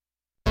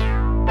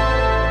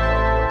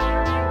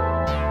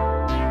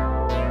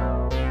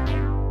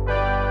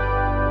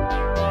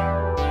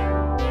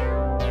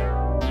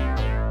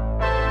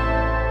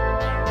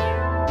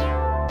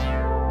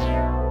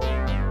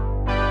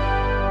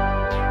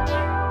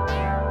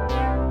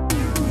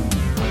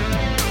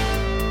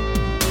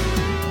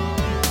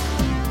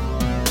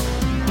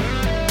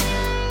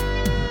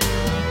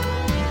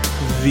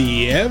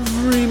The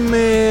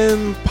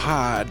Everyman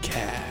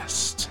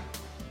Podcast.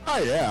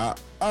 Oh, yeah.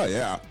 Oh,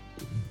 yeah.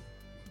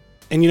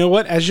 And you know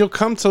what? As you'll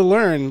come to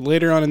learn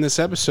later on in this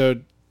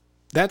episode,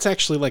 that's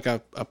actually like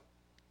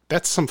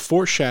that's some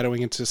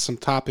foreshadowing into some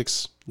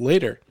topics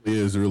later.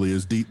 It really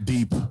is deep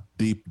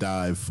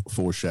dive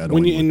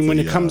foreshadowing. When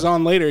it comes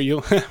on later,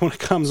 when it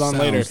comes on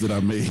later, that I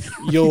made.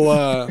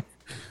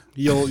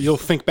 you'll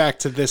think back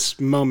to this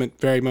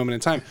very moment in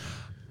time.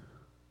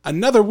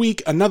 Another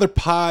week, another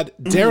pod.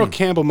 Daryl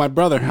Campbell, my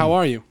brother, how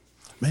are you?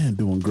 Man,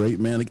 doing great,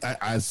 man.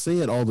 I say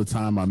it all the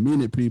time. I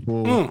mean it,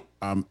 people.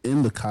 I'm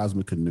in the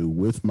Cosmic Canoe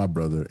with my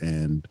brother,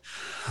 and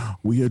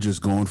we are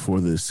just going for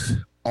this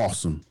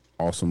awesome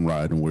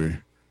ride, and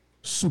we're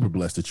super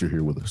blessed that you're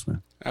here with us,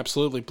 man.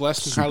 Absolutely.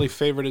 Blessed and highly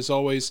favored as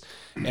always.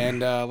 And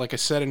like I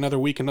said, another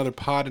week, another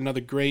pod, another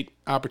great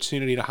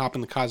opportunity to hop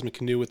in the Cosmic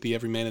Canoe with the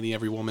Every Man and the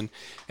Every Woman.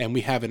 And we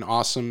have an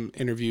awesome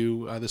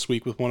interview this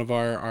week with one of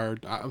our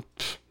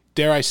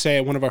dare I say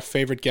it, one of our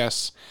favorite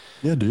guests.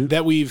 Yeah, dude.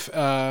 That we've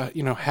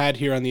had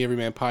here on the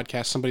Everyman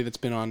Podcast, somebody that's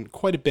been on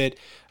quite a bit.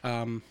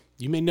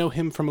 You may know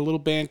him from a little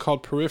band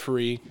called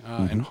Periphery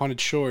and Haunted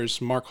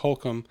Shores, Mark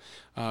Holcomb,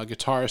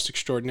 guitarist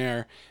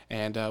extraordinaire.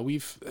 And I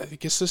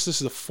guess this is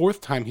the fourth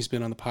time he's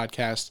been on the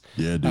podcast.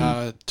 Yeah,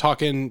 dude.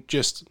 Talking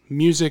just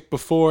music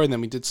before, and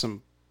then we did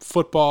some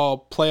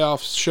football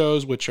playoff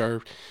shows, which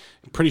I'm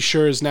pretty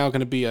sure is now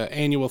going to be an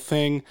annual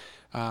thing.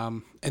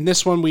 And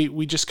this one,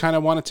 we just kind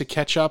of wanted to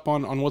catch up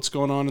on what's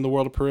going on in the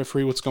world of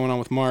Periphery, what's going on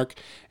with Mark,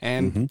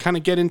 and kind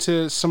of get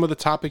into some of the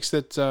topics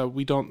that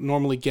we don't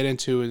normally get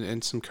into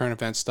and some current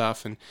event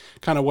stuff, and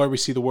kind of where we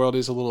see the world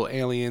is a little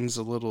aliens,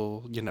 a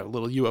little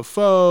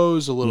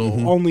UFOs, a little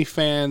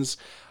OnlyFans,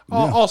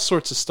 all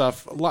sorts of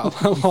stuff, a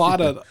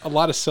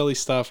lot of silly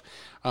stuff.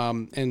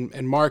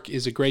 And Mark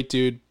is a great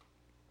dude,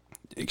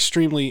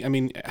 extremely. I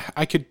mean,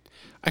 I could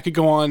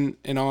go on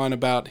and on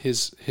about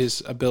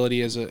his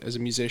ability as a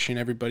musician.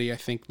 Everybody, I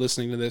think,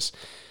 listening to this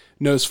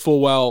knows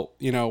full well,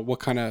 what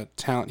kind of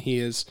talent he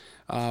is.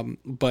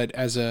 But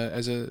as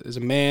a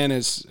man,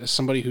 as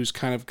somebody who's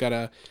kind of got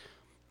a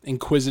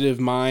inquisitive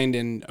mind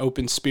and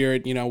open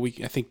spirit,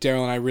 I think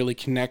Daryl and I really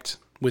connect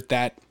with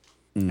that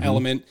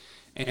element.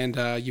 And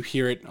you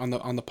hear it on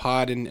the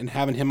pod, and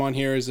having him on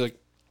here is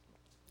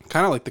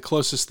kind of like the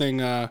closest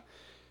thing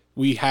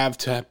we have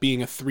to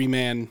being a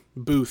 3-man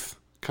booth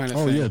kind of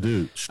thing. Oh yeah,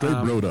 dude, straight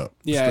broed up.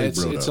 Yeah,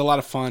 it's a lot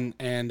of fun,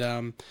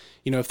 and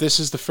if this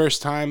is the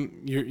first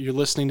time you're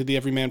listening to the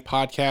Everyman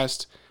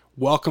Podcast,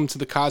 welcome to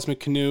the Cosmic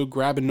Canoe.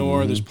 Grab a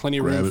Nor. There's plenty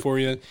of room for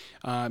you.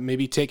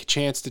 Maybe take a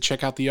chance to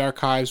check out the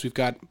archives. We've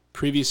got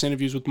previous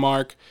interviews with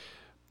Mark,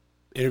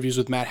 interviews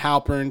with Matt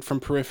Halpern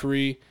from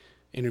Periphery,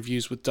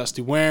 interviews with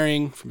Dusty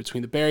Waring from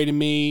Between the Buried and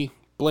Me,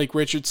 Blake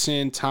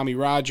Richardson, Tommy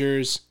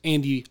Rogers,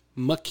 Andy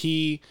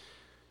McKee,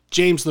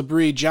 James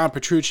Labrie, John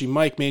Petrucci,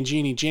 Mike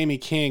Mangini, Jamie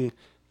King.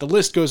 The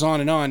list goes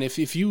on and on.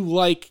 If you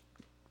like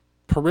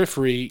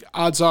Periphery,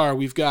 odds are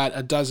we've got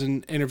a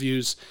dozen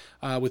interviews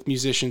with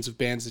musicians of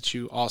bands that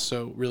you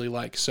also really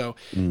like. So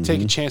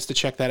take a chance to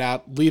check that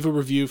out. Leave a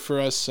review for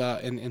us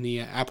in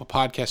the Apple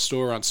Podcast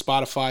Store, on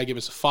Spotify. Give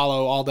us a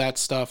follow, all that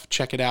stuff.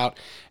 Check it out.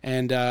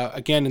 And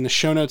again, in the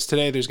show notes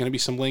today, there's going to be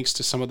some links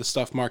to some of the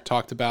stuff Mark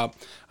talked about.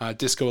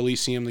 Disco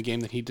Elysium, the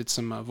game that he did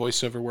some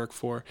voiceover work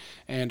for,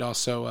 and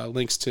also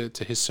links to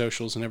his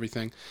socials and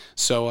everything.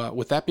 So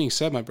with that being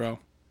said, my bro,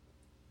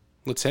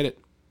 let's hit it.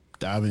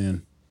 Dive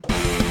in.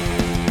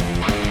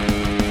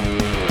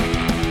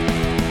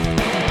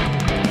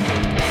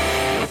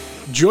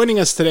 Joining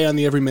us today on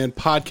the Everyman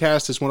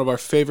Podcast is one of our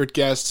favorite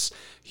guests.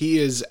 He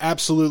is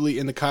absolutely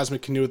in the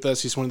Cosmic Canoe with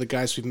us. He's one of the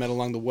guys we've met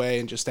along the way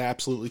and just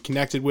absolutely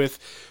connected with.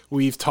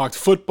 We've talked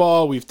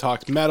football. We've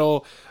talked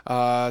metal.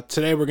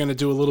 Today we're going to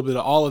do a little bit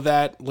of all of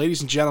that.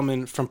 Ladies and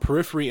gentlemen, from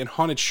Periphery and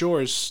Haunted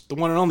Shores, the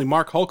one and only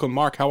Mark Holcomb.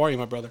 Mark, how are you,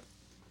 my brother?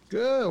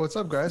 Good. What's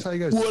up, guys? How you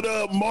guys? What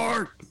up,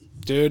 Mark?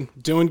 Dude,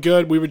 doing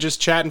good. We were just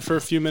chatting for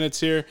a few minutes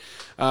here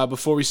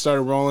before we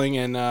started rolling,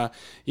 and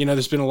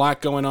there's been a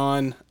lot going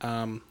on.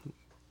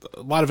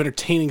 A lot of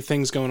entertaining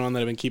things going on that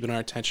have been keeping our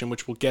attention,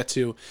 which we'll get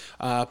to.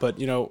 But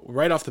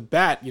right off the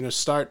bat,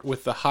 start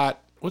with the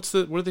hot. What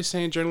do they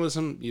say in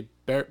journalism? You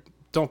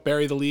don't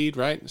bury the lead,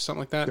 right? Something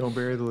like that. Don't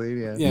bury the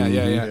lead. Yeah.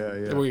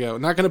 There we go.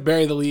 Not going to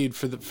bury the lead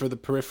for the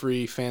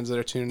Periphery fans that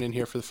are tuning in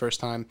here for the first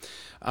time.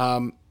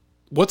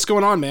 What's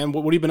going on, man?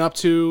 What have you been up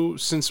to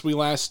since we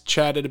last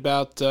chatted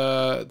about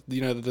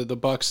the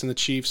Bucks and the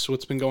Chiefs?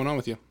 What's been going on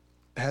with you?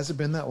 Has it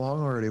been that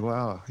long already?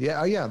 Wow.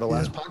 Yeah. The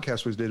last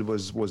podcast we did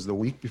was the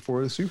week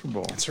before the Super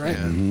Bowl. That's right.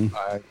 And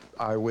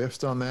I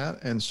whiffed on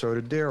that, and so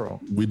did Daryl.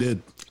 We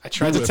did. I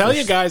tried to tell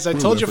you guys. I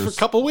told you for a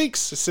couple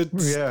weeks. I said,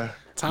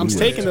 Tom's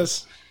taking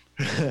us.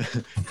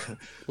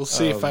 We'll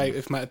see if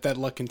that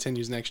luck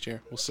continues next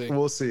year. We'll see.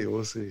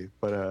 We'll see.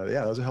 But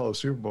that was a hell of a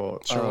Super Bowl.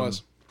 Sure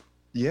was.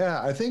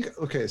 Yeah, I think,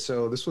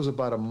 so this was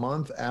about a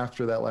month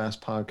after that last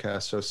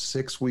podcast. So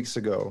 6 weeks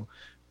ago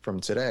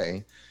from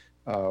today,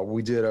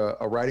 we did a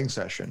writing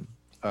session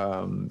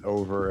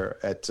over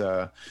at,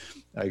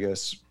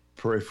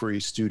 Periphery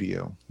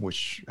studio,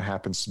 which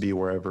happens to be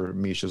wherever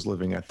Misha's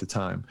living at the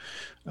time.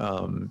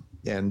 And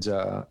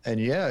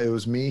yeah, it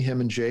was me,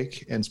 him, and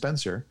Jake and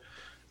Spencer,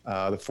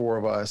 the four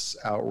of us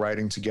out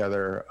writing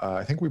together.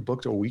 I think we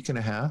booked a week and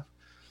a half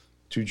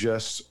to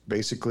just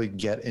basically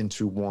get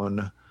into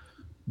one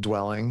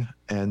dwelling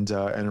and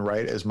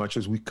write as much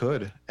as we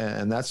could.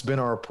 And that's been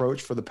our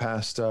approach for the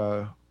past,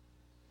 I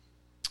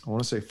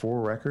want to say 4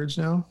 records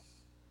now.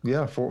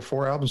 Yeah,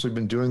 four albums. We've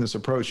been doing this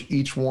approach,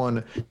 each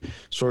one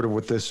sort of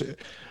with this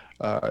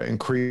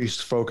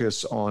increased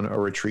focus on a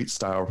retreat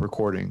style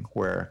recording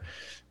where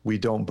we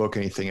don't book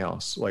anything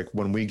else. Like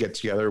when we get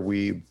together,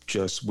 we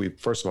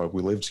first of all,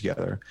 we live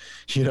together.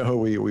 You know,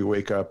 we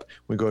wake up,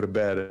 we go to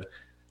bed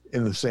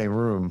in the same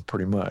room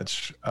pretty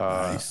much.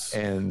 Nice.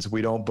 And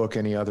we don't book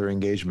any other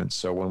engagements.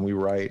 So when we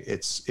write,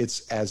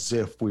 it's as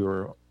if we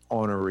were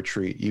on a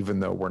retreat, even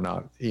though we're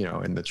not, you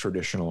know, in the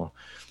traditional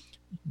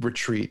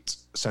retreat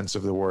sense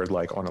of the word,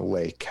 like on a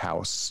lake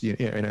house, you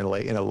know, in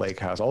a lake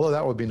house, although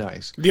that would be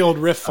nice. The old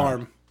riff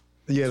farm.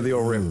 Yeah, the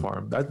old riff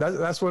farm.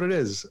 That's what it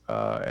is.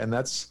 And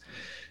that's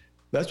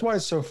why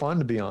it's so fun,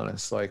 to be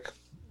honest. Like,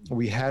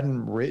 we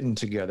hadn't written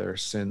together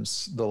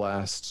since the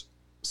last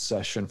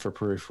session for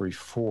Periphery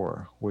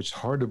 4, which is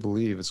hard to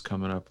believe is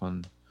coming up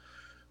on, I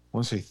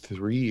want to say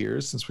 3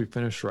 years since we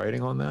finished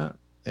writing on that.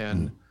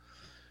 And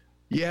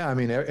yeah, I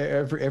mean,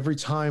 every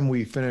time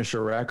we finish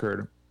a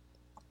record,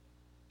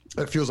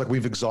 it feels like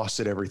we've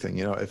exhausted everything.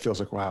 You know, it feels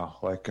like, wow,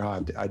 like,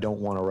 God, I don't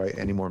want to write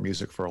any more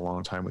music for a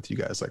long time with you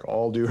guys. Like,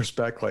 all due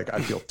respect, like,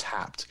 I feel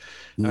tapped.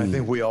 And I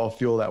think we all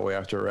feel that way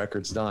after a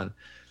record's done.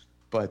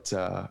 But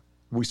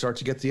we start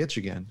to get the itch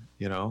again,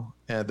 you know.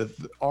 And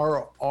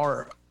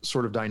our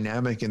sort of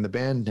dynamic in the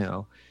band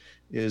now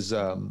is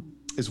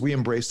we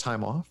embrace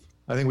time off.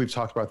 I think we've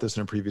talked about this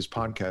in a previous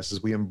podcast,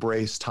 is we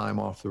embrace time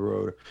off the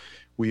road.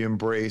 We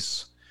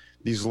embrace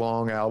these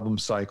long album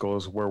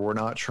cycles where we're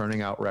not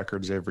churning out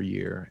records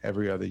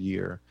every other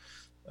year.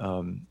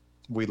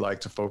 We like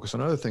to focus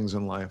on other things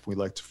in life. We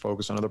like to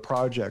focus on other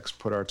projects,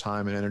 put our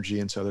time and energy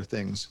into other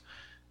things.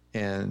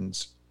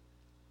 And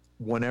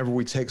whenever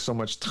we take so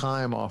much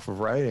time off of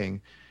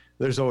writing,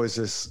 there's always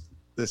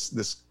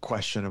this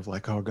question of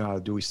like, oh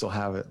God, do we still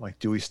have it? Like,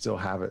 do we still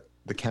have it?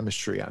 The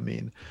chemistry, I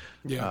mean,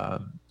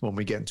 when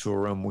we get into a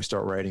room, we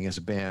start writing as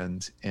a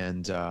band.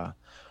 And,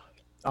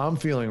 I'm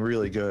feeling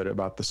really good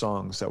about the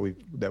songs that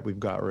we've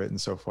got written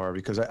so far,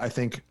 because I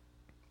think,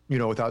 you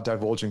know, without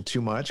divulging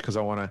too much, because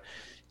I want to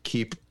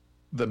keep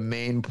the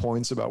main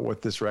points about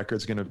what this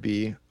record's going to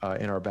be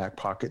in our back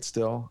pocket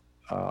still.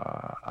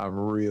 I'm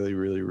really,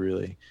 really,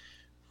 really,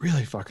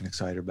 really fucking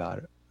excited about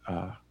it,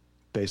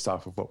 based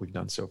off of what we've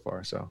done so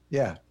far. So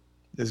yeah,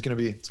 it's gonna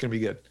be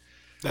good.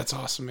 That's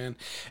awesome, man.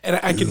 And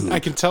I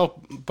can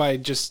tell by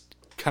just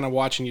kind of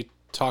watching you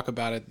talk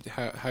about it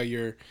how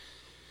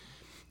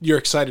you're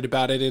excited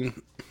about it.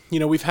 And, you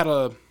know, we've had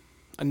a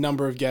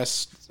number of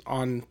guests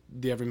on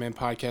the Everyman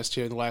podcast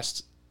here in the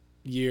last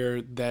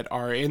year that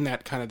are in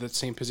that kind of the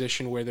same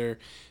position where they're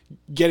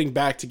getting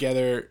back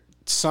together.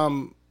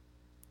 Some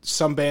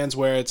bands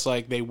where it's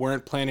like they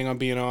weren't planning on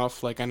being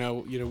off. Like, I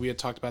know, you know, we had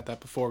talked about that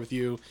before with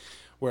you,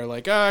 where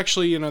like, oh,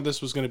 actually, you know,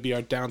 this was going to be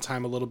our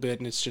downtime a little bit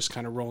and it's just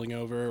kind of rolling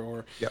over.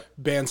 Or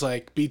bands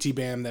like BT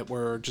Bam that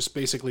were just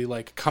basically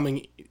like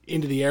coming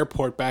into the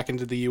airport back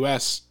into the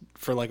US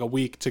for like a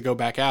week to go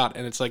back out.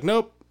 And it's like,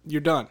 nope,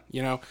 you're done,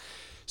 you know?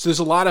 So there's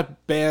a lot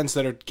of bands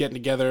that are getting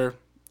together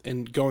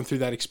and going through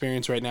that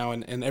experience right now.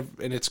 And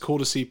it's cool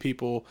to see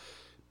people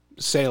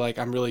say like,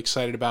 I'm really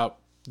excited about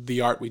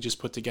the art we just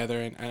put together.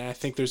 And I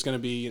think there's going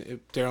to be,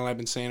 Daryl and I have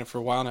been saying it for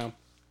a while now,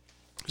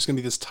 there's going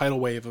to be this tidal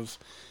wave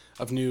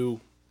of new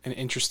and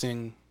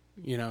interesting,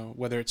 you know,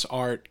 whether it's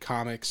art,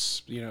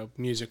 comics, you know,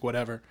 music,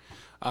 whatever,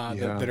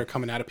 that are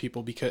coming out of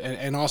people. Because,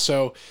 and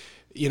also,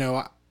 you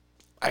know,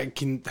 I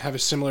can have a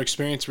similar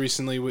experience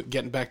recently with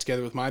getting back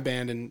together with my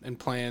band and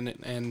playing,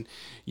 and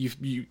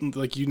you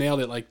like, you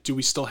nailed it. Like, do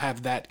we still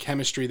have that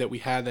chemistry that we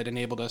had that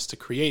enabled us to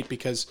create?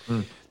 Because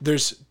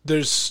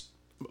there's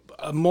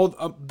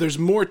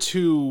more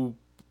to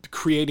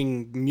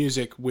creating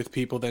music with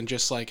people than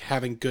just like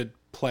having good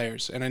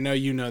players. And I know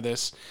you know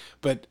this,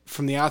 but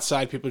from the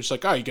outside, people are just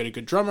like, oh, you get a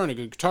good drummer and a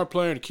good guitar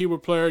player and a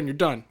keyboard player and you're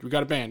done. We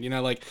got a band, you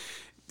know, like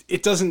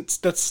it doesn't,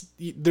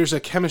 there's a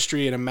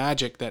chemistry and a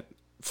magic that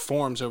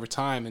forms over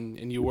time,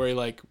 and you worry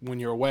like when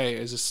you're away,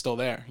 is it still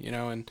there, you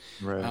know? And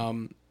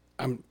right.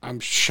 I'm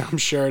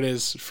sure it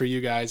is for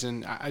you guys.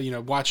 And you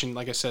know, watching,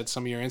 like I said,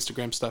 some of your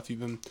Instagram stuff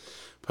you've been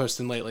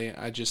posting lately,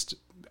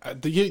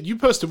 you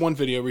posted one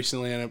video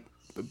recently, and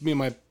me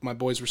and my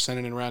boys were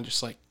sending it around,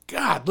 just like,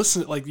 God,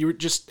 listen, like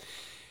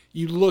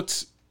you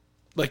looked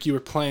like you were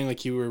playing,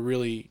 like you were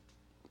really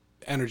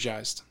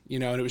energized, you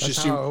know, and it was that's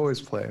just how you. I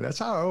always play. That's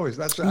how I always.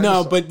 That's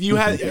no, but you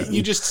had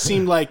you just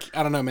seemed like,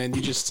 I don't know, man.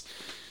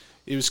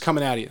 It was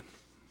coming out of you.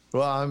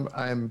 Well,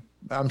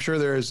 I'm sure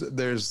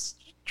there's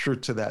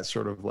truth to that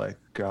sort of like,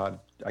 God,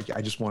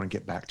 I just want to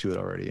get back to it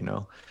already, you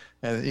know.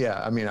 And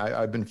yeah, I mean,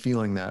 I've been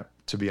feeling that,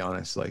 to be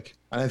honest. Like,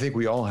 and I think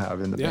we all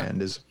have in the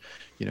band, is,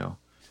 you know,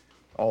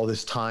 all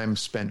this time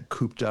spent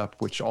cooped up,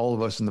 which all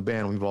of us in the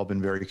band, we've all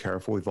been very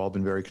careful. We've all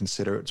been very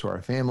considerate to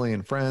our family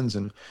and friends,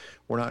 and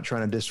we're not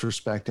trying to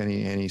disrespect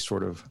any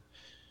sort of,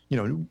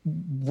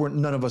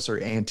 none of us are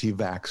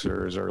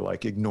anti-vaxxers or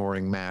like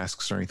ignoring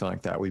masks or anything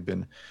like that. We've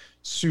been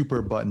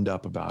super buttoned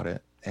up about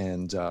it.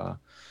 And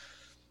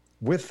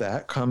with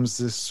that comes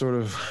this sort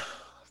of,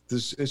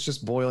 it's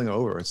just boiling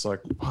over. It's like,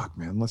 fuck,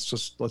 man, let's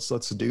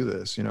do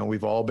this.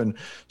 We've all been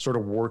sort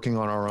of working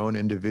on our own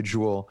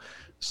individual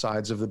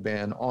sides of the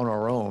band on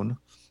our own.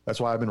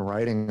 That's why I've been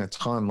writing a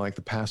ton, like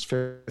the past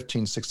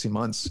 15, 16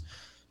 months,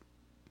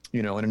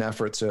 in an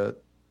effort to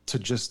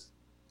just,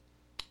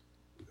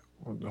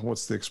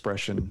 what's the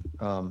expression?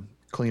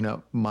 Clean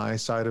up my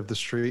side of the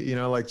street,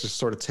 like just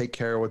sort of take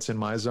care of what's in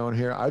my zone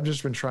here. I've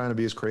just been trying to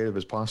be as creative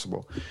as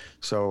possible.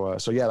 So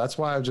yeah, that's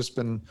why I've just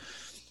been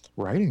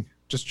writing,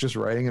 just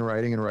writing and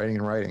writing and writing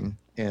and writing.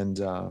 And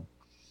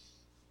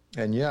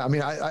yeah, I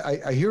mean,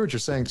 I hear what you're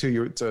saying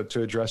too.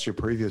 To address your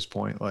previous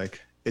point, like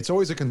it's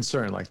always a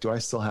concern, like, do I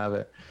still have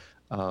it?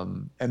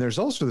 And there's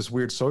also this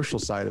weird social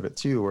side of it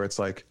too, where it's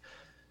like,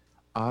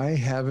 I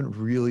haven't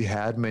really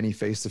had many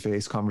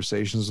face-to-face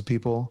conversations with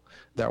people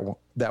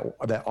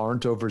that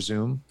aren't over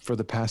Zoom for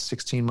the past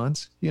 16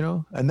 months,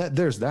 and that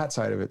there's that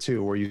side of it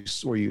too, where you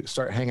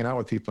start hanging out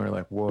with people and you're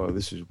like, whoa,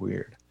 this is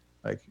weird.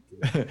 Like,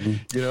 like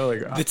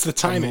it's the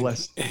timing,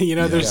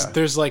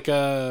 there's like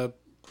I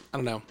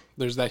don't know,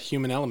 there's that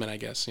human element, I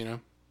guess,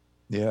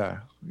 Yeah.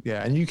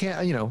 And you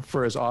can't,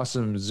 for as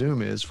awesome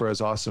Zoom is, for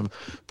as awesome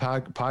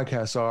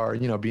podcasts are,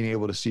 being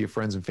able to see your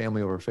friends and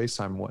family over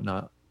FaceTime and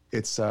whatnot,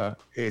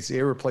 it's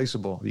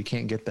irreplaceable. You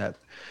can't get that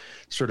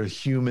sort of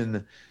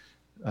human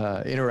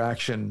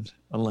interaction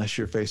unless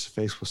you're face to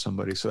face with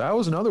somebody. So that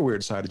was another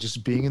weird side of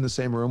just being in the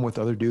same room with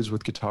other dudes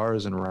with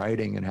guitars and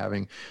writing and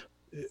having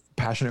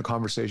passionate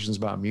conversations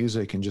about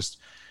music and just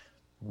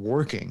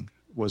working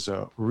was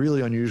a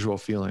really unusual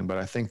feeling. But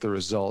I think the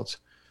result's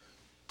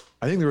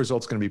going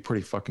to be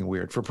pretty fucking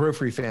weird for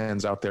Periphery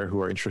fans out there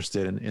who are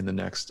interested in the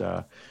next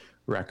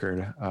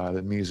record.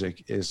 The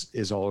music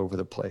is all over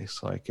the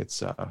place. Like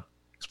it's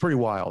pretty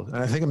wild. And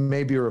I think it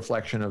may be a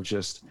reflection of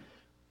just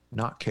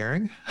not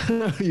caring,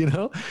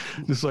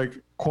 just like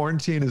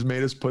quarantine has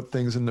made us put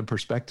things into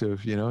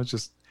perspective, it's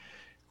just,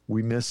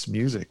 we miss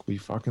music. We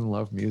fucking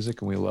love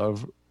music and we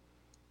love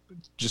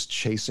just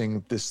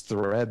chasing this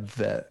thread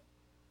that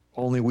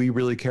only we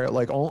really care.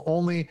 Like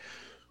only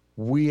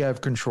we have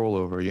control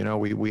over, we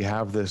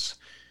have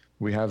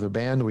the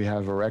band, we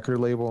have a record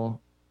label,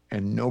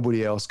 and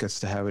nobody else gets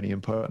to have any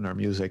input in our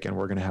music, and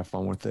we're going to have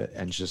fun with it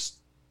and just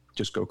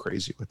go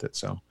crazy with it.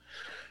 So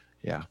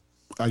yeah,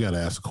 I got to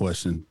ask a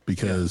question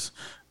because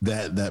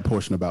that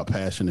portion about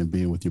passion and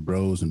being with your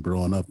bros and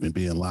growing up and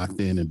being locked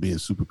in and being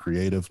super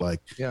creative,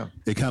 like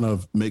it kind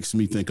of makes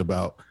me think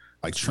about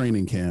like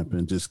training camp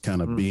and just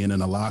kind of being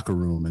in a locker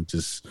room and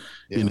just,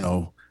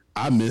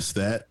 I miss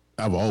that.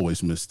 I've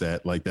always missed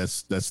that. Like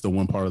that's the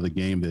one part of the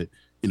game that,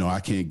 I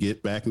can't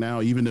get back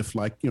now. Even if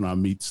like, I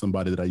meet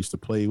somebody that I used to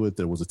play with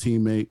that was a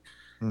teammate,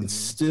 it's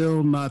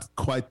still not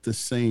quite the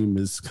same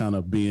as kind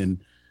of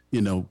being,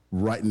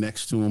 right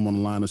next to him on the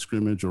line of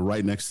scrimmage or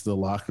right next to the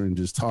locker and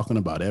just talking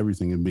about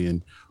everything and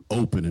being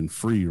open and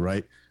free,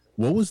 right?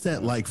 What was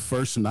that like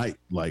first night,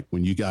 like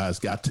when you guys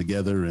got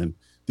together, and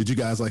did you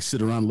guys like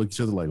sit around and look at each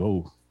other like,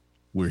 oh,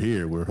 we're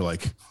here, we're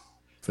like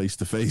face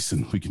to face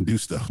and we can do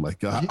stuff?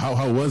 Like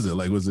how was it?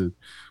 Like was it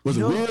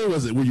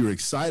weird? Were you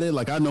excited?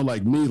 Like I know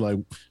like me, like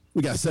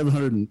we got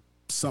 700 and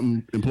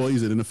something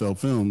employees at NFL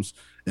Films,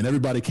 and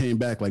everybody came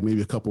back like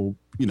maybe a couple,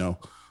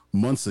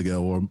 months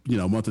ago or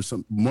month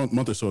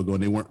or so ago,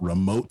 and they weren't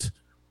remote.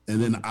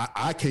 And then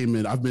I came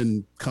in. I've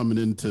been coming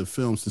into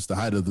film since the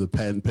height of the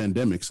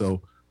pandemic,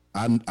 so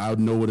I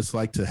know what it's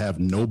like to have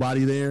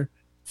nobody there,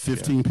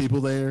 15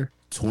 people there,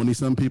 20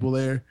 some people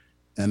there,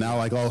 and now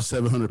like all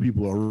 700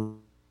 people are.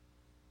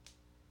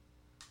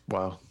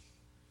 Wow.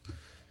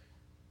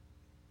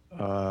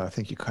 I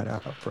think you cut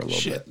out for a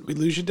little bit. We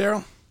lose you,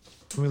 Daryl?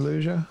 Did we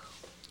lose you?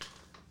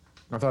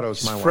 I thought it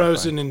was my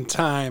frozen Wi-Fi. In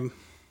time.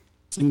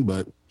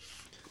 But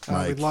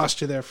we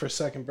lost you there for a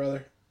second,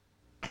 brother.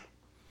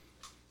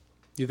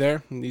 You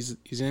there? He's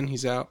in.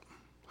 He's out.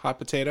 Hot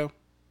potato.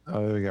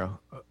 Oh, there we go.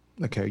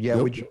 Okay, yeah,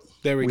 nope.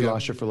 we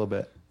lost you for a little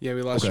bit. Yeah,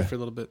 we lost you for a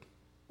little bit.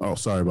 Oh,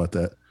 sorry about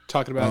that.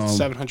 Talking about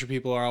 700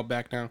 people are all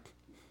back now.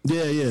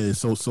 Yeah.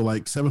 So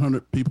like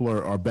 700 people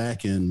are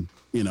back, and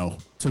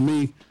to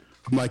me,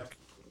 I'm like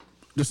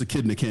just a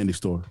kid in a candy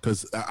store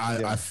because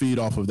I feed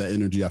off of that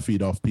energy. I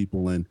feed off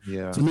people, and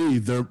to me,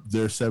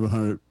 they're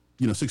 700,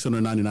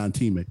 699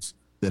 teammates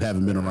that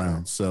haven't been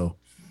around. So,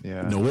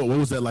 what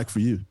was that like for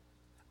you?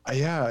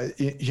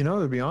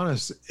 To be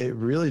honest, it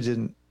really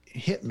didn't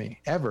hit me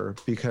ever,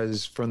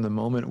 because from the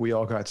moment we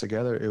all got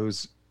together, it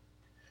was,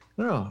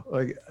 I don't know,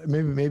 like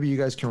maybe you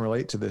guys can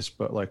relate to this,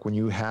 but like when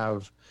you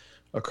have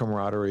a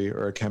camaraderie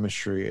or a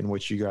chemistry in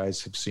which you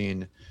guys have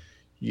seen,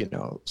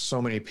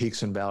 so many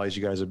peaks and valleys,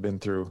 you guys have been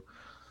through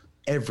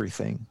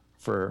everything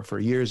for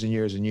years and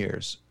years and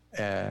years.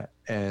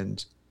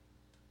 And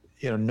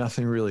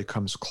nothing really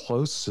comes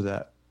close to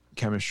that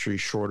chemistry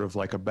short of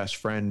like a best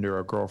friend or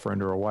a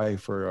girlfriend or a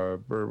wife or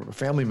a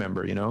family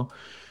member, you know.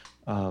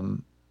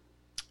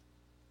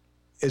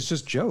 It's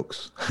just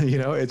jokes, you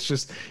know. It's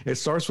just, it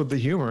starts with the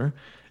humor,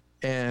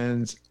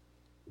 and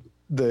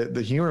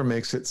the humor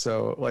makes it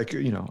so, like,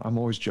 you know, I'm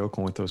always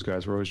joking with those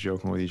guys. We're always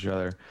joking with each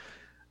other,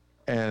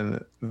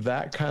 and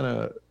that kind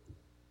of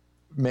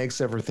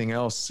makes everything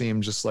else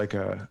seem just like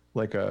an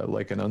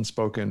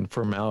unspoken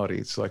formality.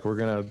 It's like, we're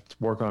gonna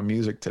work on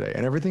music today,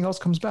 and everything else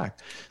comes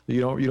back.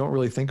 You don't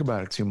really think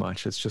about it too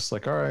much. It's just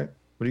like, all right,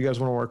 what do you guys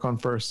want to work on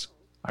first?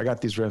 I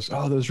got these riffs.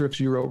 Oh, those riffs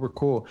you wrote were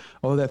cool.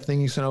 Oh, that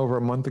thing you sent over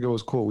a month ago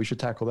was cool. We should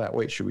tackle that.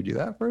 Wait, should we do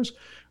that first,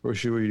 or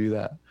should we do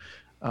that?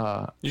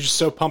 You're just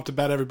so pumped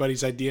about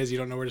everybody's ideas, you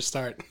don't know where to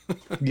start.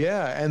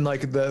 Yeah, and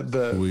like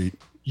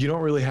you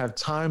don't really have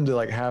time to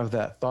like have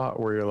that thought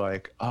where you're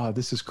like, oh,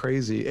 this is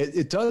crazy.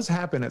 It does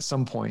happen at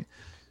some point.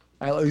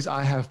 At least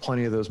I have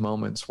plenty of those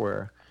moments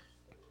where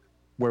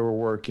we're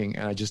working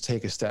and I just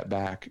take a step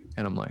back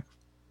and I'm like,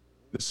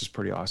 this is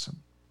pretty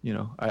awesome. You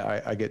know,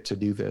 I get to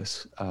do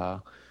this,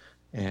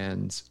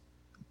 and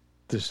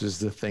this is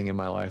the thing in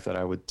my life that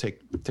I would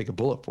take a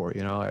bullet for.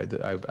 You know,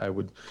 I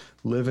would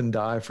live and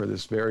die for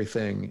this very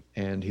thing.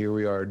 And here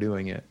we are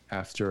doing it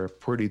after a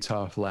pretty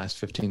tough last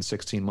 15,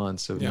 16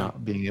 months of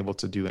not being able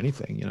to do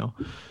anything, you know?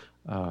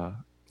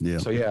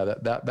 So yeah,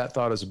 that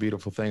thought is a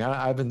beautiful thing.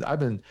 I've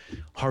been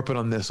harping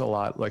on this a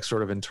lot, like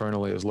sort of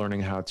internally, is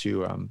learning how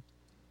to,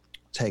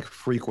 take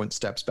frequent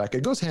steps back.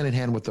 It goes hand in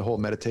hand with the whole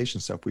meditation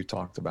stuff we've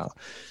talked about.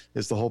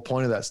 Is the whole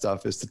point of that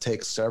stuff is to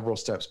take several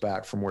steps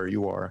back from where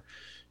you are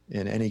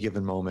in any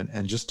given moment,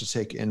 and just to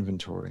take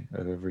inventory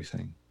of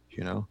everything,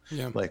 you know,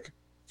 like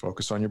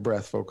focus on your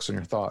breath, focus on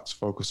your thoughts,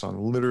 focus on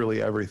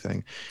literally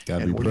everything.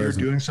 And when you're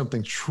doing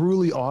something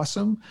truly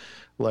awesome,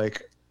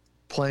 like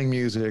playing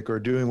music or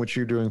doing what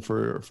you're doing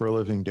for a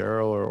living,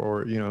 Daryl,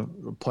 or, you know,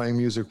 playing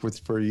music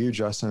for you,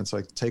 Justin, it's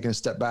like taking a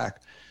step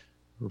back,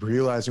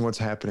 realizing what's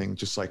happening,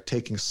 just like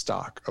taking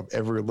stock of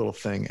every little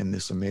thing in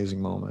this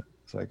amazing moment.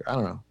 It's like, I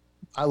don't know.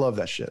 I love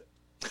that shit.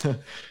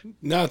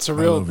 No, it's a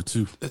real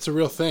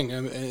thing.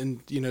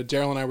 And you know,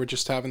 Daryl and I were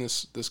just having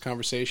this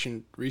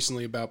conversation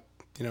recently about,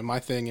 you know, my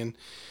thing, and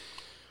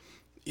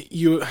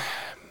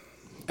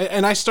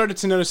I started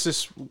to notice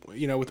this,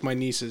 you know, with my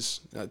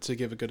nieces, to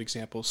give a good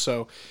example.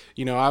 So,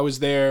 you know, I was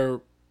there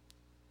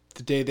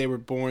the day they were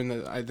born,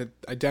 the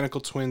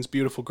identical twins,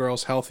 beautiful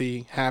girls,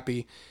 healthy,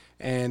 happy.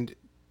 And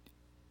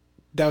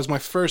that was my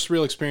first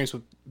real experience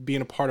with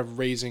being a part of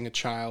raising a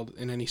child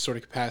in any sort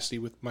of capacity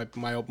with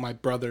my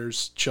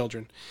brother's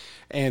children,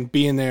 and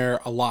being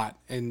there a lot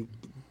and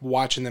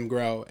watching them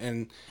grow,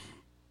 and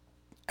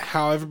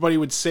how everybody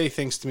would say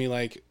things to me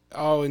like,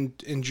 oh,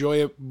 and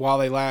enjoy it while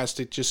they last.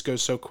 It just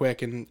goes so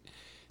quick. And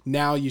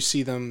now you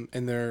see them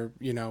and they're,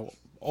 you know,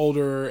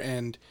 older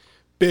and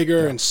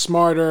bigger and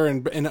smarter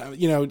and,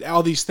 you know,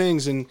 all these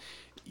things. And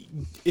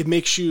it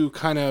makes you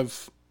kind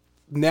of,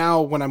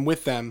 now when I'm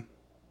with them,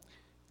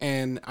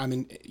 and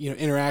I'm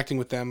interacting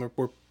with them,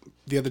 or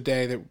the other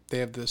day that they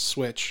have the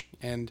Switch,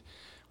 and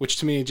which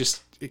to me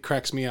it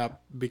cracks me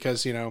up,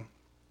 because, you know,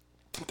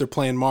 they're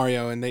playing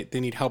Mario and they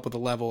need help with the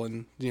level,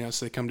 and, you know,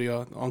 so they come to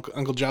you,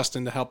 Uncle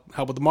Justin, to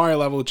help with the Mario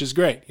level, which is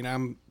great. You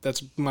know,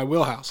 that's my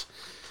wheelhouse.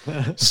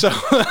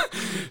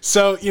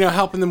 so you know,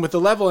 helping them with the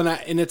level,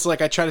 and it's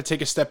like I try to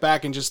take a step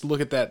back and just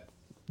look at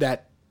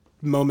that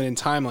moment in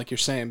time, like you're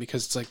saying,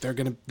 because it's like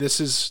this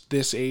is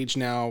this age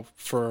now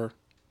for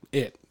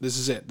it. This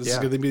is it. This is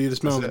going to be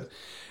this moment.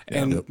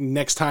 And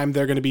next time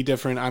they're going to be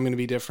different. I'm going to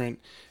be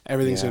different.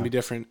 Everything's going to be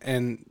different.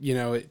 And, you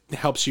know, it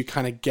helps you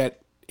kind of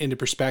get into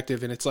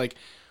perspective. And it's like,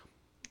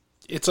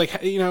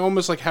 you know,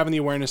 almost like having the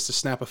awareness to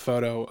snap a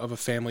photo of a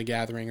family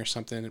gathering or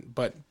something,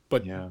 but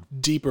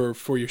deeper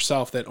for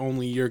yourself, that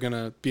only you're going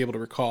to be able to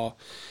recall.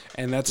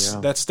 And that's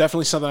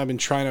definitely something I've been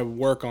trying to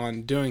work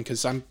on doing,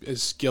 because I'm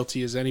as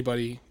guilty as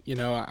anybody. You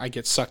know, I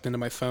get sucked into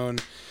my phone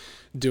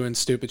doing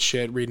stupid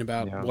shit, reading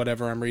about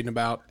whatever I'm reading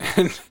about,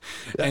 and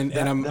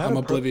I'm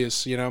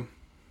oblivious, you know.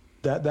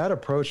 That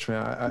approach,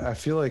 man, I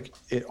feel like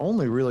it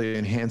only really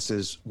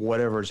enhances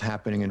whatever's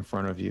happening in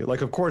front of you.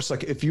 Like, of course,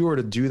 like if you were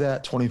to do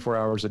that 24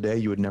 hours a day,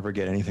 you would never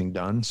get anything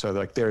done. So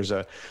like there's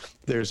a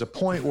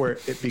point where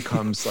it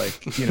becomes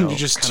like, you know, you're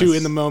just too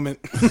in the moment.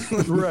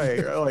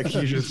 Right. Like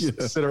you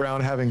just sit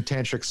around having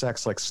tantric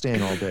sex like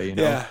Sting all day, you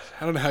know? Yeah.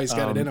 I don't know how he's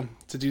got it in him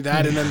to do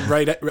that and then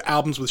write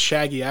albums with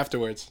Shaggy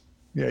afterwards.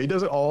 Yeah, he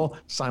does it all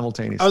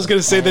simultaneously. I was going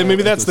to say that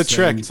maybe that's the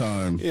trick.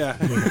 Time. Yeah.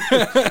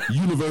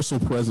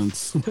 Universal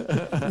presence. He's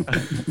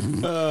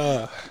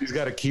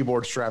got a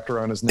keyboard strapped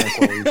around his neck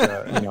while he's,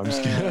 you know, I'm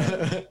just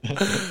kidding.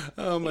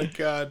 Oh my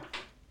God.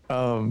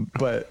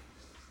 But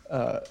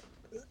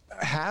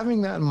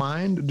having that in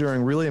mind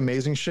during really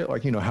amazing shit,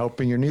 like, you know,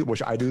 helping your niece,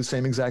 which I do the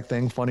same exact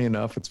thing. Funny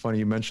enough, it's funny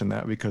you mentioned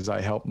that, because I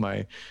help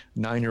my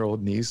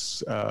 9-year-old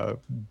niece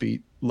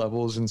beat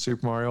levels in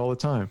Super Mario all the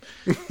time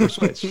for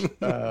Switch.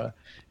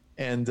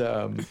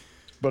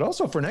 But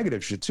also for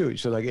negative shit too.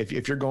 So like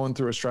if you're going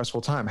through a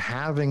stressful time,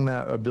 having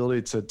that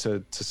ability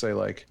to say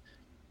like,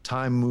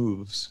 time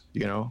moves,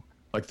 you know,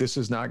 like this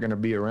is not going to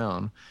be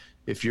around.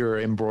 if you're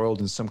embroiled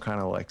in some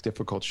kind of like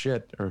difficult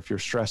shit, or if you're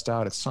stressed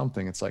out at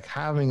something, it's like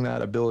having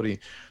that ability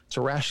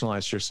to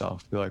rationalize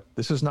yourself, be like,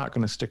 this is not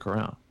going to stick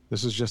around.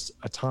 This is just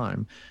a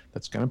time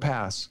that's going to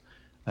pass,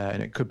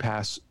 and it could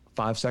pass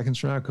 5 seconds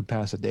from now, it could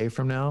pass a day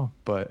from now,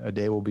 but a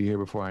day will be here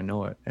before I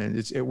know it. And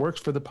it works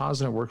for the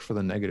positive, it works for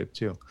the negative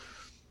too.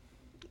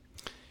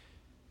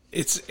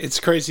 It's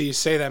crazy you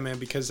say that, man,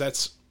 because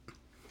that's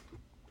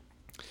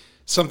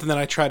something that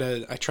I try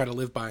to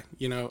live by.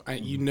 You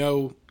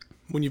know,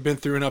 when you've been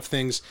through enough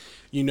things,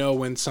 you know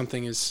when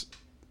something is,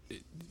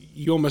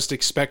 you almost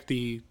expect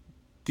the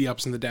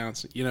ups and the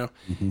downs, you know,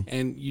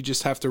 and you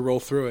just have to roll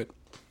through it.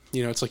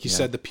 You know, it's like you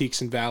said, the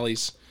peaks and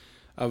valleys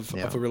of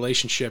a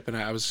relationship. And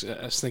I was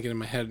thinking in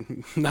my head,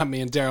 not me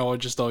and Daryl are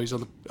just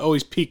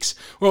always peaks.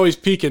 We're always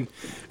peaking,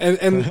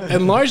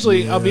 and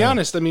largely, I'll be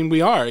honest. I mean,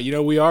 we are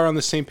on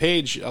the same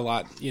page a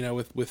lot, you know,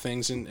 with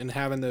things and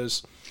having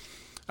those.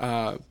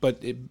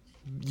 But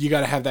you got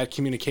to have that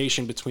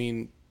communication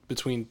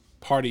between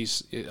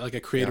parties, like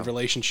a creative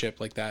relationship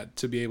like that,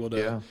 to be able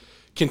to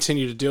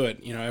continue to do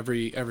it, you know,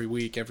 every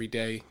week, every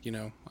day, you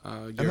know,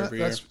 year over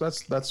year.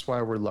 That's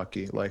why we're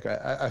lucky. Like,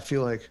 I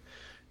feel like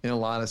in a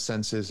lot of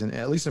senses, and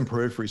at least in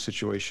Periphery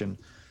situation,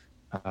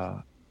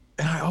 and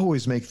I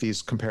always make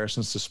these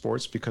comparisons to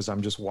sports because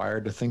I'm just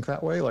wired to think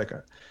that way. Like,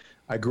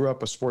 I grew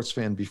up a sports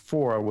fan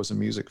before I was a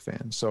music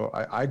fan. So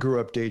I grew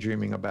up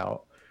daydreaming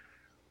about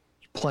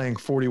playing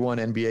 41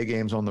 NBA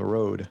games on the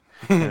road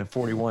and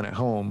 41 at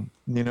home.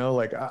 You know,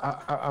 like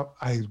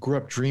I grew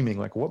up dreaming,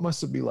 like, what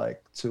must it be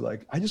like to,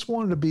 like, I just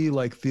wanted to be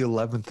like the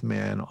 11th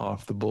man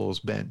off the Bulls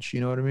bench.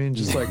 You know what I mean?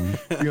 Just like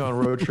be on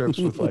road trips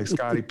with like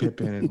Scottie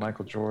Pippen and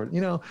Michael Jordan,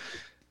 you know,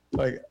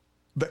 like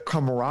the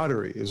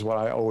camaraderie is what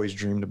I always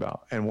dreamed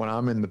about. And when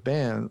I'm in the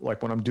band,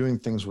 like when I'm doing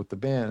things with the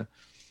band,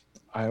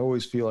 I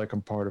always feel like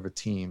I'm part of a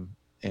team.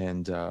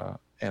 And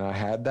I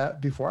had that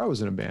before I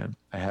was in a band.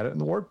 I had it in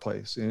the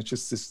workplace. And it's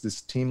just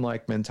this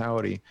team-like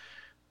mentality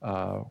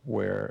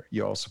where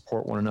you all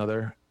support one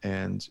another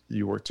and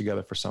you work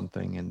together for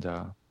something. And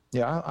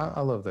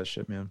I love that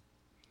shit, man.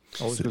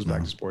 Always goes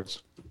back to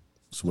sports.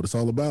 That's what it's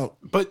all about.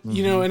 But,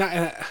 you know, and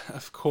I,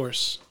 of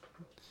course,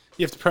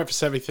 you have to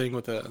preface everything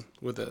with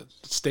a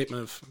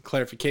statement of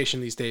clarification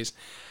these days.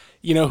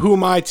 You know, who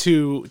am I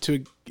to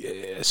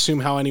assume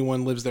how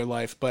anyone lives their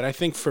life? But I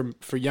think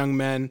for young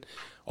men,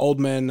 old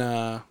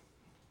men,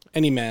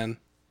 any man,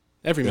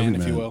 every man,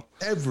 if you will.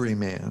 Every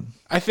man.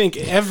 I think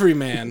every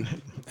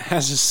man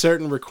has a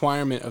certain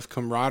requirement of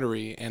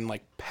camaraderie and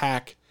like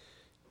pack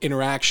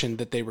interaction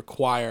that they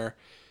require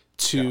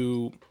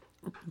to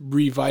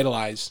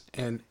revitalize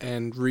and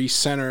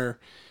recenter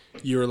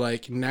your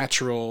like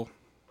natural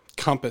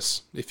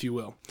compass, if you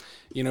will.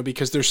 You know,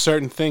 because there's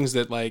certain things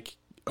that like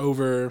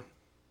over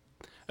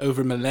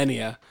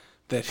millennia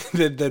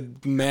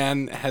that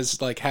man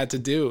has like had to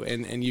do,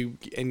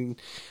 and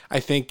I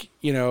think,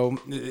 you know,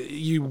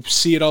 you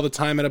see it all the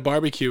time at a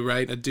barbecue,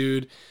 right? A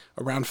dude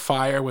around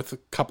fire with a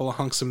couple of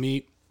hunks of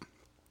meat.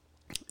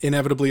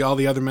 Inevitably, all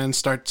the other men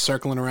start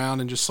circling around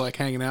and just like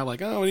hanging out,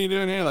 like, oh, what are you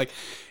doing here? Like,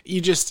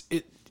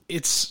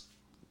 it's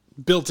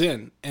built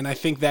in, and I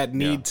think that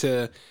need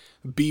to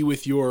be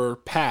with your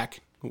pack,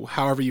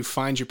 however you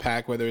find your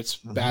pack, whether it's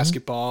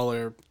basketball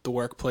or the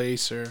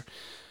workplace or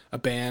a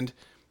band.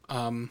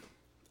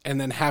 And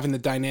then having the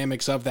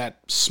dynamics of that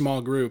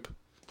small group,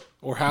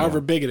 or however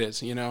big it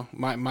is, you know,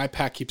 my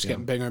pack keeps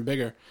getting bigger and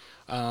bigger.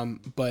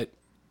 But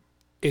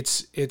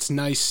it's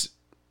nice,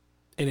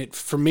 and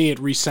for me, it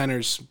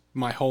recenters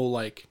my whole,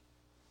 like,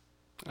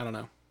 I don't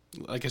know.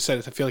 Like I said,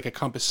 I feel like a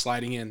compass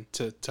sliding in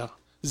to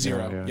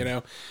zero, you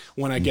know,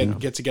 when I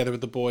get together with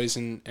the boys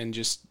and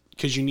just,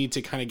 because you need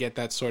to kind of get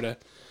that sort of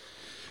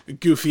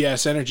goofy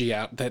ass energy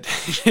out that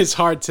is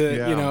hard to,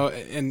 you know,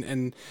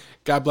 and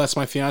God bless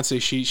my fiance.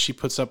 She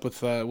puts up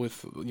with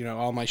you know,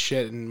 all my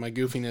shit and my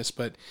goofiness,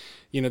 but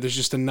you know, there's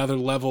just another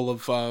level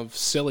of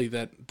silly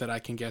that I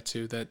can get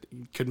to that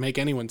could make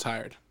anyone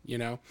tired, you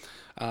know?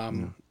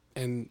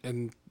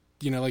 And,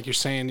 you know, like you're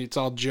saying, it's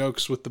all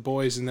jokes with the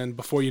boys. And then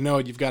before you know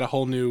it, you've got a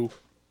whole new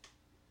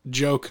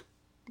joke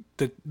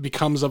that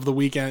becomes of the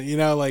weekend, you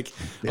know, like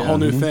a whole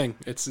new thing.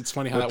 It's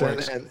funny how that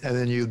works. And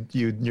then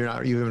you're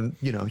not even,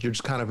 you know, you're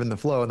just kind of in the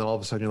flow, and then all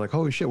of a sudden you're like,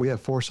 holy shit, we have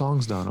 4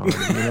 songs done already.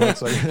 You know,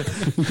 it's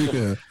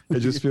like, it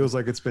just feels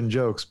like it's been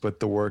jokes, but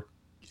the work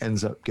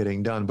ends up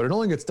getting done. But it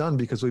only gets done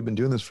because we've been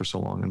doing this for so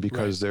long, and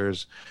because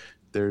there's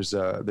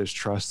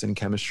trust and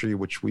chemistry,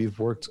 which we've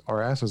worked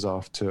our asses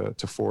off to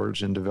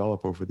forge and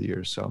develop over the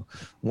years. So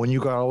when you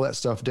got all that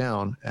stuff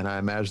down, and I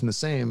imagine the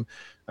same,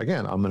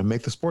 again, I'm going to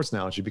make the sports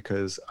analogy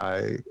because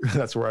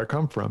that's where I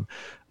come from.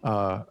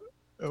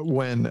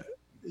 When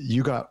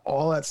you got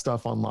all that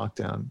stuff on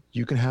lockdown,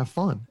 you can have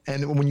fun.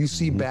 And when you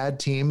see bad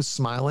teams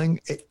smiling,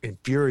 it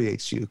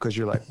infuriates you because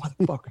you're like, what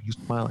the fuck are you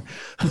smiling?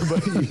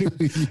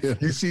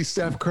 But you see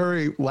Steph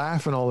Curry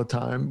laughing all the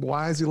time.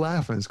 Why is he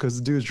laughing? It's because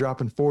the dude's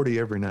dropping 40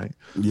 every night.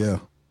 Yeah.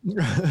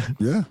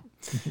 Yeah.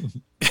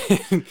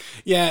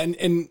 Yeah.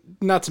 And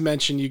not to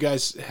mention, you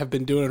guys have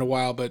been doing it a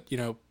while, but, you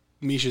know,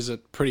 Misha's a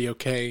pretty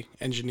okay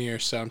engineer,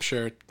 so I'm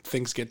sure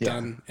things get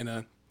done in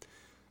a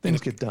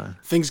get done.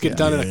 Things get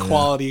done in a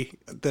quality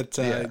that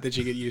that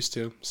you get used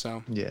to.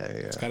 So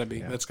it's gotta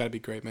be that's gotta be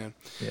great, man.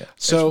 Yeah.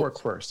 So it's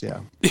work first,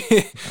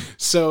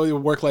 so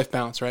work-life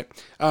balance, right?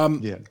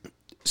 Yeah.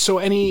 So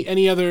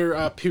any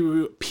other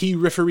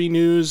periphery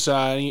news?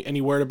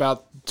 Any word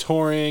about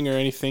touring or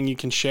anything you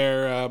can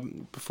share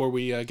before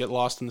we get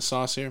lost in the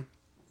sauce here?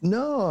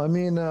 No, I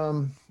mean,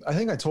 I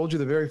think I told you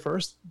the very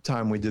first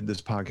time we did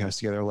this podcast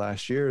together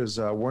last year is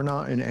we're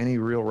not in any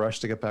real rush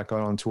to get back out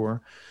on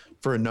tour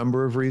for a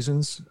number of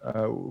reasons.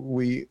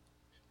 We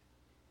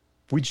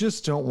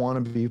just don't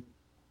want to be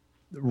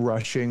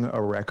rushing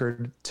a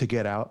record to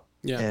get out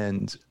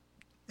and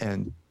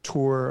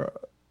tour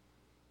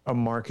a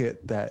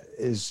market that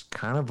is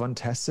kind of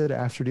untested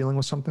after dealing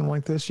with something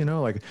like this.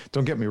 Like,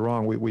 don't get me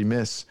wrong, we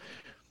miss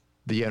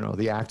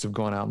the act of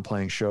going out and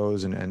playing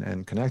shows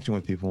and connecting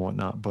with people and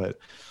whatnot. But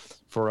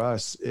for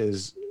us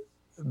is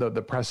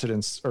the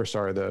precedence, or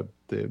sorry, the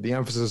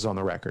emphasis is on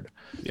the record.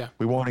 Yeah.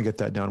 We want to get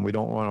that done. We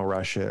don't want to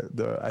rush it.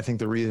 I think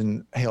the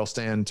reason Hail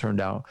Stand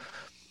turned out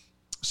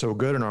so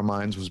good in our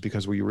minds was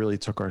because we really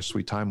took our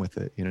sweet time with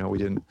it. We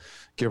didn't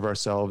give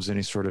ourselves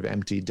any sort of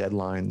empty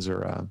deadlines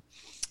or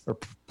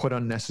put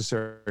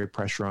unnecessary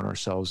pressure on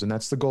ourselves. And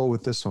that's the goal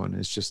with this one,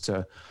 is just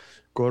to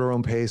go at our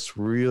own pace,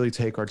 really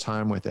take our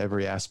time with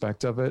every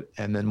aspect of it.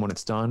 And then when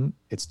it's done,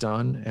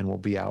 and we'll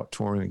be out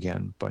touring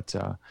again. But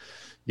from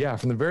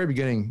the very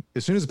beginning,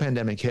 as soon as the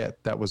pandemic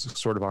hit, that was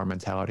sort of our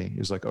mentality. It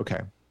was like,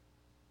 okay,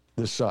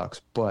 this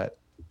sucks, but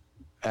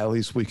at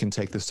least we can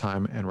take this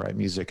time and write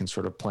music and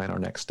sort of plan our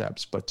next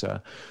steps. But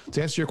to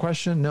answer your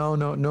question, no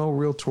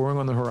real touring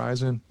on the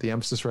horizon. The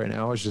emphasis right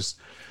now is just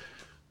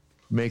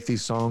make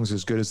these songs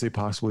as good as they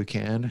possibly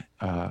can.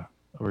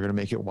 We're going to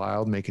make it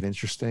wild, make it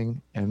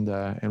interesting, and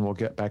we'll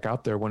get back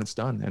out there when it's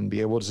done and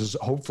be able to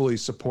hopefully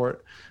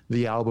support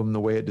the album the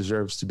way it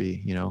deserves to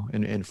be,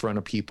 in front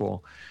of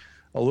people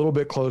a little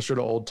bit closer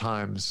to old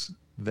times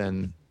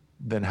than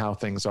how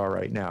things are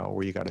right now,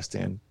 where you got to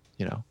stand,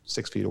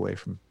 6 feet away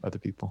from other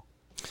people.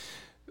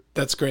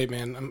 That's great,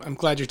 man. I'm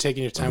glad you're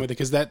taking your time with it,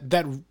 because that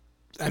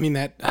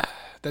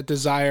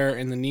desire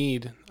and the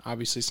need,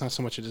 obviously it's not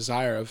so much a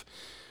desire of,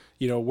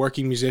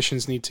 working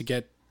musicians need to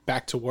get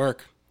back to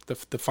work,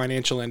 the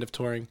financial end of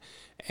touring,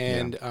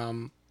 and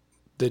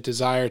the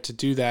desire to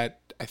do that,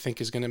 I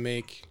think, is going to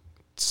make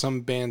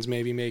some bands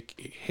maybe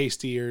make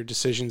hastier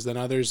decisions than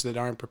others that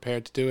aren't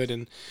prepared to do it.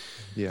 And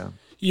I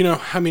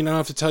don't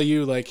have to tell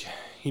you, like,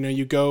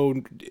 you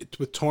go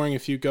with touring,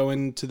 if you go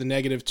into the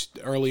negative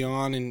early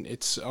on, and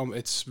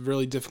it's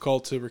really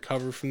difficult to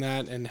recover from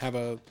that and have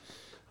the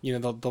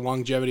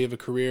longevity of a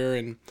career.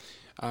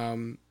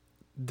 And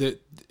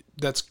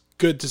that's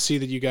good to see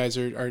that you guys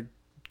are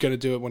going to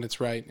do it when it's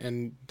right.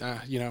 And,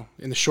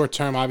 in the short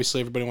term, obviously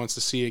everybody wants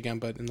to see you again,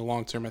 but in the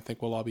long term, I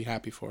think we'll all be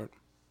happy for it.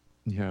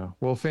 Yeah.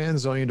 Well,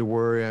 fans don't need to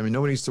worry. I mean,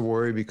 nobody needs to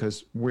worry,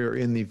 because we're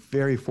in the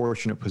very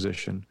fortunate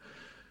position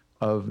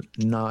of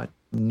not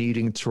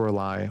needing to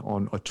rely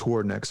on a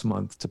tour next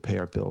month to pay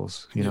our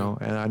bills, and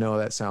I know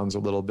that sounds a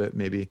little bit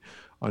maybe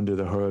under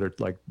the hood, or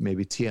like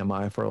maybe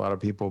TMI for a lot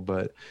of people,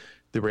 but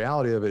the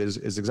reality of it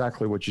is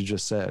exactly what you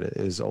just said,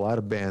 is a lot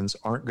of bands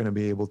aren't going to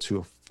be able to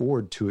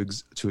afford to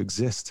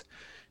exist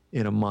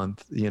in a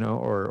month,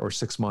 or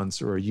 6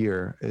 months or a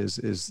year.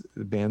 Is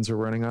bands are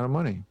running out of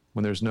money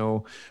when there's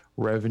no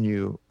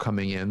revenue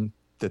coming in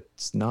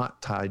that's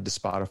not tied to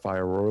Spotify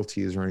or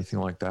royalties or anything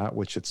like that,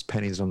 which it's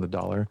pennies on the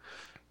dollar.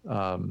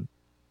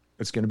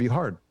 It's going to be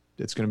hard.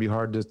 It's going to be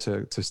hard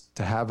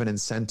to have an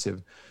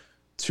incentive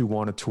to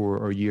want to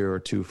tour a year or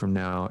two from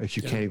now if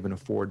you can't even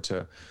afford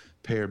to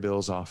pay your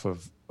bills off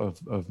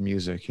of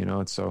music,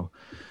 And so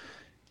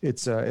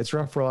it's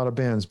rough for a lot of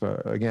bands,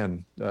 but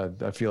again,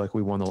 I feel like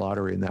we won the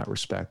lottery in that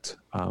respect.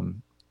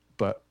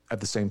 But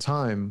at the same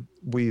time,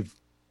 we've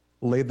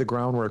laid the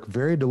groundwork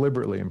very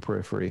deliberately in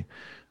Periphery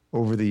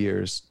over the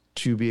years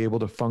to be able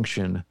to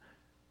function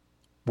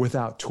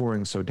without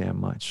touring so damn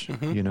much,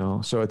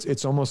 So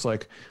it's almost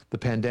like the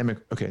pandemic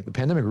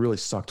really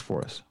sucked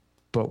for us,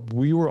 but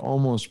we were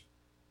almost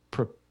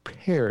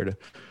prepared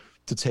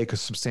to take a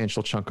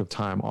substantial chunk of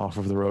time off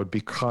of the road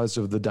because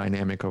of the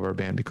dynamic of our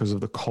band, because of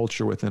the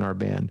culture within our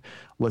band.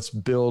 Let's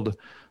build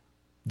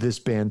this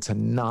band to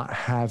not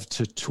have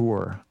to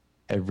tour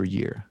every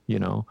year,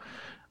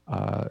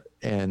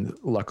 and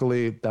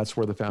luckily that's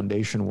where the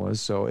foundation was.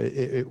 So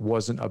it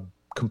wasn't a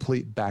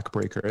complete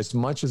backbreaker. As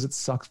much as it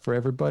sucked for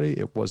everybody,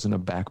 it wasn't a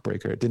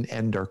backbreaker. It didn't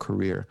end our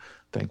career,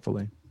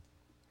 thankfully.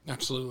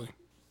 Absolutely.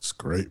 It's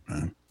great,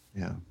 man.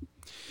 Yeah.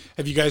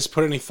 Have you guys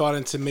put any thought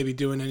into maybe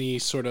doing any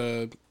sort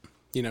of,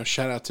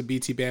 shout out to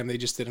BT Bam? They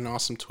just did an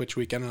awesome Twitch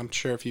weekend. I'm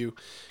sure if you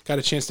got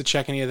a chance to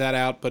check any of that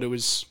out, but it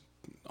was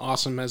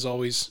awesome as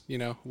always.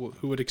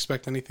 Who would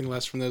expect anything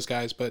less from those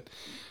guys? But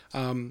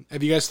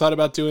have you guys thought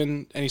about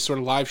doing any sort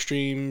of live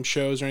stream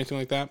shows or anything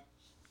like that?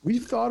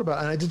 We've thought about,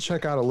 and I did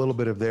check out a little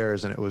bit of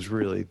theirs, and it was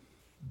really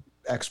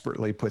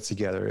expertly put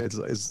together.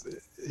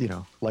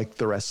 like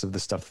the rest of the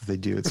stuff that they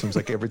do, it seems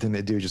like everything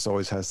they do just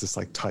always has this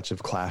like touch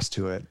of class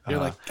to it. You're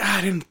like,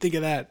 I didn't think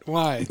of that.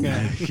 Why?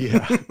 Yeah.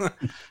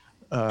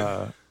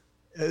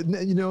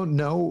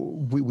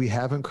 No, we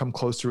haven't come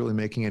close to really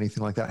making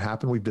anything like that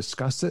happen. We've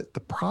discussed it. The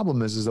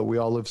problem is that we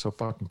all live so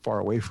fucking far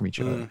away from each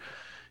other.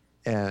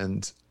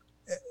 And,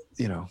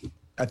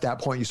 at that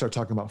point you start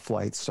talking about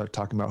flights, start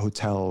talking about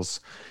hotels,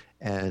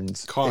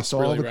 and costs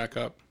really rack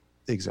up.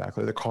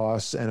 Exactly. The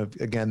costs. And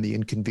again, the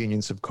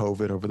inconvenience of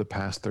COVID over the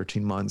past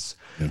 13 months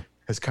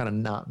has kind of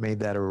not made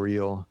that a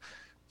real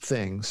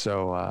thing.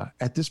 So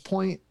at this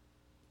point,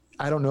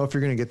 I don't know if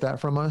you're going to get that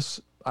from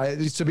us.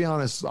 To be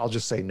honest, I'll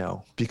just say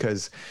no,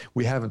 because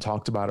we haven't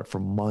talked about it for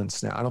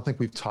months now. I don't think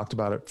we've talked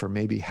about it for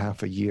maybe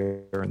half a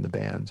year in the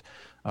band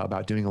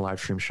about doing a live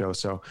stream show.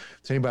 So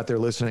to anybody out there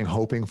listening,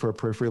 hoping for a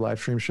Periphery live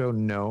stream show,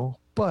 no,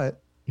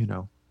 but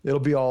it'll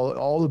be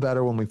all the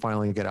better when we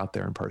finally get out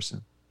there in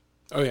person.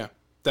 Oh yeah,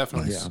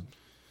 definitely.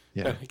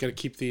 Yeah. You got to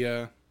keep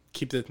the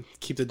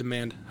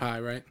demand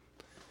high, right?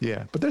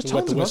 Yeah, but there's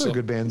tons of other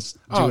good bands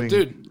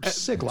doing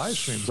sick live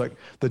streams, like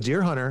the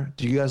Deer Hunter.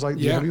 Do you guys like?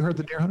 Yeah. Have you heard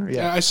the Deer Hunter?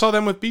 Yeah, I saw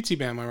them with BT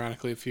Bam,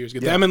 ironically, a few years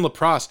ago. Yeah. Them and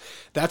Laprosse.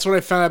 That's when I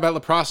found out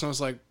about Laprosse, and I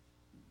was like,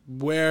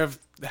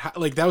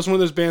 that was one of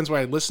those bands where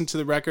I listened to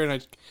the record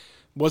and I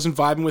wasn't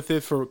vibing with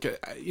it for,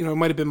 it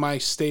might have been my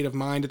state of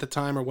mind at the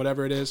time or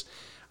whatever it is.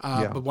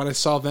 But when I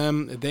saw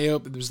them,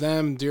 it was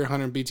them, Deer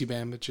Hunter, and BT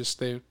Bam.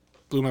 They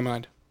blew my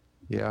mind.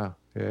 Yeah.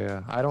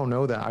 I don't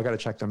know that. I got to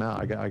check them out.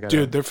 I got.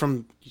 Dude, they're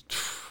from,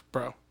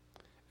 bro.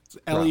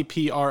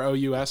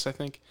 Leprous, I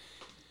think.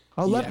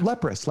 Oh,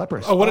 Leprous.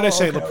 Oh, what did I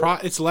say? Okay.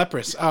 It's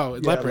Leprous. Oh,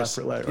 Leprous.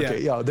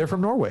 Okay, yeah, they're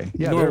from Norway.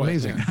 Yeah, they're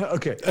amazing. Yeah.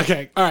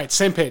 Okay. All right,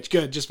 same page.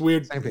 Good. Just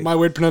weird. My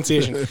weird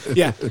pronunciation.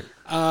 Yeah.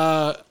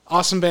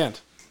 Awesome band.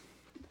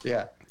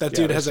 Yeah. That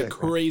dude has a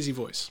crazy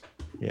voice.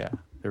 Yeah,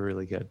 they're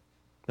really good.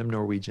 Them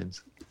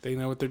Norwegians. They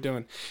know what they're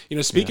doing.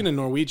 Speaking of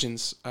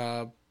Norwegians,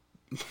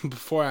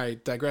 before I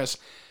digress,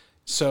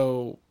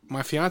 so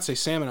my fiance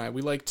Sam and I,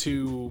 we like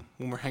to,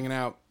 when we're hanging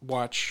out,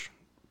 watch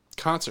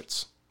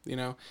concerts,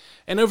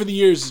 and over the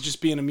years, just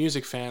being a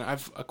music fan,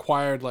 I've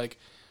acquired like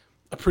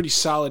a pretty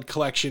solid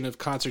collection of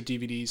concert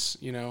DVDs,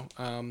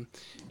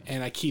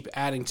 and I keep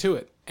adding to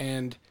it.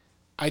 And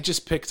I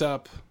just picked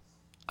up,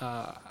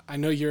 I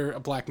know you're a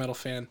black metal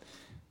fan,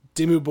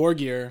 Dimmu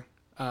Borgir,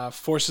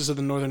 Forces of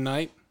the Northern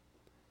Night,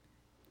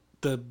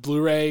 the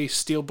Blu-ray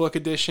Steelbook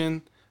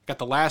edition. Got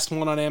the last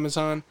one on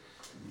Amazon.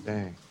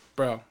 Dang.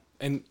 Bro.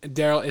 And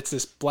Daryl, it's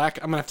this black,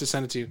 I'm going to have to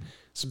send it to you.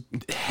 It's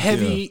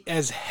heavy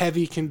as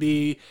heavy can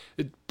be.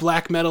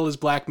 Black metal as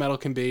black metal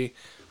can be.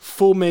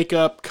 Full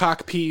makeup,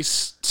 cock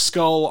piece,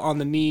 skull on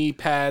the knee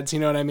pads, you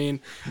know what I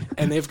mean?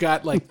 And they've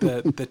got like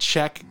the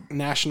Czech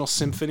National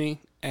Symphony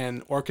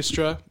and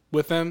Orchestra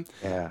with them.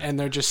 Yeah. And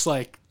they're just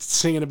like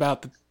singing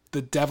about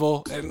the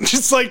devil, and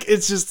just like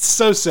it's just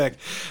so sick.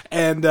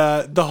 And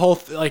the whole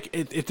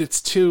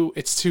it's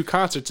two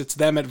concerts. It's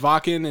them at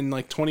Wacken in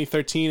like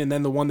 2013, and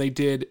then the one they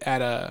did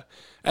at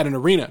an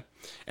arena.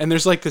 And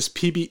there's like this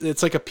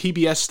it's like a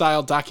PBS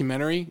style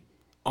documentary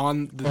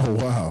on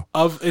the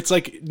it's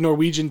like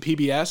Norwegian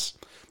PBS,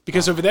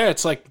 because over there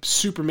it's like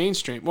super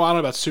mainstream. Well, I don't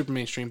know about super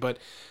mainstream, but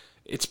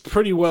it's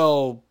pretty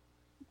well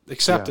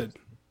accepted.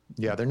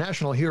 Yeah, they're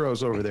national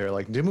heroes over there.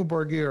 Like Dimmu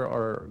Borgir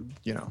are,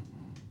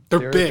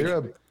 they're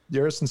big.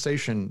 They're a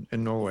sensation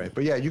in Norway.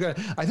 But yeah,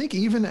 I think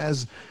even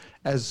as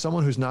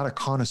someone who's not a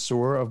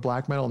connoisseur of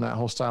black metal and that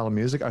whole style of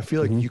music, I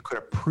feel like you could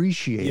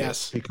appreciate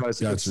it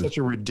because it's such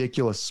a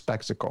ridiculous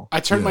spectacle.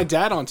 I turned my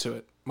dad onto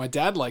it. My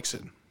dad likes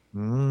it.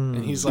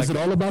 And he's like, is it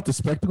all about the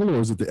spectacle, or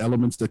is it the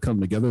elements that come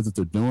together that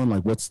they're doing?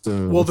 Like, what's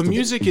the? Well, the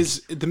music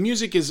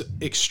is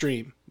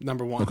extreme,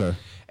 number one. Okay.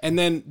 And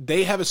then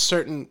they have a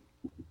certain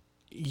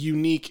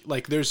unique,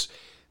 like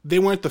they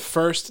weren't the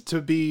first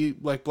to be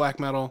like black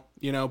metal,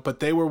 but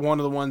they were one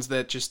of the ones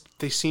that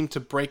they seemed to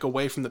break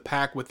away from the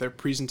pack with their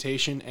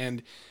presentation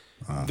and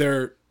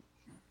their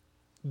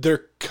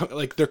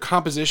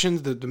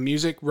compositions, the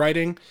music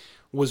writing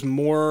was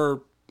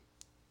more,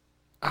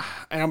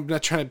 and I'm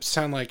not trying to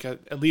sound like an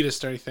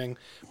elitist or anything,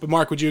 but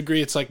Mark, would you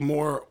agree it's like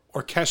more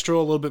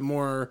orchestral, a little bit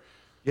more?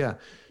 Yeah.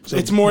 So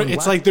it's more,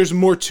 it's like there's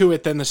more to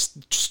it than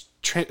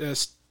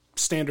the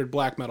standard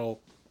black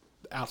metal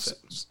outfit.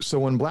 So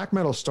when black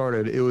metal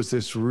started, it was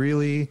this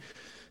really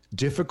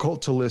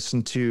difficult to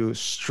listen to,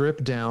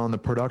 stripped down. The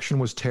production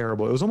was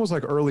terrible. It was almost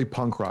like early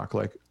punk rock,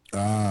 like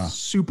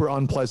super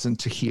unpleasant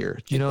to hear.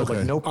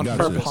 Like no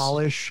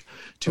polish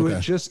to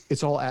it. Just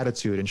it's all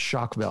attitude and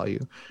shock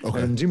value.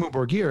 Okay. And Dimmu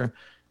Borgir,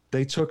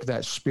 they took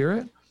that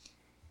spirit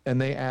and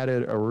they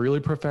added a really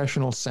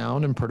professional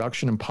sound and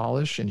production and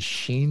polish and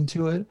sheen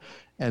to it.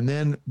 And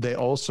then they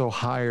also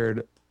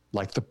hired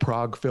like the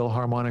Prague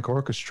Philharmonic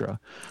Orchestra,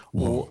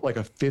 or like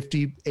a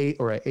 58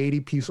 or an 80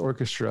 piece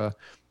orchestra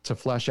to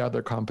flesh out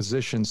their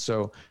compositions.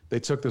 So they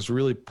took this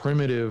really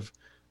primitive,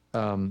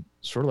 sort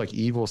of like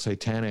evil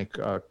satanic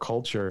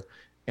culture,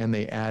 and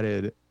they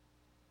added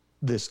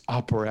this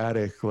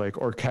operatic, like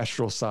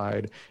orchestral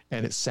side,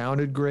 and it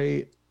sounded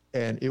great.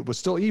 and it was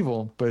still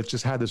evil, but it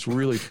just had this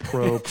really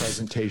pro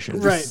presentation.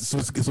 Right. So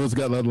it's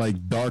got that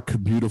like dark,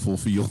 beautiful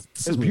feel.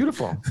 It's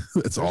beautiful.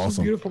 It's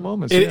awesome. Beautiful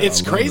moments.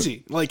 It's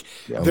crazy. Like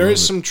there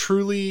is it. some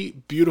truly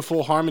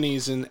beautiful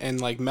harmonies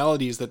and like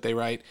melodies that they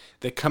write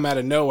that come out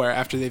of nowhere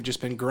after they've just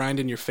been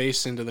grinding your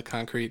face into the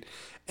concrete.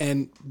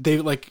 And they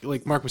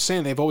like Mark was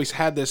saying, they've always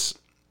had this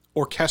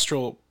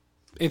orchestral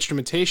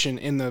instrumentation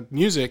in the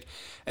music,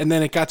 and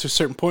then it got to a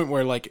certain point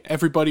where like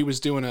everybody was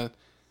doing a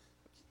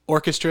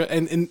orchestra,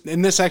 and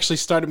this actually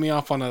started me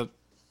off on a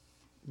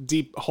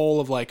deep hole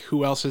of like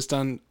who else has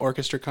done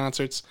orchestra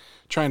concerts,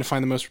 trying to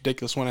find the most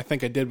ridiculous one. I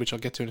think I did, which I'll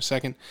get to in a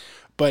second.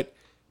 But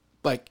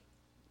like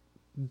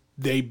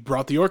they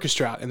brought the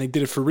orchestra out and they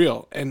did it for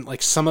real. And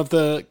like some of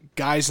the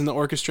guys in the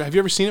orchestra, have you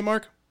ever seen it,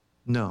 Mark?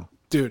 No.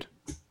 Dude,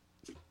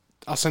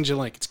 I'll send you a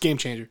link. It's a game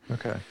changer.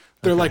 Okay.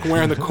 They're like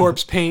wearing the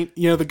corpse paint.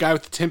 You know, the guy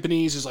with the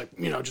timpanis is like,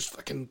 you know, just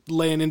fucking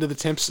laying into the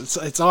timps.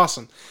 It's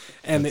awesome.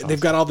 And they've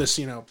got all this,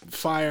 you know,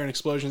 fire and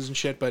explosions and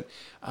shit. But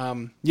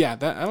yeah,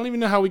 that I don't even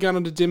know how we got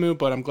into Dimmu,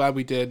 but I'm glad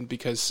we did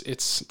because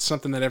it's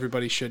something that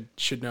everybody should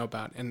know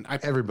about. And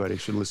everybody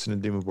should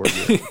listen to Dimmu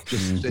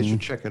Borgir. They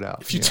should check it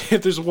out.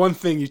 If there's one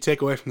thing you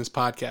take away from this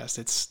podcast,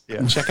 it's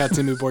check out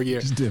Dimmu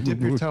Borgir. Dip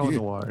your toe in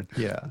the water.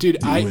 Yeah,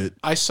 dude.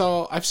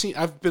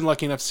 I've been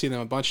lucky enough to see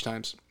them a bunch of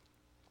times.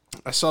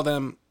 I saw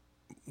them.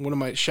 One of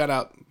my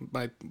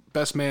my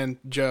best man,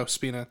 Joe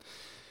Spina.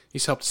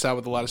 He's helped us out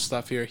with a lot of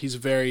stuff here. He's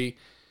very,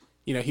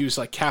 you know, he was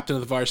like captain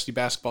of the varsity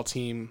basketball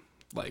team.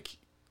 Like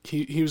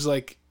he was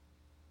like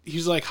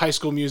High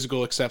School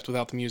Musical except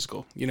without the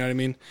musical. You know what I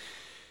mean?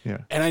 Yeah.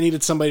 And I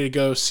needed somebody to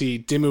go see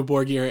Dimmu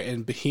Borgir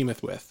and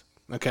Behemoth with.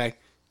 Okay.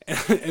 And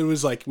it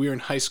was like we were in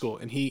high school,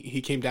 and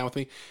he came down with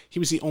me. He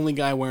was the only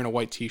guy wearing a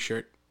white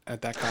T-shirt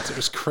at that concert. It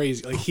was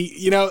crazy. Like he,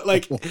 you know,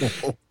 like.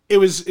 It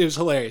was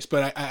hilarious,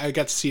 but I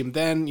got to see him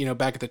then, you know,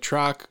 back at the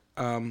Troc.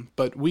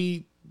 But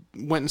we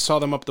went and saw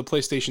them up at the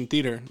PlayStation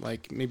Theater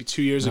like maybe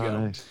 2 years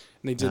ago, nice.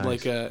 and they did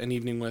like an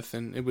evening with,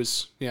 and it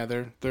was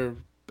they're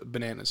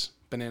bananas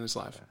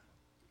live.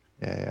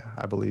 Yeah,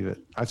 I believe it.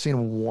 I've seen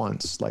him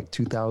once, like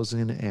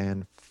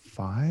 2005.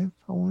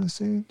 I want to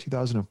say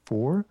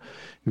 2004.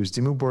 It was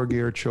Dimmu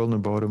Borgir, Children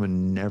of Bodom,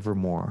 and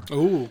Nevermore.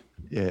 Oh,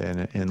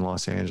 yeah, in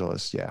Los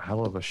Angeles. Yeah,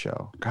 hell of a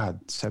show.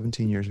 God,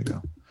 17 years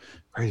ago.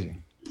 Crazy.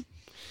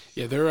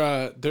 Yeah,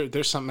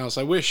 they're something else.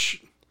 I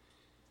wish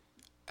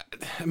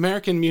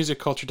American music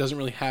culture doesn't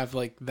really have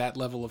like that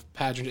level of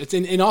pageantry.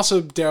 And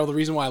also, Daryl, the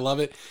reason why I love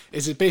it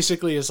is it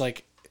basically is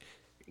like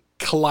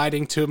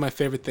colliding two of my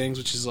favorite things,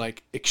 which is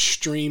like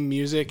extreme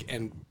music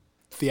and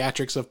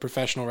theatrics of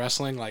professional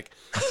wrestling, like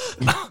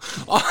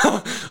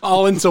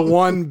all into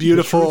one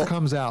beautiful. The truth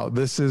comes out.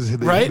 This is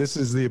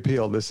the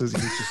appeal. You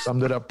just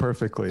summed it up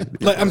perfectly.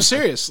 Like, I'm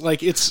serious.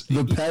 Like it's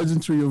the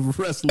pageantry of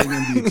wrestling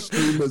and the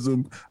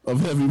extremism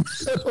of heavy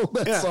metal.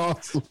 That's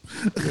awesome.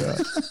 Yeah.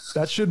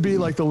 That should be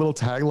like the little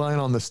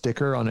tagline on the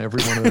sticker on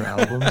every one of their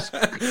albums.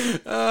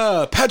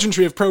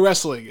 Pageantry of pro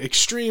wrestling,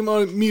 extreme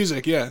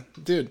music. Yeah,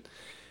 dude.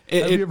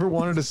 Have you ever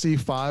wanted to see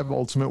 5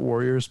 Ultimate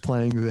Warriors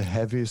playing the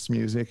heaviest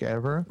music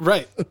ever?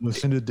 Right.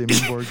 Listen to Dimmu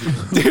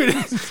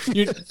Borgir.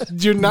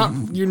 Dude, you're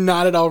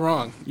not at all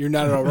wrong. You're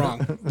not at all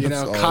wrong. You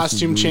know, awesome,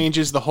 costume dude.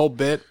 changes, the whole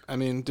bit. I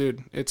mean,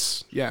 dude,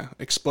 it's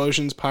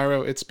explosions,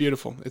 pyro. It's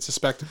beautiful. It's a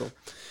spectacle.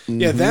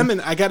 Mm-hmm. Yeah, them,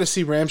 and I got to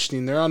see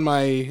Rammstein. They're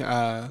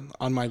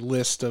on my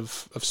list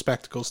of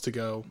spectacles to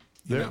go.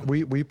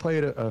 We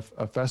played a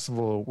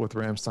festival with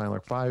Rammstein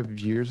like 5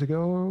 years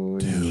ago.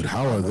 Dude,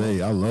 how are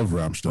they? I love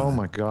Rammstein. Oh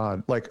my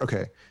God. Like,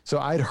 okay. So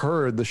I'd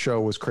heard the show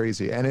was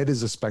crazy, and it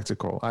is a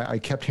spectacle. I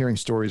kept hearing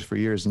stories for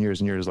years and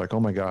years and years. Like, oh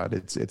my God,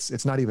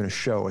 it's not even a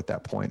show at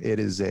that point.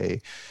 It's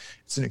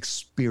an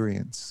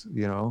experience,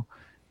 you know?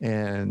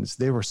 And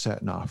they were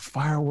setting off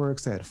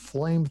fireworks. They had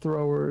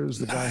flamethrowers.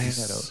 The guy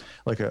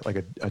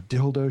had a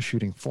dildo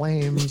shooting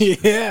flames.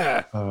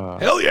 Yeah.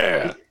 Hell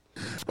yeah.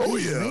 Oh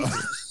yeah.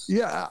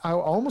 Yeah, I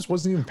almost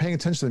wasn't even paying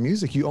attention to the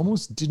music. You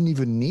almost didn't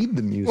even need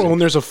the music. Well, when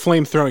there's a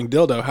flame-throwing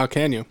dildo, how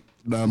can you?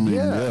 I mean,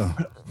 yeah.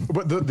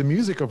 But the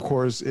music, of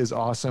course, is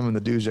awesome, and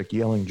the dude's like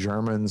yelling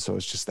German, so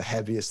it's just the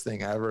heaviest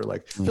thing ever.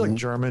 Like, I feel like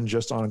German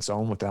just on its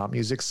own without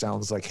music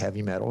sounds like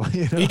heavy metal.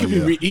 You know?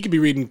 He could be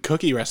reading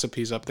cookie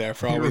recipes up there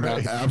for all we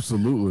know.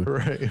 Absolutely.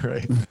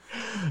 Right.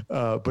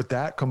 But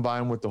that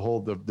combined with the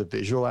whole the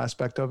visual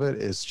aspect of it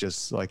is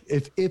just like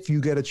if you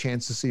get a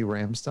chance to see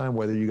Rammstein,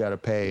 whether you got to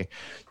pay,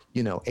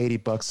 you know,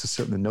 $80 to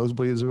sit in the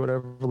nosebleeds or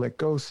whatever, like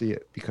go see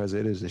it because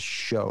it is a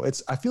show.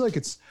 I feel like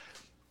it's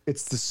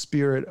the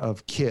spirit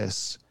of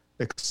Kiss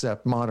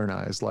except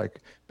modernized.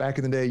 Like back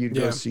in the day, you'd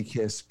go see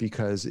Kiss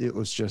because it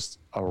was just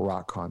a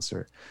rock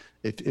concert.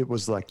 It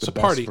was like the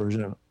best party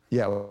version of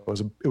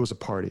it was a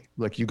party.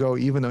 Like you go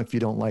even though if you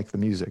don't like the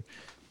music.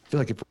 I feel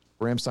like if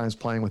Rammstein's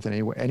playing with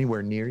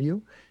anywhere near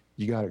you,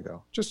 you got to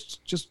go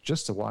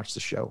just to watch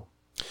the show.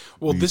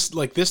 Well,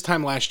 this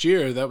time last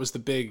year, that was the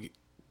big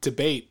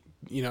debate.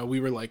 You know, we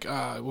were like,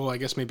 well, I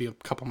guess maybe a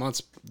couple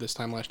months this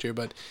time last year,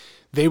 but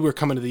they were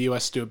coming to the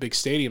U.S. to do a big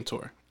stadium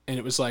tour. And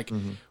it was like,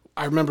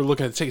 I remember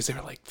looking at the tickets, they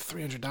were like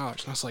 $300. And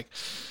I was like,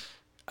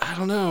 I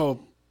don't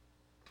know.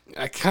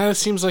 It kind of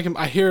seems like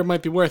I hear it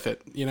might be worth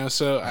it, you know.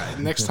 So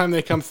next time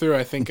they come through,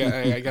 I think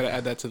I got to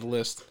add that to the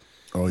list.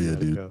 Oh yeah,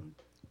 dude. Go.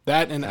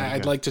 That and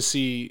I'd like to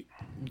see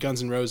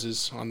Guns N'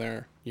 Roses on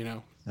their,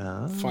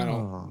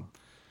 final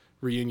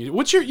reunion.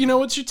 What's your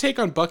take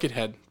on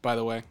Buckethead, by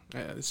the way?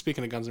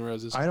 Speaking of Guns N'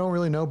 Roses, I don't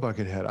really know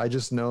Buckethead. I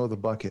just know the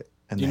bucket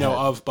and you the know head.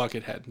 of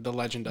Buckethead, the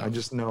legend of. I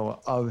just know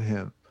of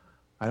him.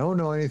 I don't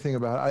know anything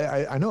about.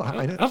 I know.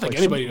 I don't think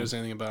anybody knows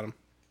anything about him.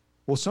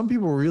 Well, some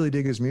people really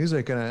dig his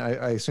music, and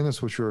I assume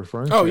that's what you're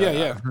referring to. Oh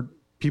yeah. I've heard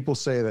people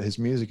say that his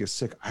music is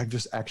sick. I've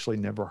just actually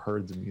never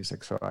heard the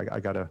music, so I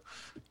gotta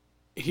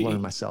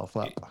learn myself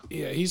up.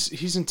 Yeah,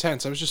 he's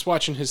intense. I was just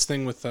watching his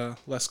thing with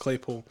Les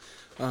Claypool.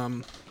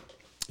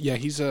 Yeah,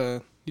 he's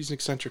an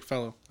eccentric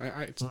fellow.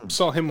 I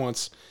saw him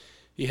once.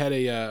 He had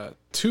a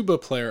tuba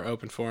player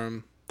open for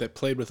him that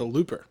played with a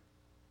looper.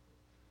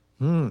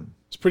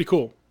 It's pretty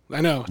cool.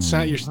 I know. It's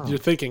not, you're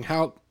thinking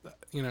how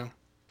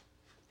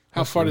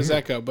far does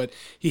that go? But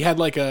he had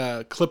like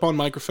a clip-on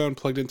microphone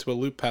plugged into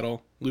a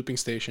looping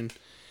station,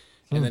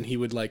 and then he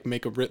would like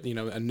make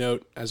a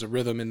note as a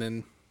rhythm, and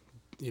then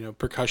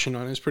percussion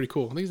on it. It's pretty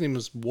cool. I think his name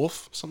was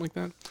Wolf, something like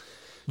that.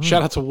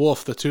 Shout out to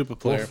Wolf, the tuba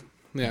player.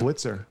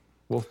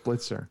 Wolf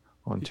Blitzer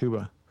on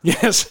tuba.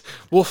 Yes,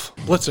 Wolf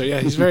Blitzer. Yeah,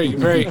 he's very,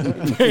 very,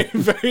 very,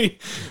 very,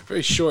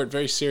 very short,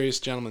 very serious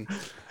gentleman.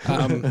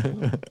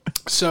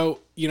 So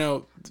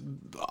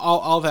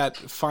all that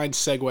fine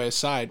segue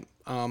aside,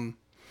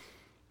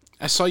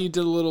 I saw you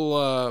did a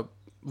little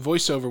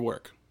voiceover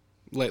work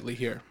lately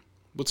here.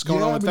 What's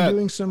going on with that? I've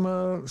been doing some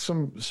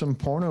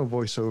porno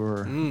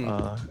voiceover.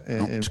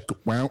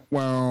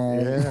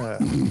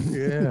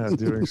 Yeah,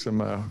 doing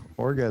some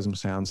orgasm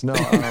sounds. No.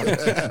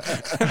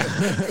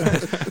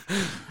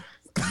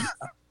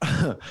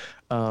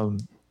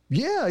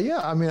 Yeah.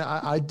 I mean,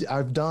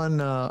 I've done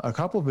a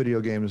couple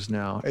video games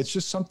now. It's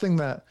just something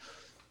that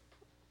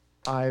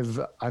I've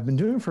been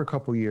doing for a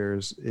couple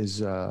years is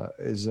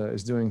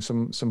doing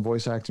some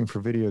voice acting for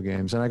video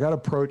games. And I got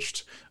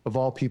approached, of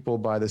all people,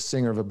 by the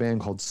singer of a band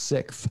called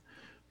Sixth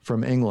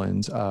from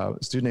England.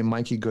 This dude named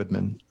Mikey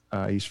Goodman.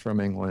 He's from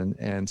England,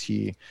 and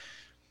he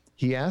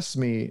asked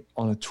me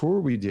on a tour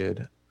we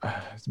did,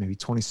 maybe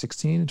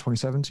 2016,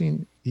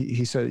 2017.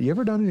 He said, "You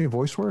ever done any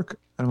voice work?"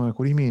 And I'm like,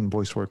 "What do you mean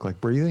voice work? Like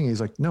breathing?"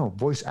 He's like, "No,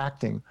 voice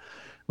acting." I'm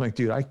like,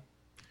 "Dude,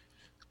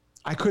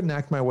 I couldn't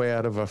act my way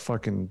out of a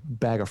fucking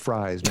bag of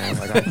fries, man.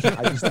 Like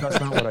that's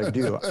not what I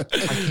do. I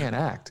can't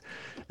act."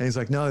 And he's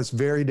like, "No, it's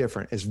very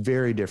different. It's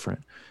very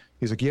different."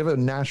 He's like, "You have a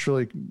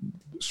naturally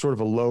sort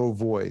of a low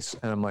voice."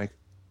 And I'm like,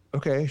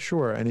 "Okay,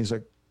 sure." And he's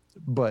like,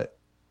 "But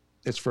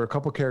it's for a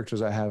couple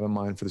characters I have in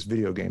mind for this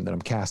video game that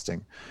I'm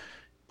casting.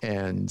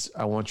 And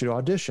I want you to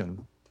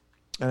audition."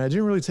 And I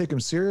didn't really take him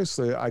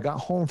seriously. I got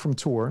home from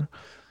tour.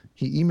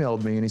 He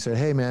emailed me and he said,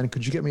 "Hey man,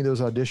 could you get me those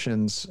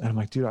auditions?" And I'm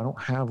like, "Dude, I don't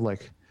have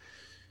like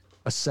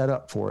a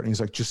setup for it." And he's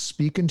like, "Just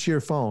speak into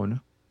your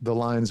phone the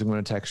lines I'm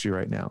going to text you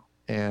right now."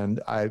 And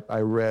I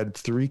read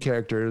 3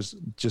 characters,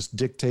 just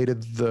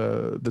dictated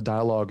the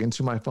dialogue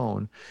into my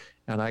phone.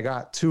 And I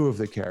got 2 of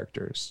the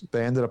characters.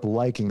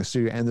 The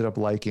studio ended up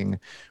liking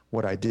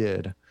what I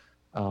did.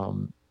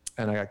 And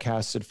I got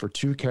casted for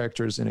 2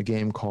 characters in a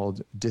game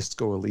called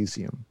Disco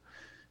Elysium.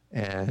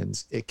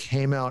 And it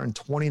came out in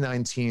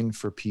 2019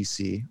 for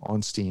PC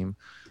on Steam.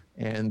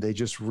 And they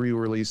just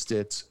re-released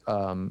it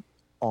on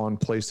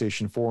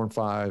PlayStation 4 and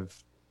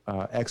 5.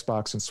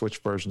 Xbox and Switch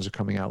versions are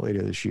coming out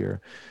later this year.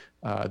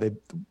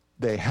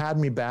 They had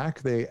me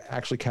back. They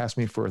actually cast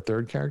me for a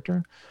 3rd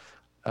character.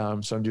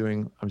 So I'm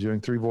doing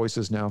 3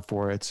 voices now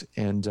for it.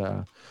 And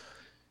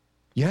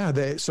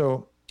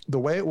so the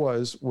way it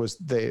was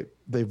they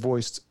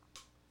voiced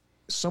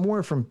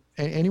anywhere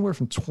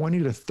from 20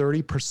 to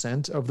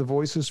 30% of the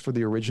voices for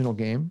the original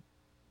game,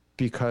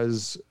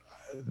 because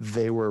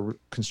they were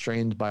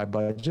constrained by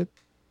budget.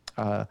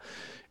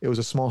 It was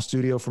a small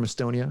studio from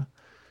Estonia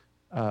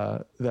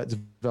that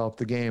developed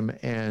the game.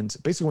 And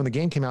basically when the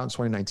game came out in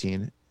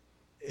 2019,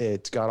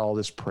 it got all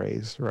this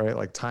praise, right?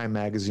 Like Time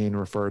Magazine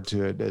referred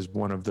to it as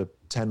one of the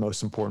 10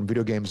 most important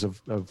video games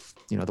of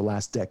the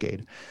last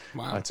decade.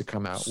 Wow. To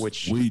come out.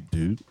 Which, sweet,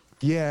 dude.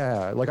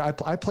 Yeah, like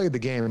I played the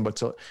game, and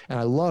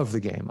I love the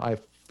game. I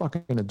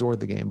fucking adored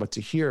the game. But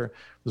to hear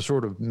the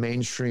sort of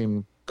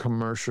mainstream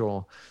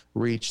commercial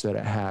reach that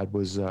it had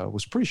was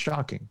pretty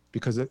shocking,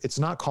 because it's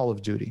not Call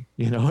of Duty.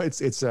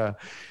 It's a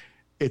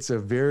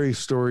very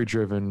story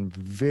driven,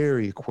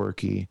 very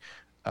quirky,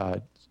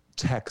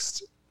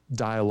 text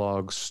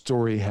dialogue,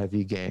 story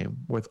heavy game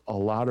with a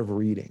lot of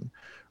reading.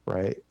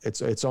 Right?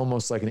 It's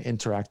almost like an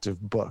interactive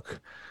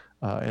book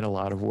in a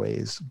lot of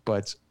ways,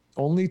 but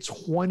only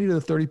 20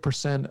 to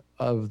 30%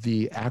 of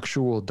the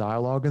actual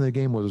dialogue in the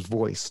game was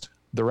voiced.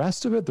 The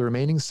rest of it, the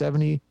remaining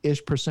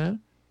 70-ish%,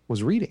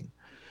 was reading.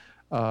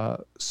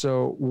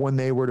 So when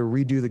they were to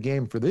redo the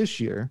game for this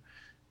year,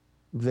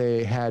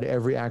 they had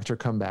every actor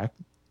come back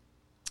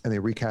and they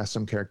recast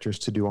some characters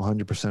to do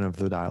 100% of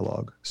the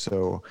dialogue.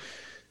 So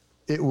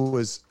it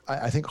was,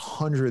 I think,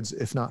 hundreds,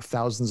 if not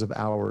thousands of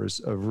hours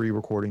of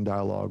re-recording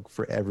dialogue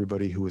for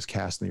everybody who was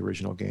cast in the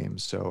original game.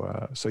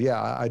 So,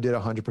 yeah, I did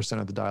 100%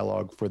 of the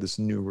dialogue for this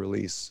new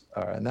release.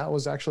 And that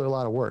was actually a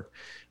lot of work.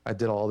 I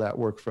did all that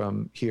work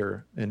from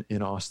here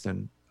in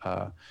Austin,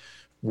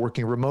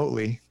 working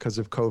remotely because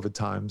of COVID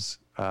times.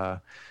 Yeah,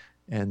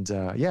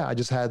 I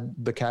just had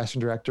the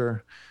casting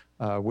director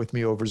with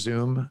me over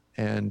Zoom,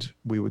 and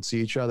we would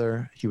see each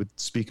other. He would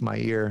speak in my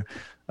ear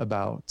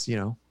about,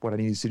 what I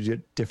needed to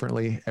do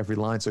differently every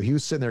line. So he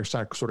was sitting there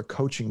sort of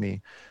coaching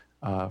me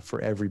for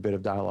every bit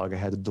of dialogue I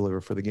had to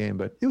deliver for the game.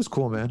 But it was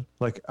cool, man.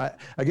 Like, I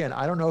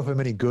don't know if I'm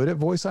any good at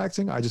voice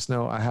acting. I just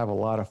know I have a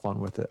lot of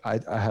fun with it. I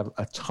have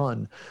a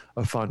ton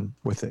of fun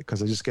with it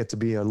because I just get to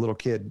be a little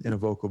kid in a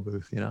vocal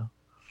booth,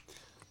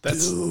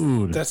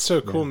 That's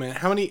so cool, man.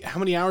 How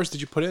many hours did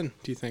you put in,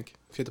 do you think,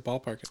 if you had to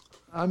ballpark it?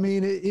 I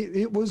mean,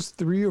 it was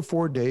 3 or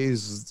 4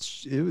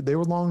 days. They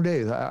were long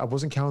days. I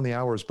wasn't counting the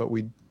hours, but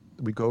we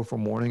go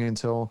from morning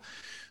until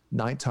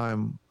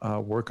nighttime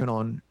working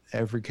on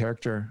every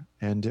character,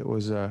 and it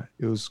was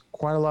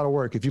quite a lot of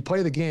work. If you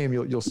play the game,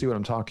 you'll see what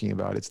I'm talking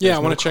about. I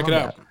want to check it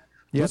out.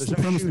 Yeah, what's the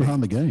premise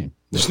behind the game?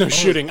 There's no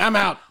shooting. I'm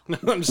out.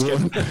 I'm just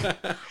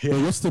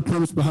kidding. What's the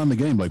premise behind the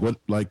game?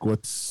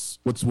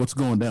 What's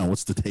going down?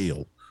 What's the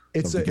tale?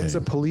 It's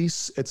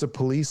a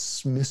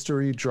police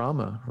mystery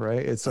drama,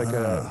 right? It's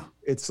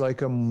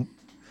like a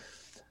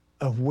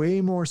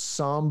way more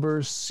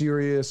somber,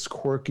 serious,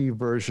 quirky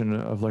version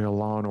of like a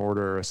Law and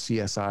Order or a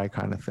CSI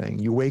kind of thing.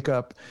 You wake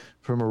up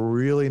from a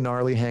really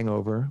gnarly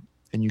hangover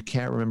and you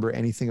can't remember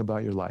anything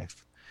about your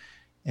life.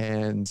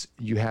 And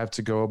you have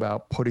to go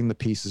about putting the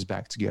pieces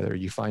back together.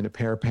 You find a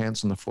pair of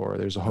pants on the floor.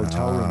 There's a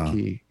hotel room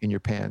key in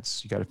your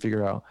pants. You got to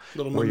figure out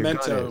little where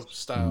Memento your gun is.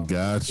 style.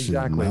 Gotcha.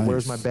 Exactly. Nice.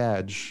 Where's my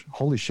badge?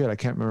 Holy shit! I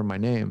can't remember my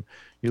name.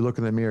 You look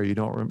in the mirror. You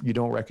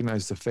don't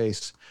recognize the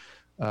face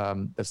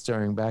that's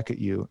staring back at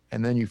you,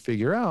 and then you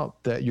figure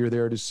out that you're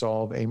there to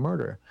solve a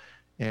murder,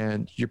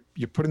 and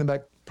you're putting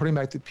back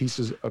the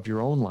pieces of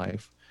your own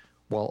life,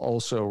 while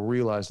also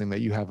realizing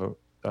that you have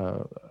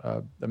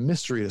a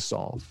mystery to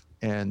solve.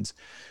 And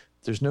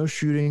there's no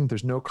shooting,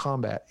 there's no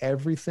combat.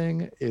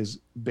 Everything is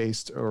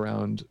based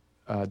around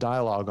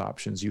dialogue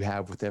options you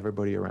have with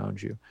everybody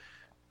around you.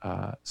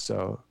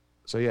 So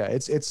yeah,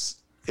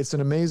 it's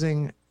an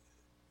amazing,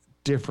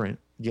 different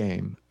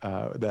game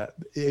that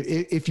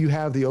if you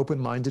have the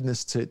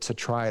open-mindedness to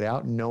try it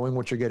out, knowing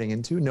what you're getting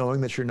into,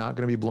 knowing that you're not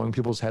going to be blowing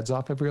people's heads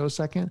off every other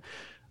second,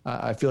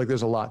 I feel like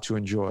there's a lot to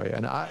enjoy.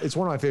 And it's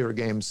one of my favorite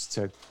games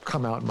to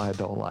come out in my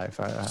adult life.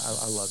 I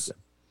loved it.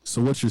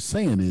 So what you're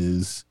saying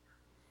is,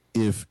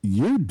 if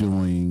you're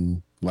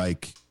doing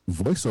like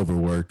voiceover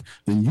work,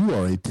 then you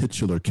are a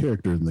titular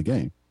character in the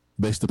game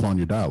based upon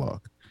your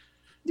dialogue.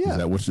 Yeah. Is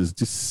that what is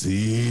just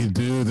see,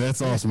 dude?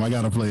 That's awesome. I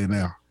gotta play it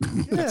now.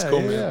 That's cool,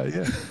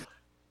 man.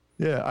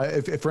 Yeah.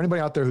 If for anybody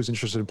out there who's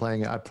interested in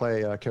playing it, I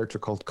play a character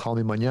called Call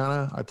Me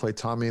Mañana. I play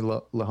Tommy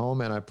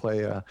Lahome, and I play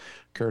a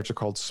character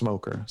called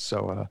Smoker.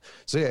 So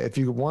yeah, if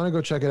you want to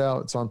go check it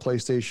out, it's on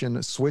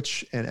PlayStation,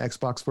 Switch, and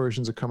Xbox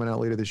versions are coming out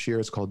later this year.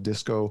 It's called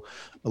Disco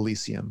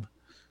Elysium.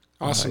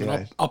 Awesome.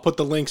 Yeah. I'll put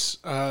the links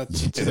to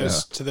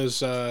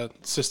those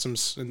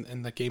systems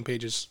and the game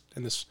pages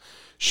in this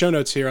show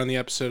notes here on the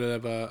episode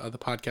of the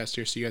podcast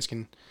here, so you guys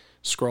can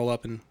scroll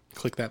up and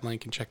click that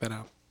link and check that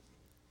out.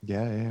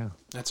 Yeah.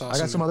 That's awesome. I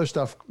got some other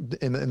stuff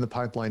in the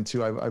pipeline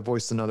too. I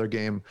voiced another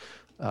game.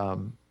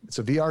 It's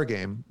a VR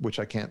game, which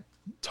I can't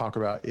talk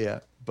about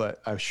yet, but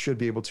I should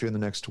be able to in the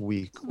next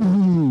week.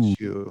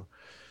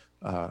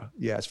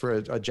 It's for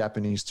a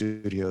Japanese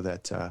studio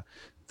that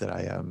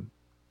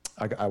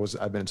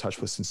I've been in touch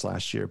with since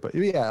last year. But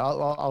yeah,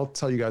 I'll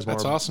tell you guys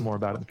more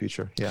about it in the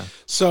future. Yeah.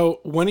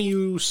 So when are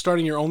you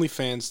starting your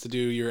OnlyFans to do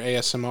your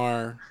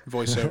ASMR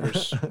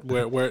voiceovers?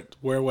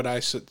 where would I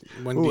sit?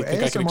 When do you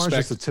think ASMR I can expect? ASMR is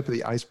just the tip of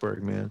the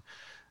iceberg, man.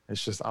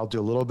 It's just I'll do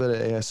a little bit of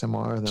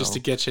ASMR just to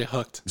get you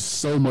hooked.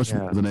 So much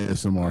more than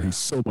ASMR. He's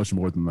so much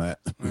more than that.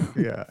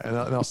 Yeah, and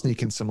I'll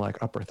sneak in some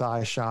like upper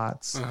thigh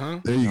shots.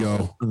 There you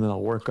go. And then I'll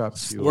work up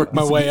to work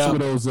my way up.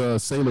 Some of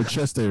those sailor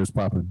chest hairs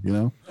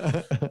popping.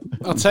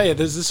 I'll tell you,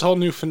 there's this whole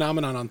new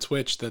phenomenon on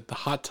Twitch, that the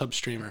hot tub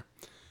streamer,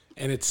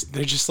 and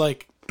they're just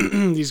like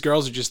these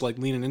girls are just like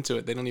leaning into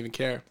it. They don't even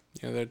care.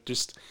 They're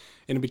just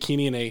in a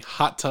bikini in a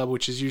hot tub,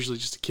 which is usually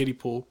just a kiddie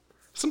pool.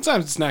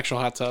 Sometimes it's an actual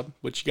hot tub,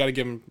 which you got to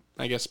give them,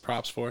 I guess,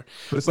 props for.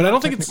 But I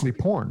don't think it's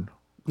porn.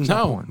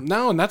 No,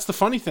 and that's the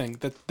funny thing.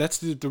 That's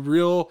the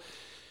real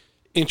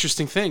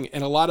interesting thing.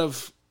 And a lot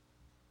of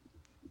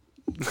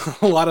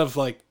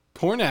like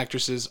porn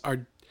actresses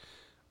are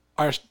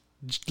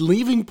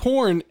leaving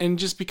porn and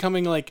just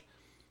becoming like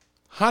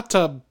hot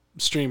tub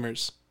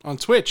streamers on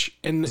Twitch.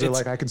 And they're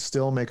like, I can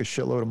still make a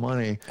shitload of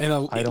money and a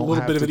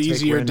little bit of an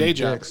easier day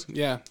job.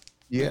 Yeah.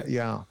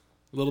 A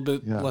little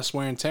bit less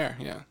wear and tear.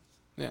 Yeah.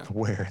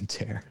 Wear and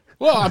tear.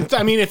 Well,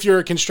 I mean, if you're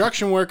a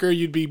construction worker,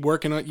 you'd be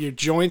working on your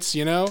joints,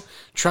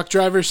 truck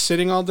drivers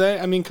sitting all day.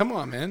 I mean, come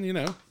on,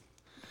 man,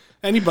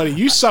 Anybody,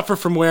 you suffer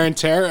from wear and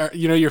tear,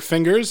 your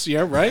fingers,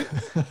 yeah, right?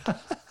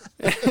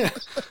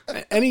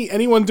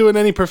 Anyone doing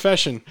any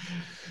profession.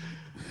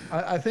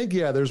 I think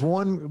there's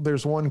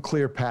one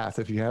clear path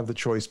if you have the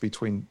choice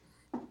between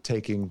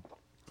taking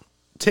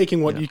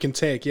what you can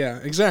take. Yeah,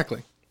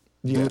 exactly.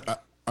 Yeah,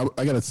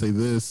 I gotta say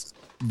this.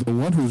 The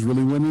one who's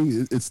really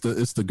winning, it's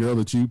the girl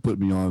that you put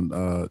me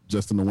on,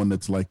 Justin, the one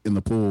that's like in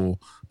the pool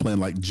playing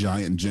like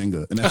giant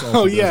Jenga, and that's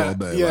all she does all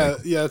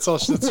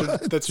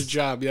day. That's her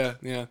job.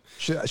 Yeah.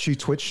 She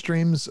Twitch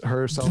streams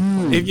herself.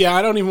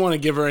 I don't even want to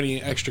give her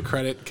any extra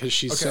credit because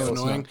she's so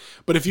annoying.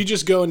 But if you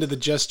just go into the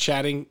Just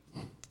Chatting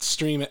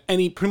stream at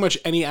pretty much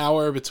any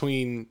hour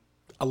between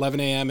 11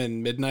 a.m.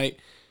 and midnight,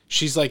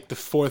 she's like the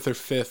 4th or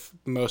 5th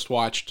most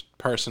watched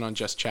person on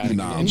Just Chatting,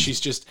 and she's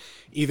just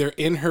either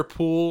in her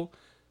pool,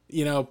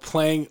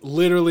 playing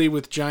literally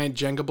with giant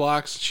Jenga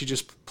blocks. She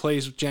just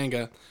plays with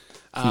Jenga.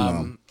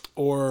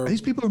 Or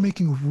these people are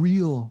making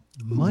real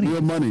money.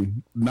 Real money,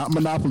 not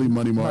Monopoly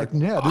money, Mark.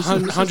 Like, yeah,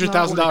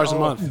 $100,000 a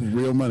month.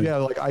 Real money. Yeah,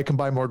 like I can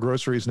buy more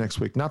groceries next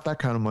week. Not that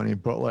kind of money,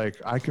 but like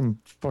I can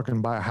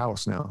fucking buy a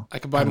house now. I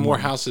can buy more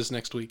houses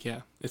next week.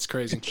 Yeah, it's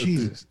crazy.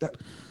 Jesus,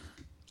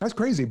 that's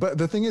crazy. But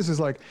the thing is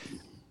like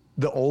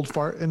the old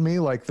fart in me,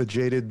 like the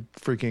jaded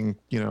freaking,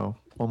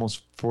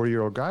 almost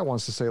 40-year-old guy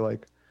wants to say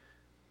like,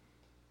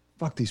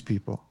 fuck these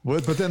people.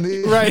 But then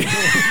right.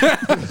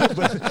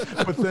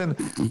 but then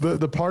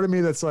the part of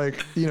me that's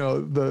like,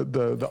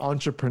 the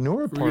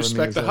entrepreneur part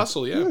respect of me the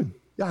hustle. Yeah.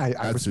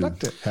 I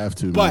respect it. Have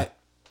to.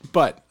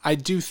 But I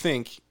do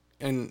think,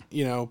 and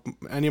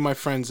any of my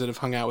friends that have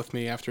hung out with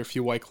me after a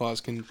few White Claws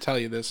can tell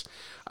you this,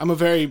 I'm a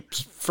very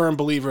firm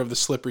believer of the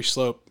slippery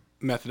slope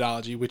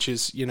methodology, which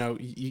is,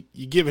 you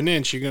give an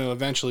inch, you're going to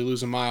eventually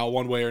lose a mile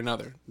one way or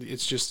another.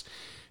 It's just,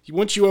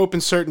 once you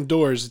open certain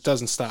doors, it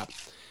doesn't stop.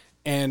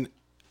 And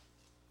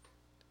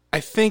I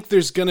think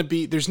there's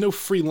no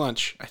free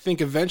lunch. I think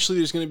eventually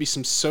there's going to be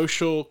some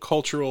social,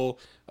 cultural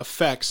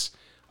effects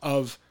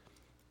of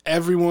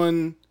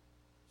everyone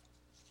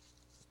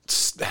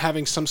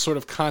having some sort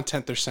of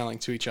content they're selling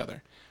to each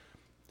other.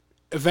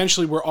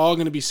 Eventually we're all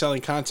going to be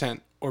selling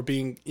content or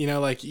being,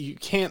 like you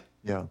can't,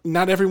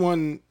 not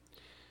everyone,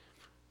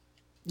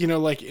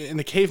 like in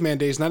the caveman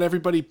days, not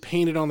everybody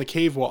painted on the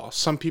cave wall.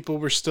 Some people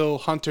were still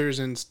hunters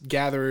and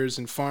gatherers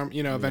and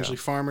eventually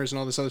farmers and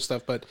all this other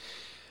stuff. But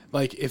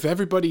like, if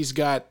everybody's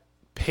got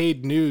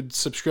paid nude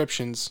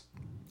subscriptions,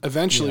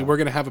 eventually we're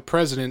going to have a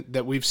president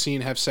that we've seen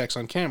have sex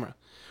on camera,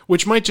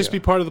 which might just be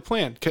part of the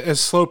plan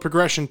as slow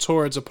progression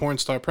towards a porn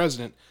star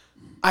president.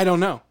 I don't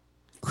know.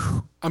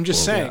 I'm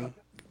just saying.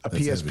 A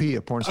PSP,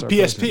 a porn star. A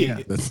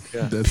PSP. That's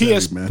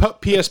heavy, man.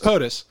 PS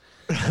POTUS.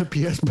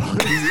 PS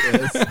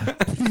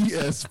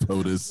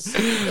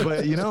POTUS.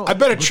 But I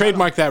better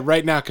trademark that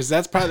right now because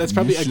that's probably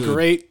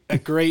a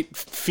great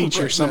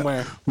feature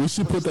somewhere. We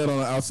should put that on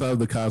the outside of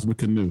the Cosmic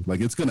Canoe. Like,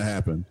 it's gonna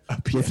happen.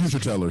 We're future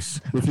tellers.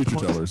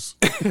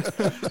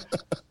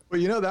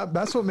 But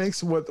that's what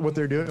makes what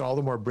they're doing all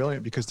the more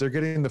brilliant, because they're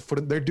getting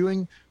they're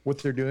doing what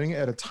they're doing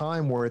at a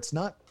time where it's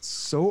not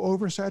so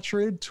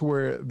oversaturated to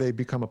where they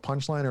become a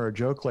punchline or a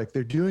joke. Like,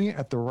 they're doing it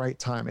at the right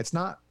time. It's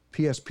not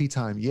PSP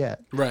time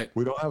yet. Right.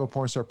 We don't have a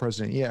porn star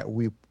president yet.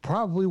 We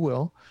probably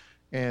will.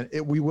 And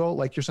we will,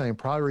 like you're saying,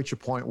 probably reach a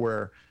point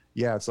where,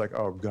 it's like,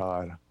 oh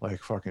God,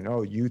 like fucking,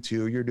 oh, you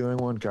two, you're doing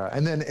one guy.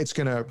 And then it's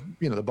going to,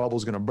 the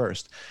bubble's going to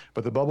burst.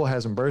 But the bubble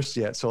hasn't burst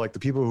yet. So like the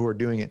people who are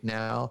doing it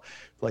now,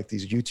 like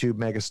these YouTube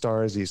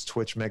megastars, these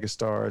Twitch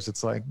megastars,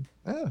 it's like,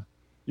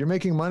 you're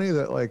making money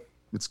that like,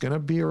 it's going to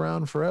be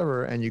around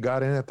forever, and you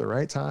got in at the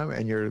right time,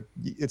 and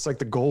it's like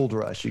the gold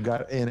rush. You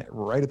got in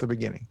right at the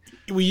beginning.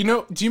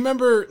 Well, do you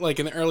remember like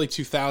in the early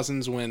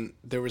 2000s when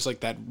there was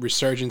like that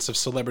resurgence of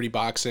celebrity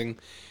boxing,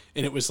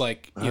 and it was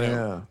like,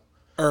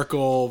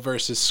 Urkel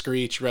versus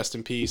Screech, rest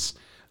in peace.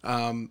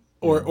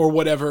 Or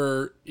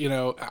whatever,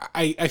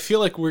 I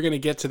feel like we're going to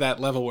get to that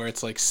level where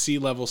it's like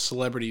C-level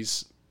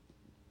celebrities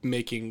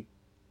making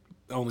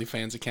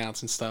OnlyFans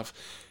accounts and stuff.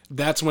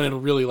 That's when it'll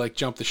really like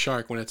jump the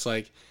shark, when it's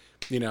like,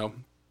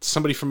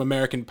 somebody from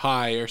American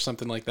Pie or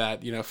something like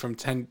that, from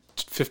 10,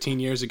 15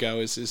 years ago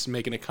is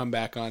making a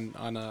comeback on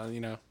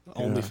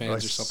OnlyFans like or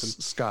something.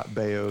 Scott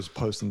Baio's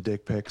posting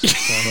dick pics.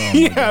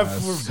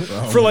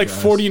 For like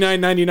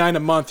 $49.99 a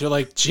month. You're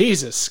like,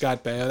 Jesus,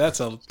 Scott Baio,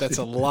 that's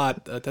a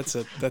lot.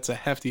 That's a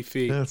hefty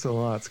fee. That's a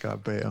lot,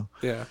 Scott Baio.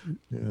 Yeah.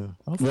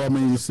 Well, I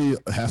mean, you see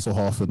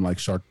Hasselhoff in like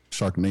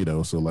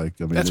Sharknado, so like,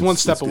 I mean, that's one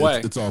step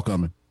away. It's all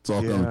coming. It's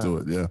all coming to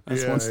it. Yeah,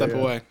 that's one step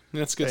away.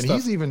 That's good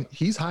stuff. And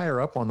he's higher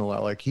up on the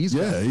ladder. Like he's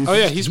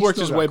worked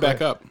his way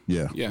back up.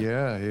 Yeah.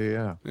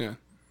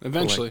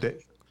 Eventually,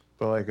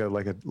 but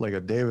like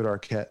a David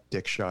Arquette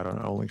dick shot on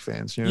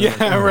OnlyFans.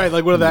 Right.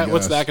 Like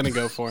what's that going to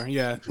go for?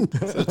 Yeah,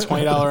 it's a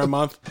 $20 a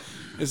month.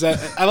 Is that?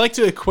 I like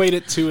to equate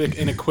it to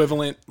an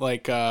equivalent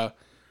like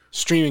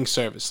streaming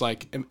service.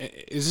 Like,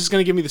 is this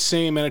going to give me the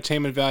same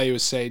entertainment value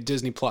as say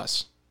Disney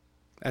Plus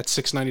at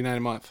 $6.99 a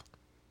month?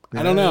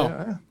 I don't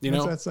know.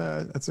 That's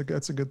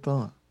a good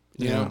thought.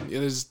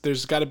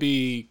 There's got to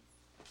be.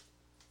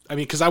 I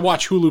mean, because I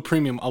watch Hulu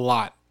Premium a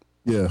lot.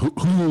 Yeah,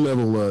 Hulu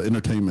level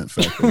entertainment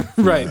factor.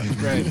 Right.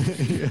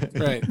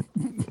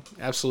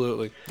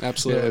 Absolutely. Yeah,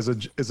 is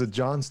a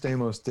John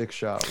Stamos dick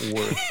shot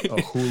worth a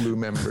Hulu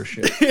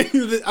membership?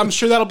 I'm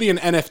sure that'll be an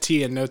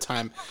NFT in no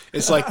time.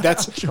 It's like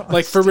that's John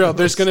like for real.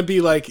 There's gonna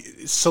be like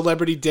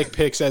celebrity dick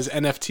pics as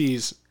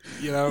NFTs.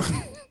 You know.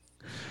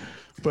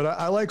 But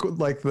I like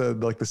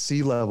the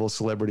C-level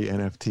celebrity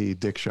NFT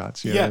dick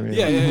shots. You know what I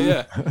mean?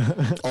 Yeah.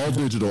 All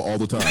digital, all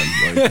the time.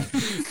 Like,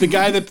 the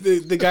guy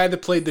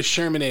that played the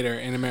Shermanator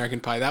in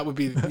American Pie. That would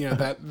be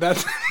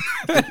that.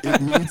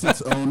 it needs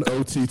its own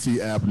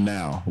OTT app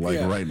now,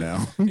 right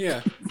now.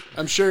 Yeah,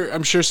 I'm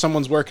sure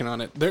someone's working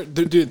on it.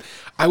 Dude,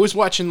 I was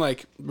watching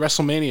like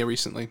WrestleMania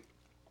recently,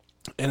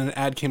 and an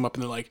ad came up,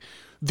 and they're like,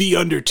 "The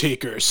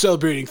Undertaker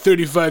celebrating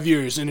 35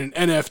 years in an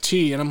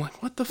NFT," and I'm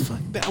like, "What the fuck?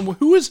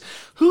 Who is?"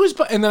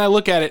 And then I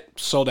look at it,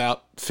 sold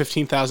out,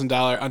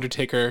 $15,000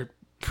 Undertaker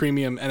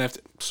premium NFT,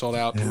 sold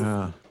out.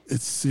 Yeah,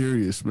 it's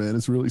serious, man.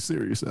 It's really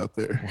serious out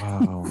there.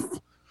 Wow.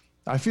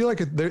 I feel like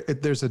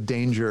there's a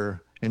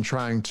danger in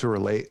trying to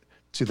relate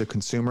to the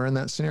consumer in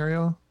that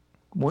scenario.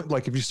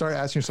 Like if you start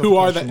asking yourself, who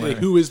are that?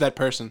 Who is that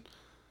person?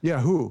 Yeah,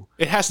 who?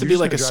 It has to be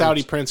like a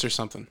Saudi prince or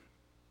something.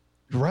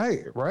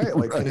 Right.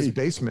 Like in his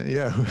basement.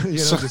 Yeah.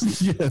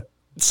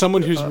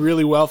 Someone who's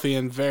really wealthy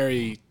and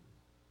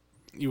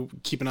you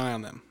keep an eye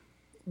on them.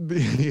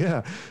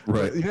 Yeah.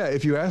 Right. But yeah.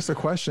 If you ask the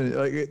question,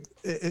 like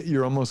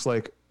you're almost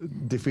like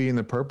defeating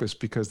the purpose,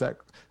 because that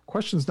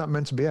question's not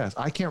meant to be asked.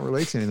 I can't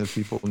relate to any of those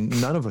people.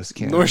 None of us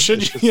can. Nor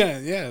should you.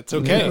 Yeah. It's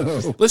okay.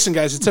 No. Listen,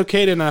 guys, it's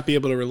okay to not be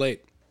able to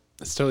relate.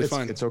 It's totally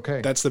fine. It's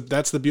okay. That's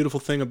the beautiful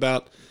thing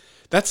about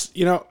that's,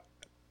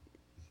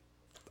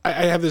 I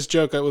have this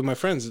joke with my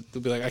friends.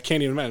 They'll be like, I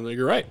can't even imagine. I'm like,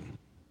 you're right.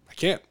 I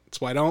can't. That's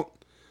why I don't.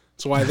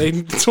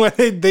 That's why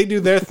they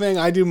do their thing.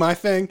 I do my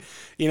thing.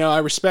 I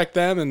respect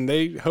them, and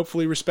they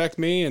hopefully respect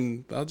me,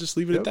 and I'll just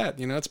leave it at that.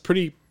 It's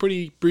pretty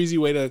breezy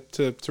way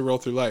to roll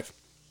through life.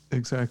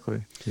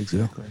 Exactly.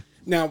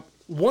 Now,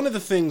 one of the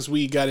things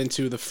we got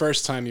into the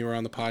first time you were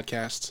on the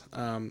podcast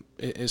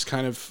is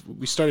kind of,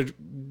 we started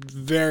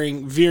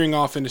veering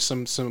off into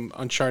some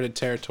uncharted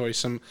territory,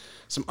 some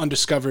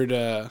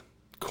undiscovered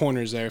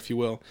corners there, if you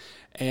will.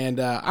 And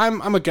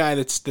I'm a guy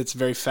that's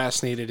very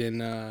fascinated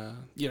in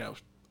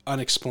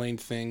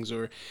unexplained things,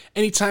 or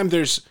anytime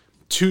there's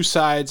two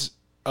sides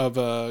of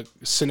a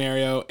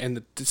scenario and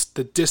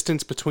the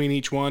distance between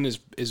each one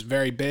is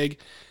very big.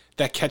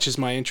 That catches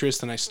my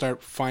interest, and I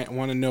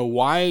want to know,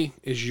 why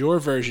is your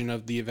version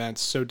of the events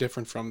so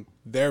different from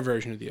their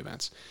version of the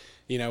events?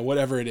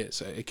 Whatever it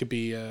is. It could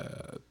be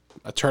a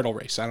turtle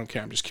race. I don't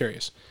care. I'm just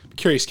curious.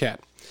 Curious cat.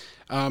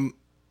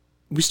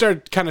 We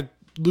started kind of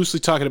loosely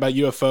talking about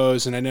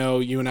UFOs, and I know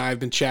you and I have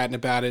been chatting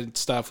about it and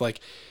stuff. Like,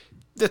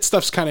 that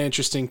stuff's kind of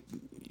interesting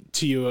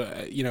to you,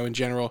 in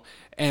general.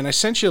 And I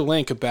sent you a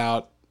link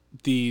about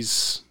the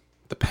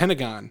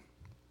Pentagon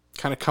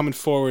kind of coming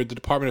forward, the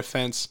Department of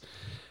Defense,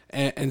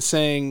 and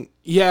saying,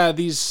 yeah,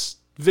 these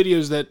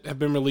videos that have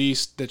been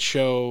released that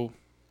show,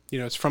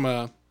 it's from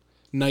a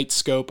night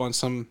scope on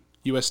some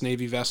U.S.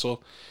 Navy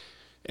vessel,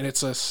 and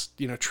it's a,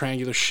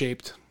 triangular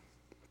shaped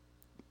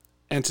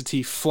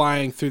entity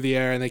flying through the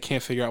air, and they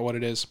can't figure out what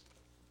it is.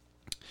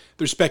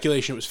 There's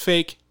speculation it was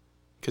fake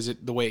because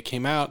the way it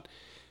came out,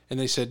 and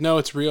they said, no,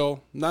 it's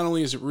real. Not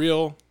only is it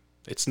real,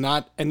 it's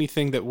not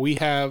anything that we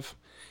have,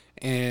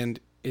 and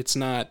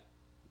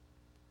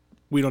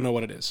we don't know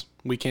what it is.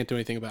 We can't do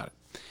anything about it.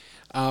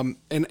 And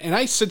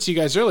I said to you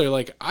guys earlier,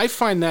 like, I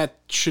find that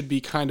should be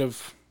kind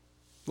of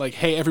like,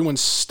 hey, everyone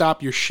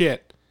stop your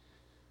shit.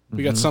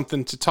 We got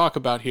something to talk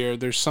about here.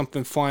 There's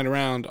something flying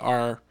around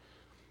our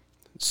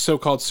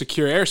so-called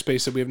secure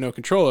airspace that we have no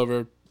control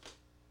over.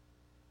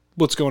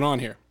 What's going on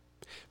here?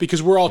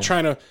 Because we're all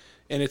trying to,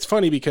 and it's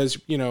funny because,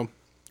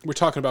 we're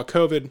talking about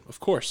COVID, of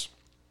course.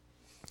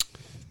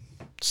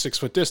 6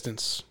 foot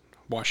distance,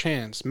 wash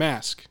hands,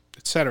 mask,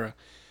 etc.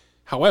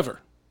 However,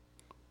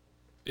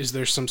 is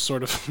there some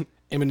sort of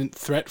imminent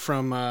threat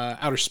from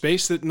outer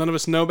space that none of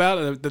us know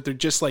about, that they're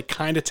just like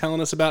kind of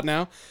telling us about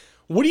now?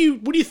 What do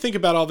you think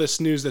about all this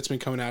news that's been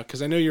coming out?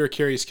 Because I know you're a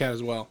curious cat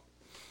as well.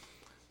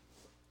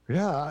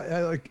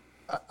 Yeah,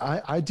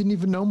 I didn't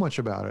even know much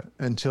about it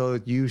until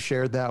you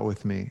shared that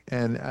with me.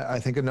 And I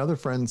think another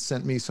friend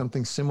sent me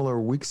something similar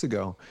weeks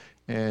ago.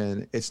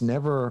 And it's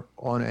never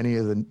on any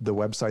of the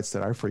websites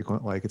that I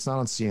frequent. Like, it's not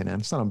on CNN.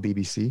 It's not on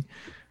BBC.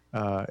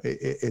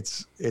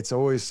 It's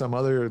always some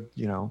other,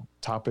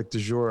 topic du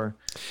jour.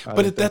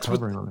 But that's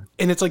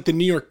and it's like the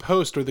New York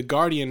Post or the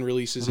Guardian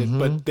releases it,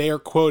 but they are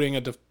quoting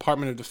a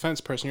Department of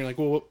Defense person. You're like,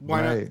 well,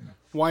 why not?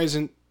 Why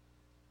isn't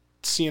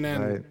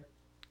CNN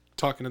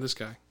talking to this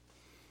guy?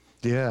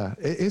 Yeah,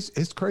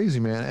 it's crazy,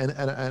 man.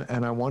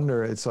 And I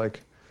wonder, it's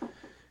like,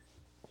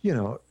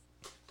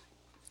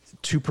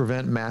 to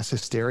prevent mass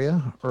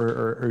hysteria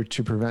or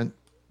to prevent,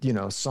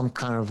 some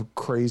kind of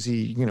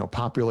crazy,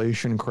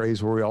 population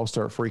craze where we all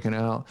start freaking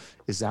out.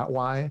 Is that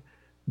why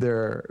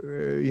they're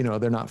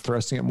not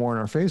thrusting it more in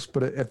our face?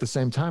 But at the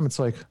same time, it's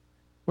like,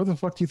 what the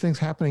fuck do you think's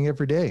happening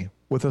every day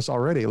with us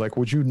already? Like,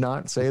 would you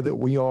not say that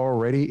we are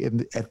already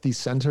at the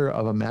center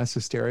of a mass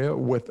hysteria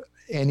with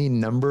any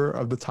number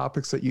of the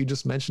topics that you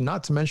just mentioned,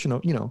 not to mention,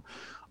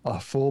 a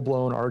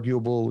full-blown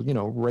arguable,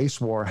 race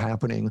war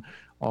happening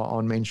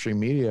on mainstream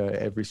media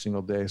every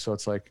single day. So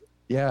it's like,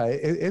 yeah,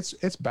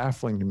 it's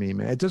baffling to me,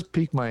 man. It does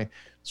pique my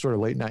sort of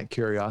late night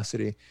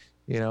curiosity.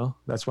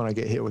 That's when I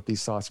get hit with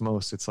these thoughts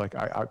most. It's like,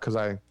 because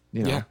I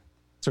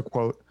to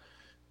quote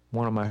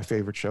one of my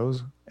favorite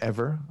shows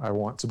ever, I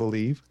Want to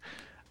Believe.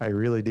 I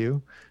really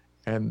do.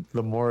 And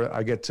the more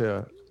I get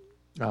to,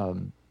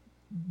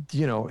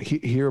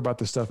 hear about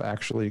the stuff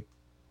actually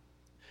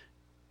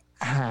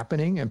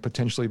happening and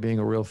potentially being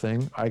a real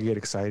thing, I get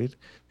excited.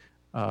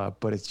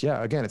 But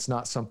it's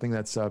not something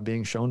that's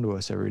being shown to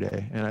us every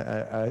day. And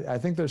I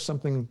think there's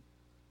something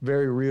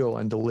very real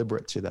and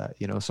deliberate to that,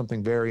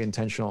 something very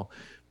intentional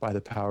by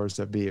the powers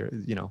that be,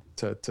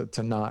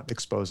 to not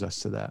expose us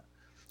to that.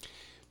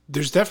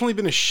 There's definitely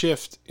been a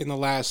shift in the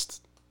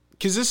last,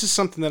 because this is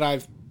something that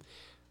I've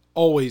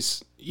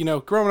always,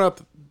 growing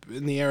up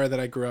in the era that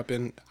I grew up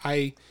in,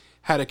 I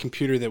had a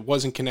computer that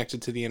wasn't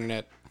connected to the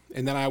internet,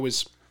 and then I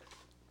was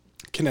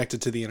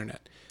connected to the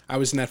internet. I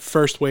was in that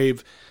first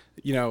wave,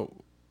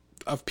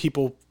 of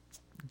people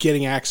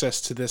getting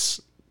access to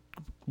this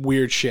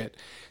weird shit.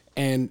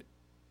 And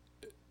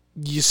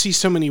you see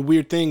so many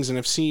weird things, and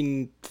I've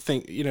seen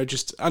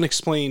just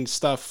unexplained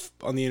stuff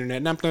on the internet.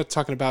 And I'm not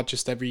talking about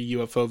just every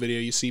UFO video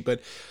you see,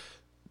 but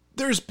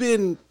there's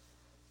been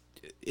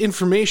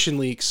information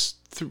leaks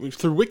through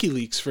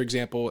WikiLeaks, for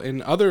example,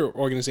 and other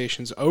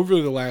organizations over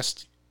the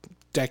last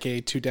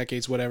decade, 2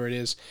 decades, whatever it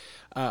is,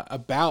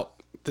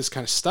 about this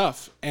kind of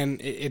stuff. And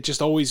it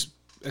just always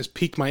has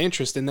piqued my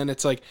interest. And then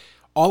it's like,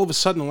 all of a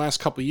sudden, the last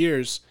couple of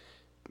years,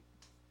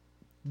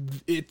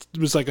 it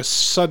was like a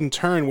sudden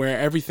turn where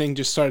everything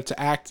just started to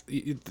act.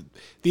 The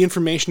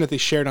information that they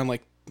shared on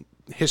like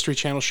History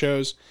Channel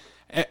shows,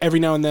 every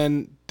now and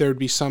then there would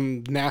be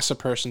some NASA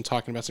person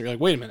talking about something. You're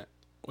like, wait a minute,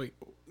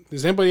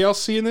 is anybody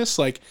else seeing this?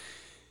 Like,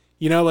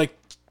 like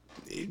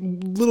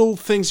little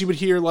things you would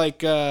hear,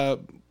 like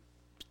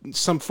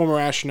some former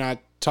astronaut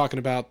talking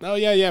about, oh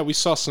yeah, we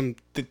saw some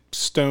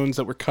stones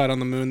that were cut on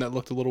the moon that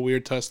looked a little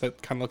weird to us,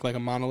 that kind of looked like a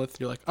monolith.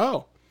 You're like,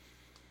 oh,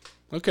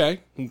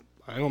 okay.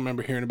 I don't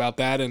remember hearing about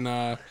that. And,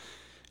 and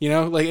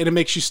it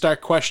makes you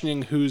start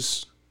questioning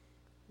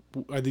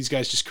are these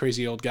guys just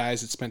crazy old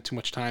guys that spent too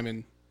much time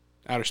in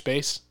outer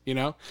space,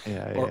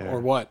 or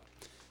what?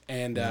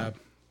 And,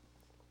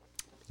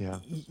 yeah.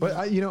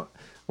 But,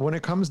 when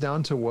it comes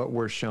down to what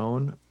we're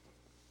shown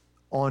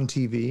on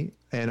TV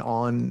and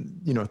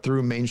on,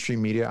 through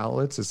mainstream media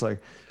outlets, it's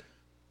like,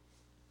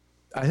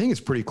 I think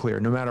it's pretty clear,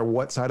 no matter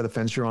what side of the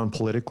fence you're on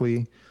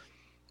politically,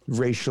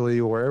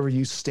 racially, or wherever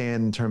you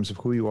stand in terms of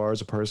who you are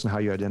as a person, how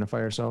you identify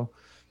yourself,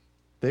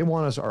 they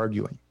want us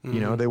arguing.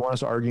 Mm-hmm. They want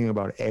us arguing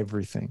about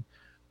everything.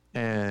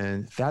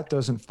 And that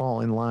doesn't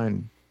fall in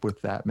line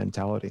with that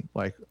mentality.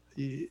 Like,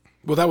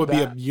 well, that would be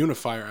a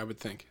unifier, I would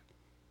think.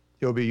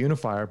 It'll be a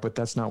unifier, but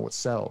that's not what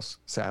sells,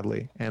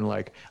 sadly. And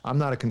like, I'm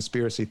not a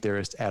conspiracy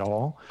theorist at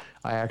all.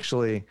 I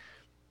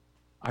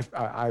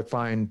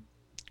find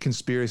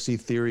conspiracy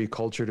theory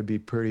culture to be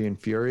pretty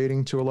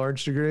infuriating to a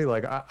large degree.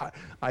 Like,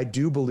 I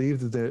do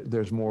believe that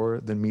there's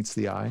more than meets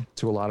the eye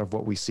to a lot of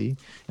what we see.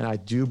 And I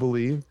do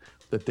believe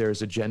that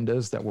there's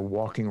agendas that we're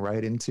walking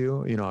right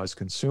into, as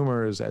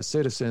consumers, as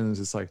citizens.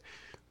 It's like,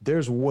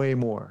 there's way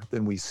more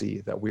than we see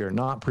that we are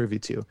not privy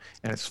to.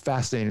 And it's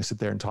fascinating to sit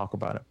there and talk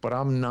about it. But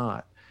I'm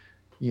not,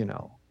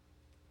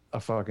 a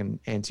fucking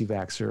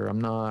anti-vaxxer.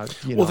 I'm not,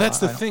 well, that's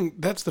the thing.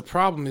 That's the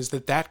problem, is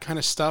that kind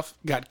of stuff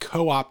got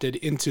co-opted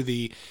into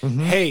the,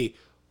 hey,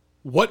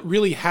 what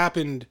really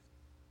happened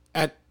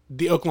at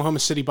the Oklahoma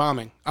City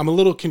bombing? I'm a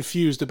little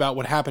confused about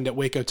what happened at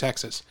Waco,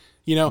 Texas.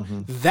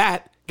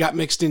 That got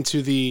mixed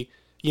into the,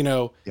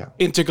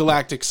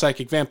 intergalactic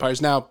psychic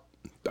vampires. Now,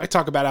 I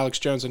talk about Alex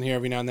Jones on here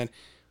every now and then.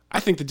 I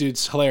think the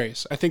dude's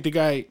hilarious. I think the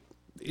guy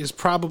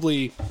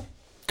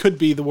could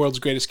be the world's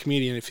greatest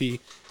comedian if he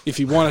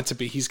wanted to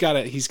be. He's got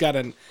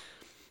a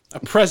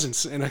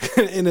presence and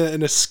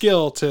a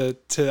skill to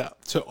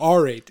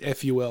orate,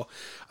 if you will.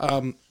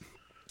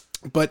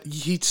 But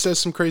he says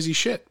some crazy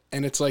shit,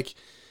 and it's like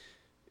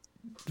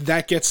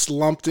that gets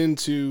lumped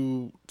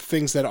into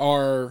things that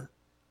are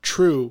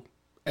true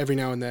every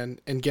now and then,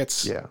 and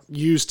gets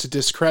used to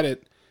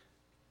discredit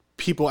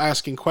people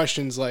asking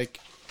questions like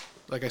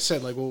I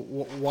said, like,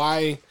 well,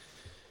 why?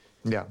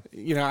 Yeah,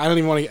 I don't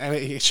even want to.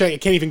 I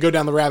can't even go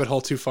down the rabbit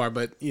hole too far,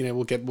 but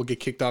we'll get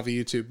kicked off of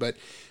YouTube. But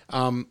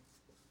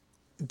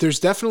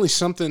there's definitely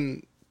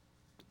something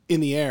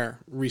in the air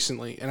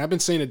recently, and I've been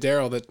saying to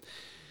Daryl that,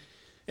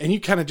 and you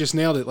kind of just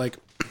nailed it. Like,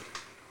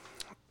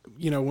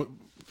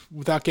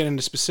 without getting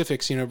into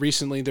specifics,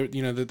 recently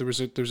there was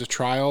a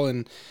trial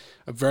and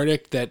a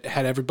verdict that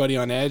had everybody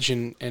on edge,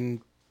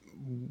 and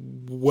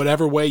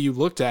whatever way you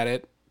looked at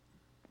it,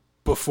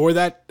 before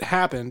that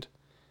happened.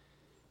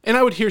 And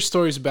I would hear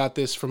stories about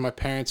this from my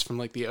parents from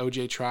like the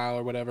OJ trial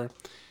or whatever.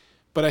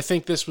 But I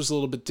think this was a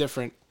little bit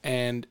different.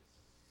 And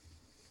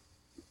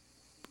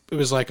it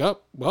was like, oh,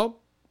 well,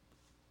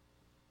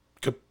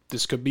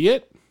 this could be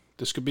it.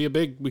 This could be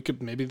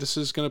maybe this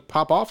is going to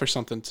pop off or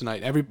something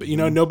tonight.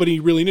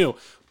 Nobody really knew.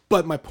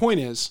 But my point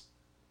is,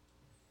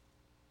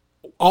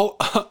 all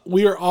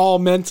we are all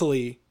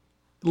mentally,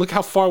 look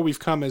how far we've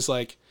come as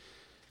like,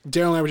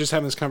 Daryl and I were just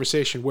having this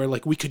conversation where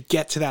like we could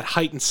get to that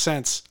heightened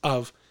sense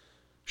of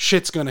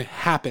shit's going to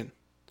happen.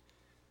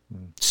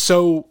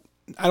 So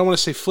I don't want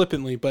to say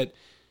flippantly, but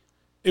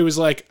it was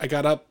like I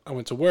got up, I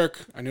went to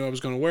work, I knew I was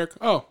going to work.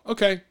 Oh,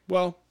 okay.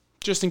 Well,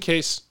 just in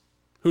case,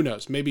 who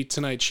knows? Maybe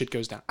tonight shit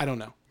goes down. I don't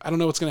know. I don't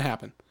know what's going to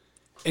happen.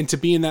 And to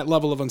be in that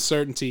level of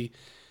uncertainty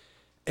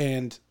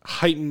and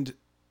heightened,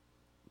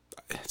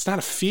 it's not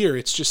a fear.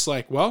 It's just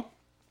like, well,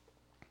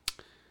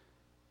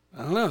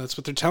 I don't know. That's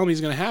what they're telling me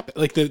is going to happen.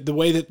 Like the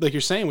way that, like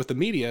you're saying with the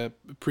media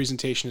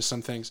presentation of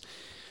some things.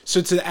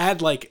 So to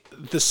add like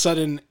the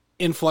sudden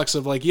influx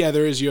of like, yeah,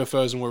 there is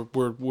UFOs and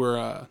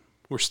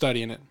we're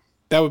studying it.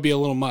 That would be a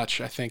little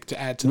much, I think, to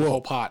add to the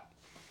whole pot.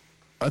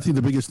 I think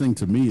the biggest thing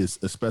to me is,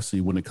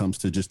 especially when it comes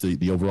to just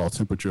the overall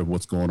temperature of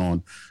what's going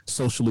on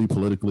socially,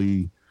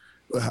 politically,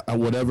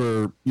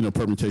 whatever,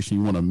 permutation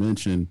you want to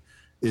mention.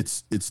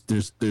 There's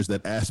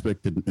that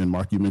aspect, and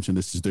Mark, you mentioned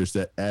this, there's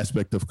that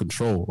aspect of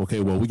control.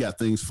 Okay, well, we got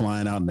things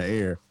flying out in the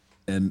air,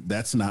 and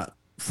that's not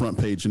front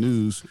page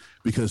news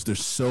because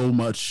there's so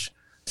much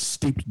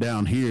steeped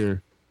down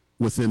here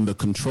within the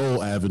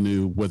control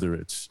avenue, whether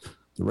it's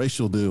the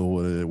racial deal,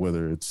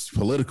 whether it's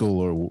political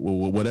or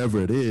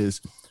whatever it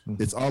is.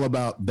 It's all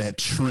about that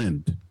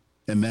trend,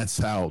 and that's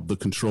how the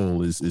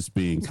control is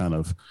being kind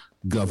of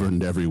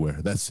governed everywhere.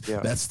 That's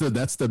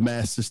the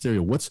mass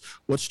hysteria. What's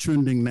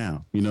trending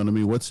now? You know what I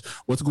mean?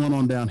 What's going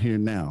on down here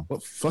now?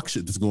 What fuck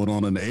shit that's going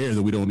on in the air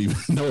that we don't even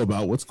know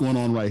about? What's going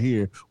on right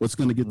here? What's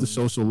going to get the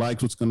social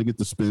likes? What's going to get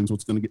the spins?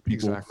 What's going to get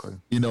people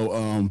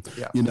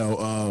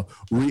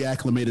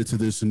reacclimated to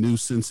this new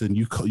sense? And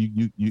you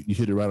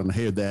hit it right on the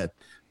head.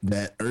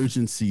 That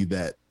urgency,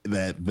 that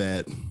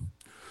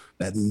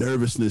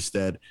nervousness,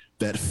 that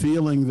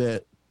feeling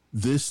that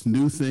this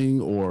new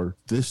thing or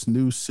this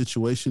new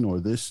situation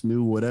or this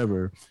new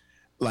whatever,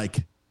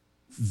 like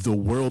the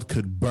world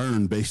could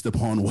burn based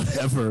upon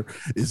whatever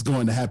is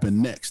going to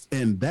happen next.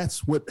 And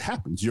that's what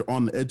happens. You're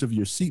on the edge of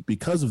your seat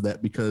because of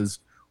that, because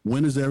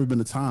when has there ever been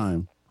a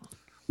time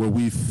where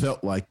we've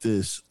felt like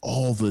this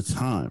all the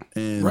time?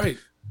 And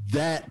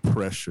that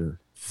pressure,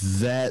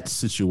 that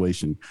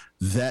situation,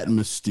 that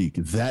mystique,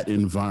 that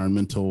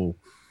environmental,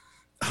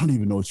 I don't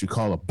even know what you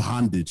call a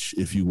bondage,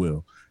 if you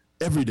will,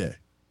 every day.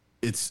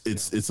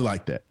 It's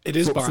like that. It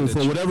is bondage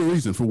for whatever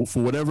reason,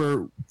 for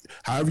whatever,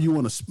 however you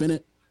want to spin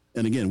it.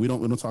 And again, we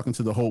don't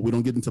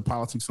get into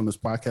politics on this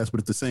podcast, but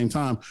at the same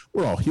time,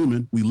 we're all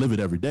human. We live it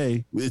every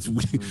day.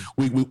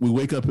 We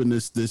wake up in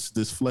this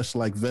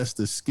flesh-like vest,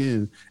 this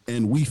skin,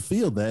 and we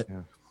feel that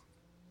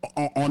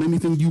on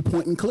anything you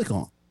point and click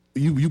on.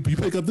 You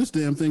pick up this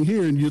damn thing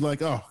here and you're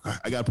like, oh,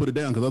 I got to put it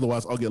down because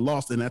otherwise I'll get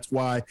lost. And that's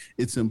why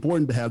it's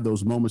important to have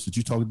those moments that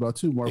you talked about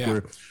too, Mark,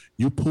 where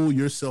you pull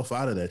yourself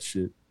out of that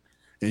shit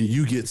and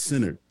you get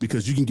centered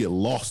because you can get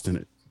lost in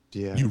it.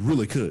 Yeah. You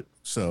really could.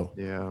 So,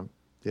 yeah.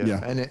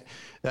 And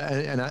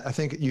I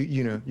think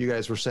you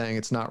guys were saying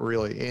it's not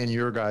really in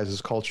your guys'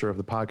 culture of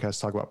the podcast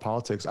to talk about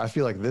politics. I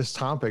feel like this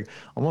topic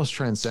almost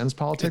transcends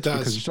politics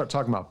because you start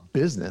talking about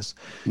business.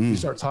 You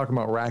start talking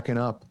about racking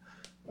up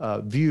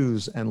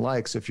views and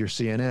likes if you're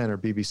CNN or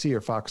BBC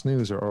or Fox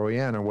News or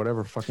OAN or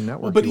whatever fucking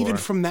network. But even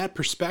from that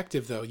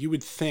perspective, though, you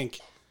would think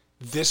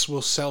this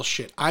will sell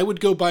shit. I would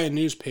go buy a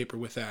newspaper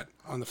with that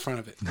on the front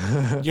of it.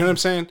 You know what I'm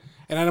saying?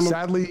 And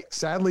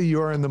sadly,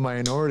 you're in the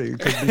minority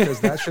because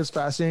that's just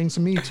fascinating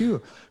to me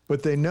too.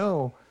 But they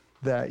know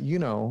that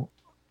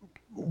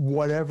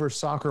whatever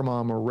soccer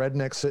mom or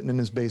redneck sitting in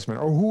his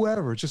basement or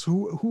whoever, just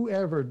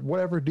whoever,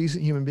 whatever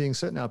decent human being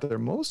sitting out there,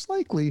 most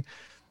likely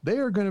they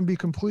are going to be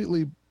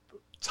completely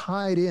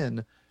tied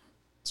in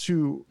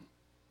to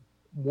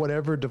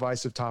whatever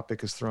divisive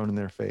topic is thrown in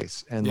their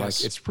face. And like,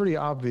 it's pretty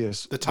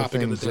obvious the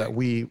topic of the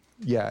day.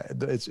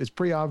 It's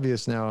pretty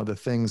obvious now, the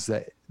things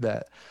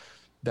that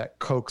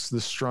coax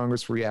the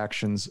strongest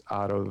reactions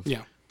out of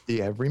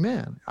the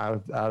everyman,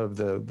 out of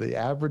the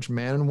average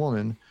man and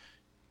woman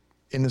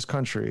in this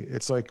country.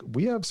 It's like,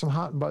 we have some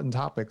hot button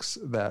topics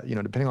that,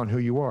 depending on who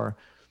you are,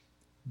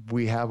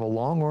 we have a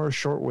long or a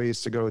short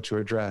ways to go to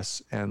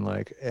address. And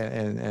like,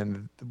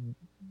 and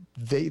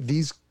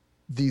these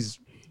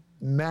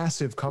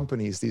massive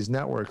companies, these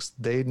networks,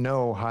 they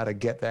know how to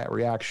get that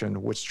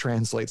reaction, which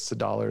translates to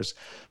dollars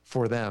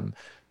for them.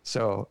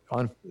 So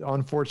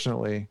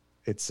unfortunately,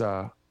 it's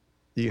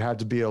you have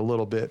to be a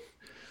little bit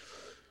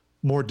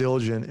more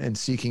diligent in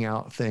seeking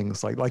out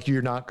things like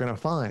you're not going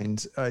to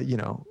find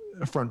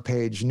front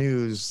page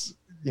news,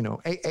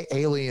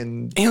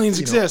 aliens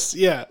exist.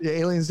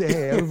 Aliens.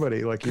 Hey,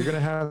 everybody, like, you're going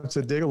to have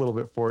to dig a little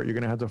bit for it. You're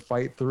going to have to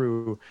fight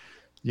through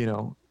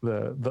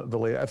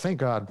the thank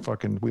God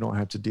we don't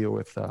have to deal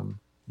with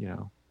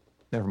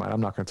never mind.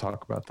 I'm not going to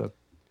talk about the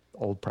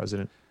old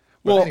president.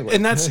 But well, anyway.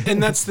 and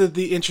that's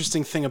the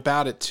interesting thing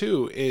about it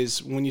too,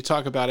 is when you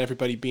talk about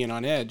everybody being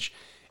on edge,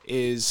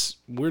 is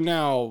we're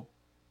now,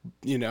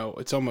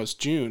 it's almost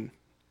June,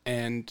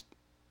 and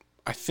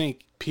I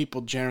think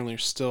people generally are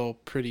still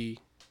pretty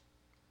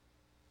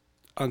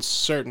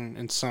uncertain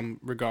in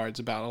some regards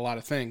about a lot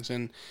of things.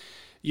 And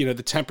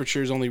the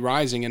temperature is only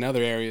rising in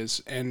other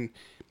areas, and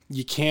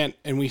you can't.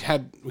 And we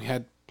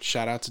had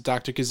shout out to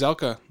Dr.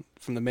 Gazelka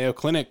from the Mayo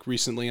Clinic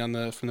recently from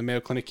the Mayo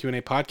Clinic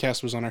Q&A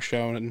podcast was on our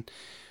show, and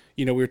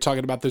we were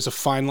talking about there's a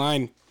fine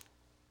line.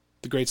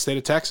 The great state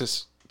of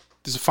Texas,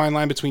 there's a fine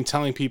line between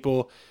telling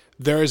people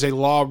there is a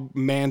law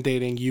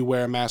mandating you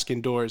wear a mask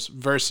indoors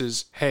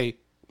versus, hey,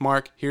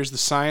 Mark, here's the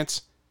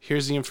science,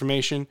 here's the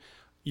information.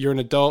 You're an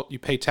adult, you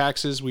pay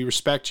taxes, we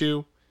respect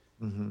you.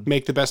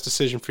 Make the best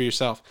decision for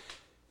yourself.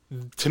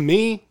 To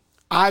me,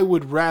 I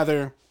would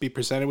rather be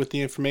presented with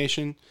the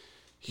information.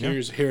 Here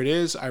it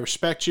is. I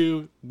respect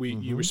you.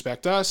 You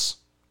respect us.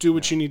 Do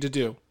what you need to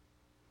do.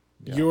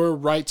 Yeah. Your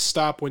rights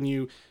stop when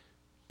you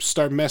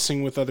start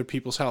messing with other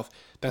people's health.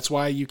 That's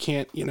why you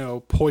can't,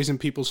 poison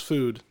people's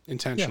food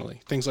intentionally.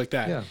 Yeah. Things like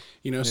that.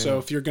 Yeah. So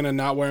if you're going to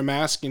not wear a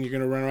mask and you're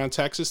going to run around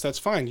Texas, that's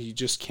fine. You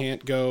just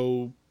can't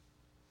go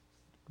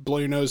blow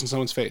your nose in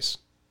someone's face.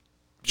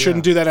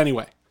 Shouldn't do that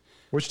anyway.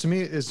 Which to me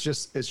is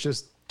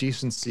just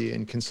decency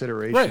and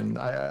consideration.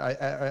 Right.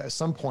 I at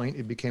some point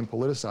it became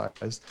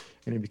politicized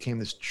and it became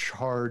this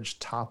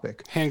charged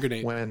topic. Hand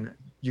grenade. When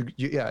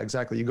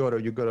exactly. You go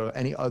to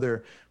any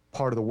other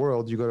part of the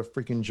world, you go to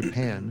freaking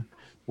Japan,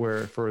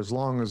 where for as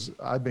long as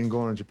I've been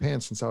going to Japan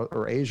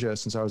or Asia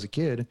since I was a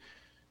kid,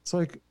 it's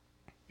like,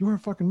 you wear a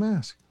fucking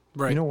mask.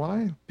 Right. You know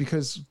why?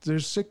 Because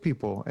there's sick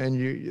people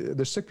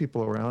there's sick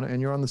people around,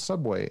 and you're on the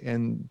subway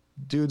and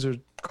dudes are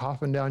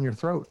coughing down your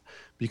throat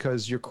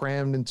because you're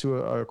crammed into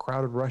a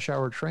crowded rush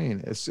hour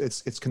train.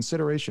 It's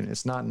consideration.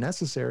 It's not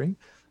necessary,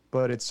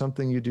 but it's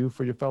something you do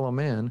for your fellow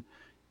man.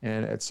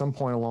 And at some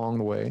point along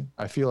the way,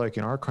 I feel like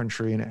in our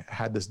country, and it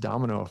had this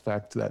domino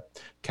effect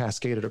that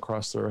cascaded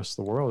across the rest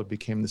of the world, it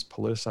became this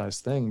politicized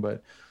thing.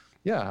 But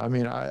yeah, I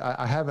mean,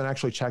 I haven't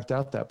actually checked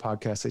out that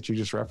podcast that you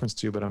just referenced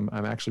to, but I'm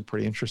actually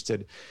pretty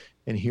interested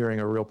in hearing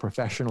a real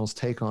professional's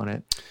take on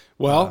it.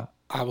 Well,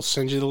 I will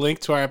send you the link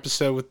to our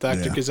episode with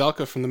Dr.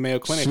 Gazelka from the Mayo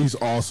Clinic. She's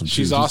awesome.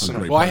 She's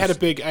awesome. Well, I had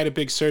a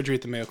big surgery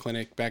at the Mayo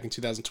Clinic back in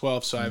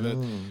 2012, so I have a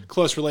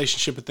close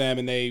relationship with them,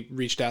 and they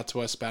reached out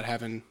to us about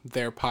having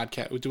their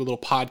podcast. We do a little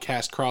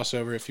podcast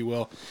crossover, if you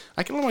will.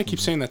 I don't want to keep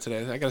saying that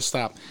today. I got to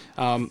stop.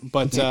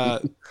 But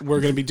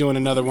we're going to be doing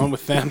another one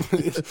with them. We're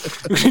going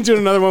to be doing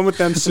another one with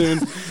them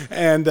soon.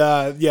 And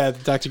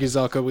Dr.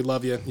 Gazelka, we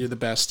love you. You're the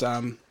best.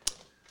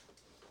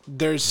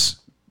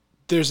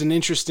 There's an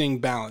interesting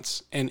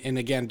balance. And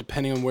again,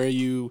 depending on where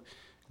you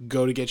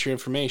go to get your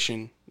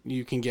information,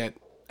 you can get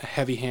a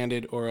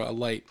heavy-handed or a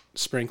light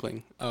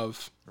sprinkling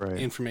of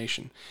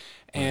information.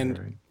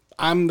 And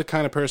I'm the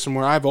kind of person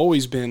where I've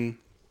always been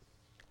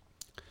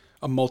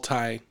a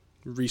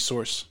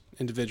multi-resource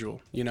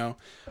individual.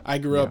 I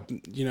grew up,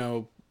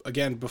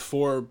 again,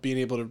 before being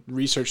able to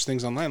research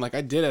things online, like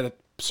I did at a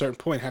certain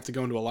point have to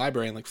go into a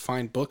library and like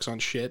find books on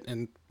shit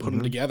and put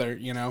them together,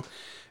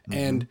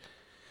 and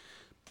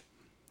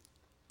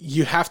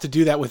you have to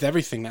do that with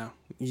everything now.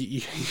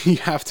 You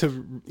have to,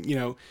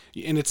 and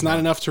it's not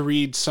enough to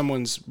read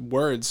someone's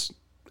words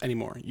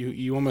anymore.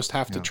 You almost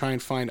have to try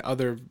and find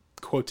other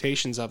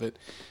quotations of it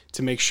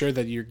to make sure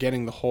that you're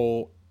getting the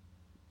whole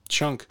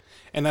chunk.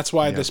 And that's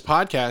why this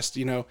podcast,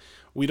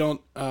 we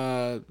don't,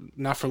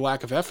 not for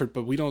lack of effort,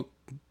 but we don't,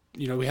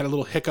 we had a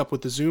little hiccup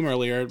with the Zoom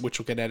earlier, which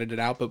will get edited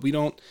out, but we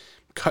don't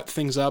cut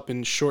things up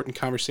in shortened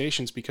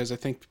conversations because I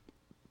think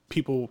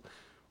people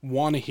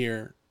want to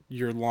hear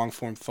your long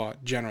form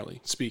thought,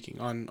 generally speaking,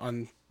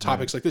 on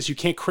topics like this. You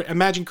can't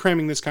imagine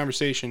cramming this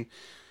conversation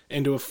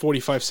into a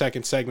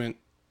 45-second segment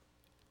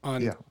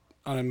on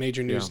a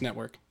major news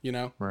network,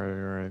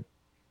 Right.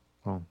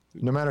 Well,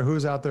 no matter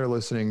who's out there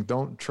listening,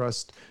 don't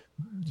trust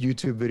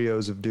YouTube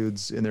videos of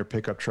dudes in their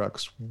pickup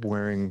trucks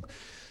wearing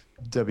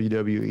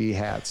WWE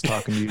hats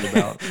talking to you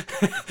about.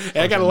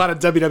 I got a lot of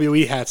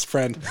WWE hats,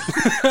 friend.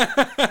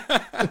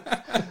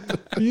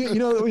 You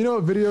know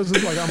what videos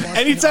is like?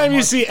 Anytime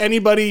you see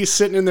anybody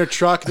sitting in their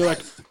truck, they're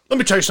like, "Let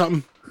me tell you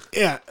something."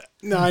 Yeah,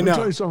 no, I know. Let me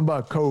tell you something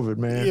about COVID,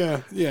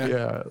 man.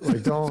 Yeah.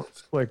 Like, don't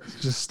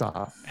just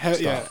stop.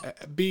 Yeah,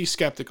 be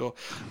skeptical.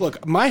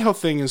 Look, my whole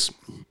thing is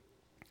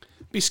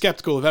be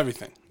skeptical of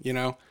everything.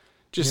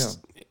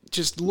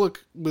 Just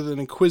look with an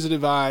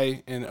inquisitive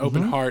eye and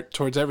open heart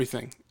towards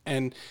everything.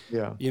 And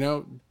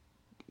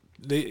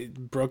the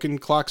broken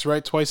clock's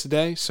right twice a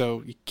day,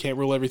 so you can't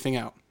rule everything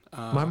out.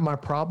 My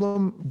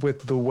problem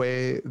with the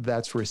way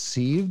that's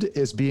received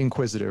is be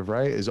inquisitive,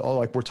 right? Is all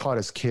like we're taught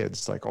as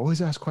kids, like always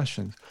ask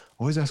questions.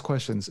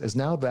 Is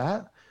now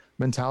that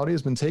mentality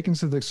has been taken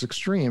to this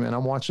extreme, and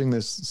I'm watching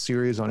this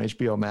series on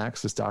HBO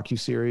Max, this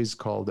docu-series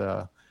called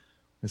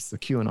it's the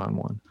QAnon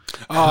one.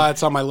 Oh,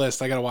 it's on my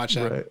list. I gotta watch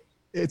that.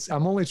 Right.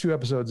 I'm only 2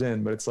 episodes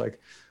in, but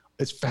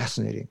it's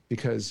fascinating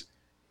because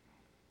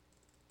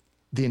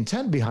the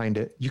intent behind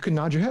it, you can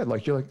nod your head,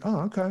 like you're like,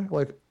 oh, okay,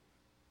 like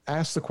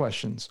ask the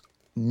questions.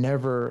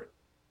 Never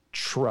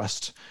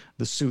trust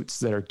the suits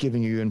that are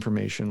giving you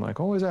information. Like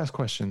always ask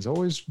questions,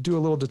 always do a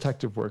little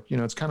detective work.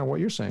 It's kind of what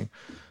you're saying.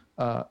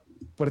 But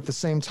at the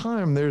same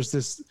time, there's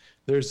this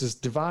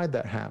divide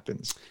that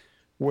happens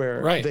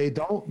where Right. they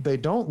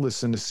don't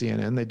listen to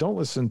CNN, they don't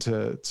listen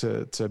to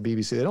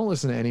BBC, they don't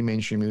listen to any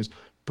mainstream news,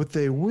 but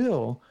they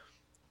will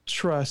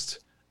trust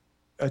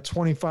a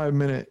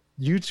 25-minute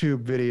YouTube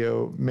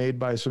video made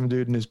by some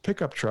dude in his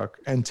pickup truck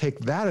and take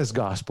that as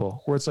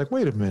gospel, where it's like,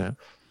 wait a minute,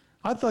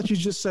 I thought you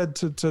just said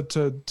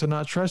to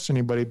not trust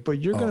anybody, but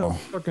you're gonna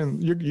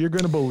you're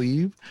gonna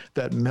believe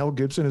that Mel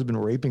Gibson has been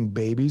raping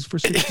babies for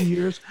 60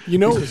 years? You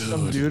know, because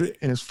some dude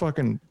in his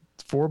fucking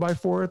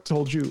 4x4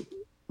 told you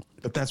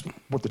that that's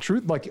what the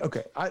truth. Like,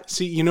 okay, I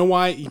see. You know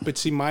why? But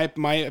see, my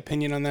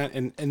opinion on that,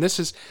 and this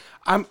is,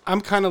 I'm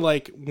kind of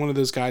like one of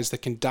those guys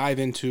that can dive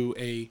into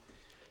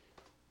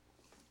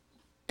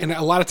and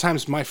a lot of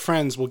times my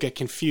friends will get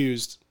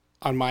confused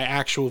on my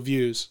actual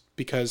views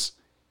because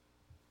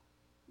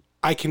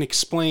I can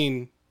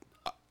explain.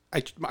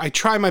 I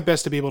try my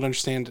best to be able to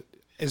understand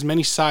as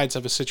many sides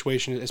of a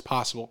situation as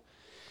possible,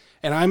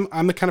 and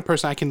I'm the kind of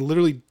person I can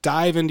literally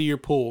dive into your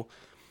pool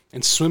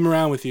and swim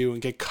around with you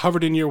and get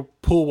covered in your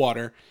pool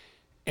water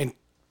and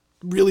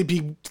really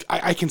be.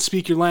 I can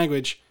speak your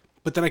language,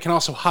 but then I can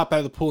also hop out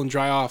of the pool and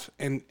dry off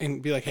and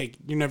be like, hey,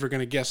 you're never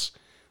gonna guess.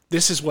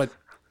 This is what.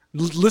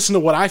 Listen to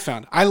what I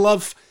found. I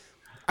love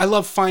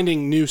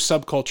finding new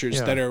subcultures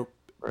that are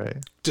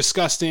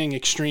disgusting,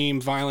 extreme,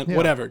 violent,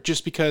 whatever,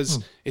 just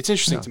because it's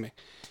interesting to me.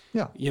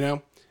 Yeah. You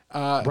know?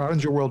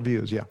 Broadens your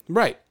worldviews, yeah.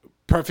 Right.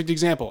 Perfect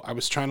example. I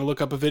was trying to look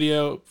up a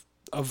video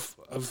of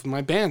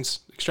my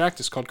band's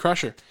Extractus called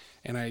Crusher,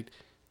 and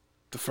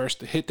the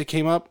first hit that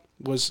came up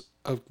was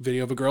a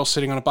video of a girl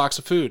sitting on a box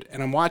of food,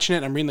 and I'm watching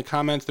it, I'm reading the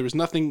comments, there was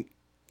nothing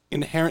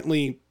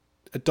inherently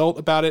adult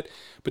about it,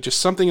 but just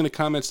something in the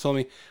comments told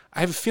me, I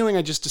have a feeling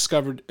I just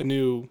discovered a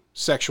new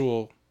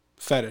sexual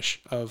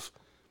fetish of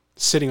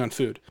sitting on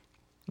food.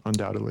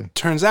 Undoubtedly.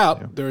 Turns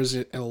out there is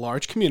a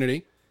large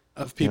community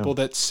of people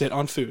that sit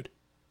on food.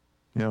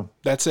 Yeah.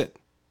 That's it.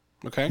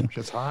 Okay?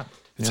 It's hot.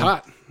 It's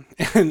hot.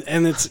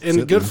 And it's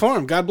in good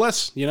form. God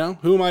bless. You know?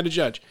 Who am I to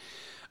judge?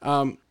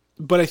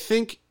 But I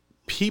think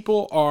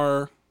people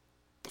are,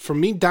 for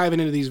me diving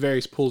into these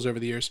various pools over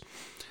the years,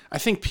 I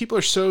think people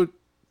are so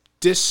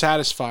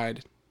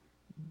dissatisfied,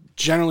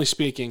 generally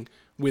speaking,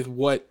 with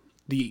what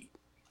the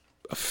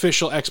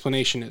official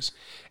explanation is.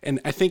 And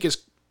I think as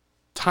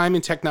time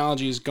and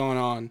technology has gone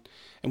on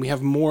and we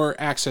have more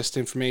access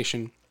to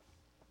information,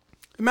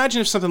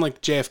 imagine if something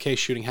like the JFK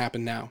shooting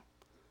happened now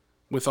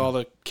with all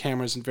the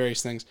cameras and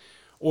various things,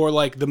 or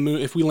like the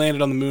moon, if we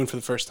landed on the moon for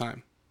the first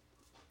time,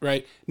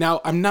 right?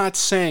 Now, I'm not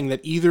saying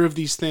that either of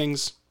these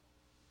things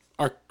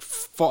are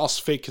false,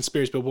 fake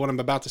conspiracies, but what I'm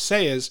about to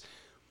say is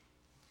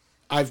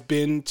I've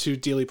been to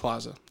Dealey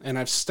Plaza, and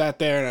I've sat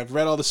there, and I've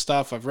read all the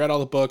stuff, I've read all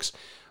the books,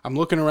 I'm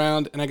looking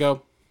around, and I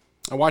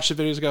watch the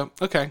videos and go,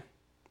 okay,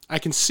 I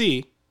can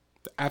see,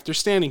 after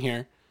standing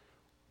here,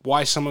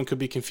 why someone could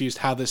be confused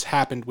how this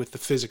happened with the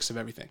physics of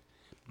everything.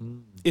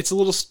 It's a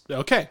little,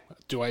 okay,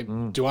 do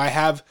I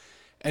have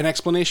an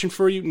explanation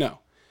for you? No.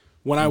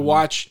 When I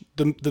watch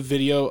the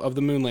video of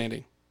the moon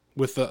landing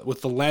with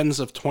the lens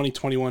of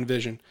 2021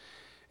 vision,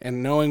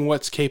 and knowing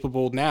what's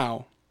capable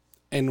now,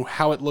 and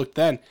how it looked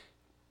then,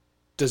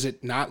 does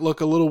it not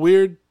look a little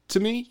weird to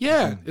me?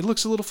 Yeah, it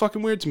looks a little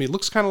fucking weird to me. It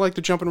looks kind of like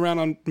they're jumping around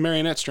on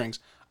marionette strings.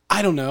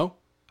 I don't know.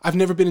 I've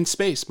never been in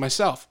space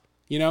myself,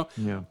 you know?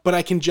 Yeah. But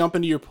I can jump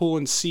into your pool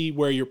and see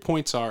where your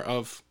points are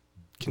of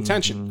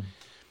contention.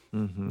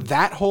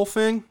 That whole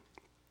thing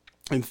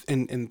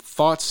and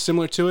thoughts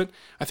similar to it,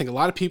 I think a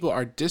lot of people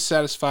are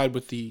dissatisfied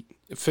with the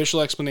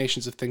official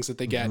explanations of things that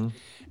they get.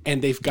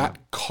 And they've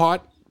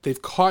caught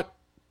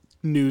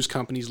news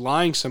companies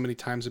lying so many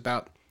times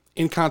about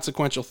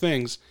inconsequential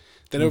things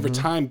that over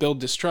time build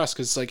distrust.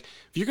 Because it's like,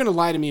 if you're going to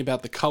lie to me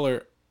about the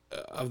color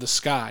of the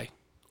sky,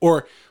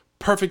 or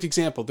perfect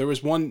example, there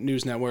was one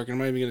news network, and I'm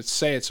not even going to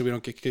say it so we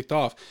don't get kicked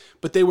off,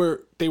 but they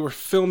were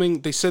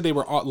filming, they said they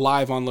were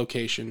live on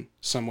location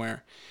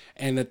somewhere,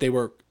 and that they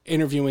were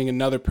interviewing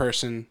another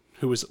person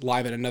who was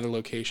live at another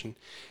location.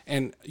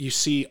 And you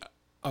see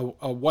a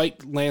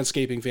white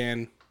landscaping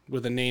van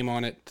with a name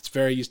on it that's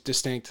very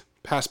distinct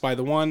pass by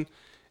the one,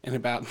 and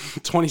about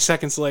 20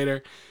 seconds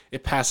later,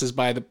 it passes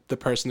by the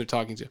person they're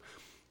talking to.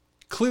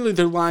 Clearly,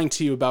 they're lying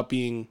to you about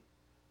being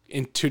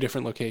in two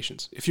different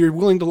locations. If you're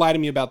willing to lie to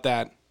me about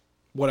that,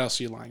 what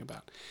else are you lying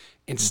about?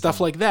 And stuff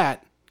like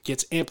that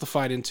gets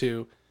amplified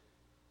into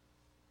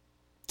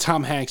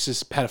Tom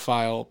Hanks's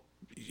pedophile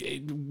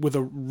with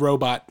a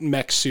robot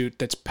mech suit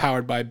that's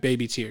powered by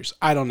baby tears.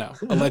 I don't know,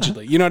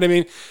 allegedly. You know what I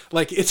mean?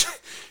 Like,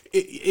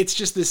 it's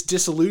just this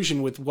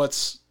disillusion with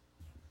what's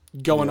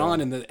going on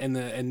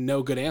and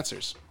no good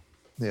answers.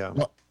 Yeah.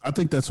 Well, I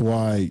think that's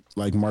why,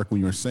 like Mark, when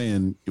you were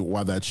saying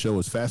why that show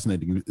is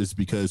fascinating, is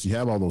because you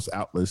have all those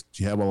outlets,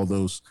 you have all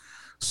those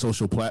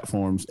social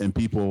platforms, and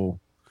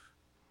people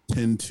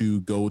tend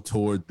to go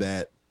toward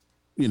that.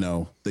 You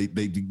know, they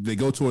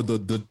go toward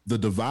the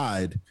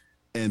divide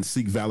and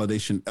seek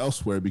validation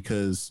elsewhere,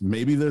 because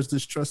maybe there's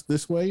distrust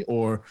this way,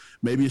 or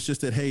maybe it's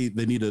just that, hey,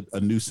 they need a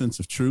new sense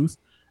of truth,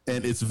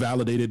 and it's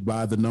validated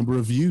by the number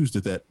of views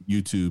that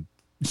YouTube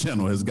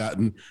channel has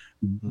gotten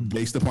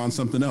based upon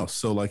something else.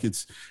 So like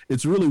it's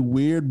really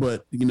weird,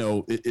 but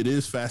it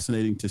is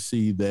fascinating to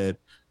see that,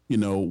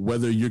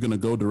 whether you're going to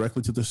go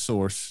directly to the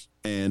source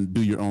and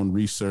do your own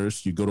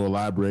research, you go to a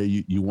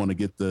library, you want to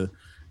get the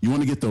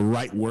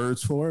right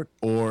words for it,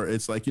 or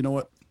it's like,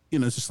 what,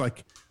 it's just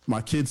like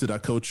my kids that I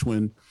coach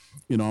when,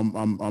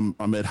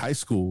 I'm at high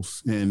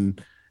schools, and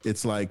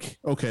it's like,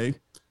 okay,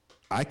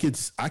 I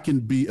can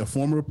be a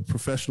former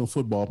professional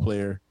football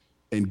player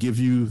and give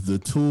you the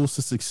tools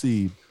to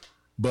succeed,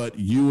 but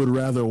you would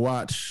rather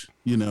watch,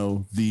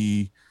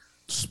 the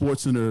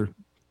SportsCenter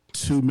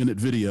 2-minute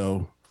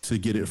video to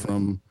get it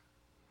from,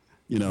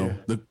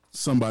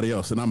 somebody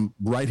else. And I'm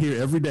right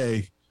here every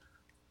day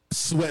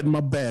sweating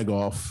my bag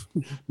off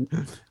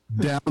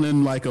down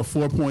in like a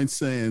 4 Point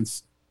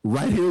Sands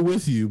right here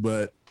with you.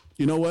 But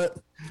you know what?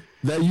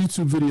 That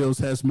YouTube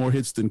videos has more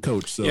hits than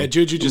Coach. So yeah,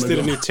 Juju just did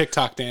a new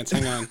TikTok dance.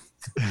 Hang on.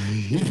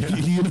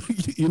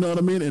 You know what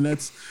I mean? And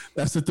that's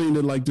the thing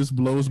that like just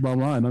blows my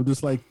mind. I'm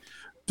just like,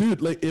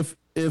 dude, like if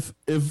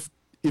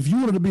you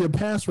wanted to be a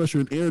pass rusher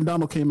and Aaron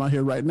Donald came out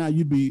here right now,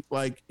 you'd be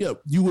like, yeah,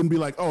 you wouldn't be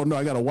like, oh no,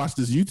 I gotta watch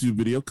this YouTube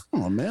video.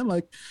 Come on, man.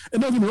 Like,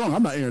 and don't get me wrong,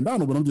 I'm not Aaron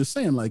Donald, but I'm just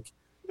saying, like,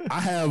 I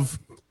have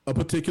a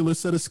particular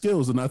set of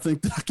skills, and I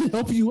think that I can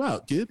help you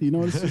out, kid.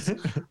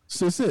 It's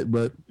just it.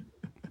 But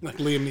like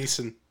Liam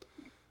Neeson.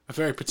 A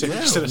very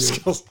particular set of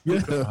skills.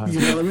 Yeah, you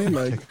know what I mean?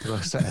 Like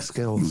a set of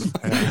skills.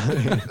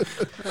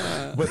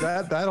 But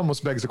that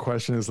almost begs the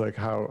question: is like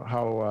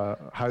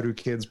how do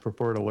kids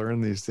prefer to learn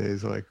these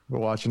days? Like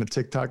watching a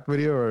TikTok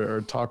video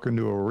or talking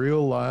to a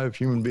real live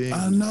human being?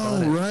 I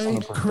know, right? On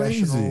a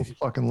professional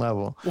fucking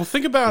level. Well,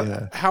 think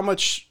about how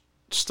much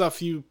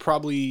stuff you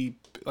probably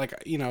like.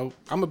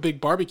 I'm a big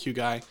barbecue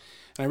guy,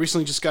 and I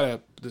recently just got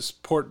this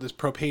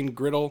propane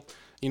griddle.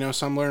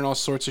 So I'm learning all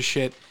sorts of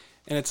shit,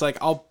 and it's like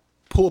I'll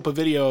pull up a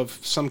video of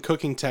some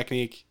cooking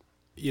technique,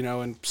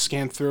 and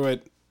scan through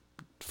it,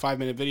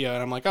 5-minute video,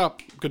 and I'm like, oh,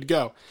 good to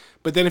go.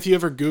 But then if you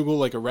ever Google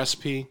like a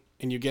recipe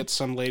and you get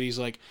some ladies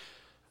like,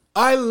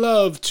 I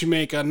love to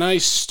make a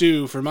nice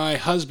stew for my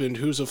husband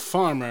who's a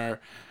farmer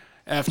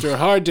after a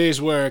hard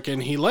day's work,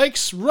 and he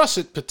likes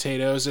russet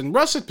potatoes, and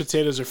russet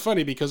potatoes are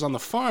funny because on the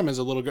farm as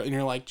a little girl, and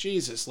you're like,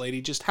 Jesus,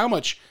 lady, just how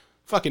much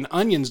fucking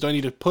onions do I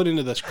need to put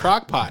into this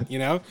crock pot,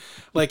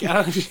 Like,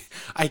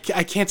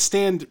 I can't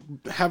stand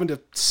having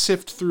to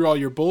sift through all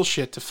your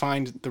bullshit to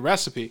find the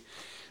recipe.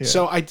 Yeah.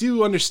 So I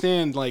do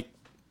understand, like,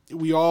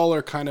 we all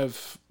are kind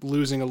of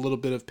losing a little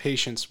bit of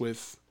patience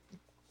with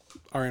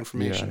our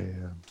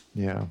information.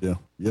 Yeah.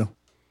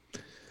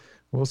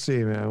 We'll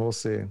see, man. We'll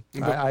see.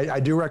 I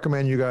do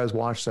recommend you guys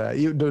watch that.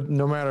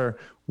 No matter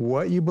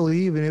what you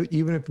believe, and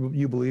even if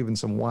you believe in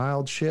some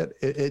wild shit,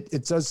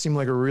 it does seem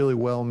like a really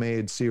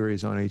well-made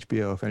series on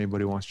HBO. If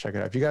anybody wants to check it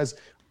out, if you guys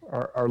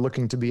are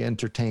looking to be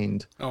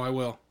entertained, I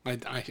will. I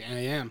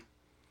am.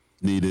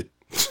 Need it.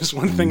 Just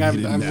one thing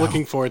I'm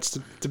looking for. It's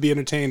to be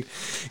entertained.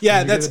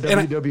 Yeah, that's a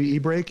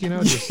WWE break.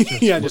 Just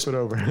flip it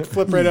over.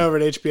 Flip right over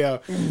to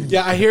HBO.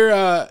 Yeah, I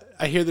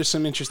hear there's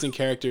some interesting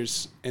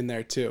characters in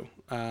there too.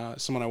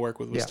 Someone I work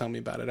with was telling me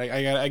about it.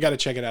 I got to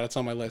check it out. It's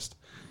on my list.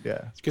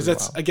 Yeah, because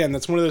that's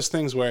one of those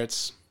things where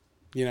it's,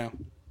 like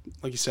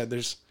you said,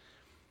 there's,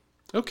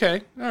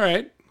 okay, all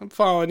right, I'm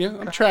following you,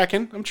 I'm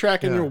tracking.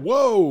 You're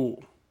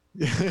whoa.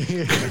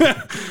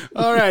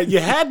 All right, you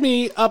had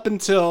me up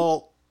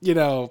until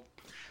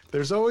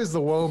There's always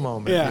the whoa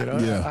moment. And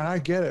I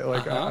get it.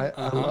 Like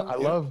I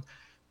love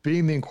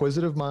being the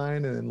inquisitive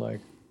mind and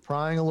like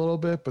prying a little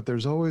bit, but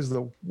there's always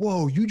the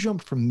whoa. You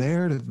jumped from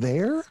there to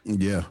there.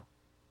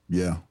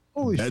 Yeah.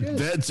 Holy shit.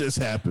 That just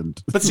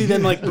happened. But see,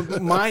 then like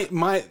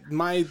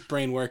my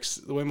brain works,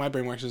 the way my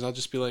brain works is I'll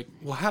just be like,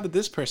 well, how did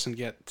this person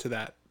get to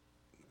that?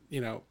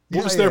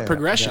 What was their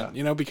progression?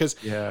 Because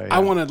I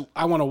want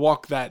to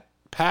walk that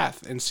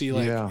path and see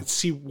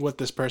see what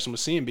this person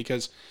was seeing,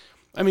 because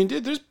I mean,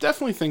 dude, there's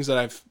definitely things that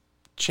I've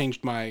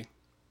changed my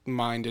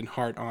mind and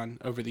heart on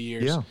over the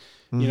years.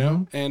 Yeah.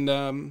 And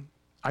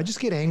I just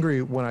get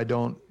angry when I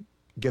don't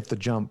get the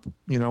jump,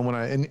 when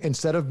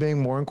instead of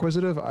being more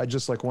inquisitive, I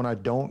just like, when I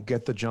don't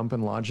get the jump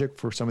in logic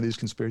for some of these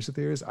conspiracy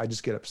theories, I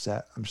just get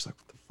upset. I'm just like,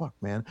 what the fuck,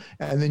 man?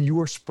 And then you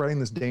are spreading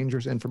this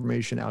dangerous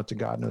information out to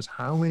God knows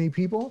how many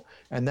people.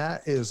 And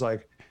that is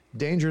like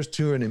dangerous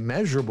to an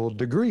immeasurable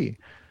degree,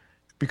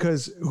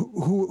 because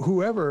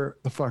whoever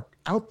the fuck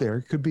out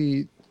there could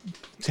be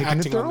taking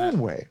it their own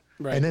way.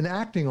 Right. And then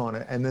acting on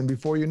it. And then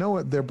before you know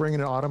it, they're bringing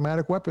an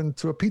automatic weapon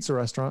to a pizza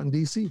restaurant in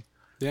DC.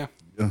 Yeah.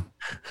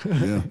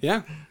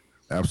 Yeah.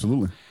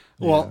 Absolutely.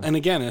 Well, and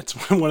again, it's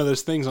one of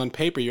those things on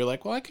paper. You're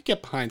like, well, I could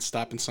get behind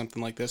stopping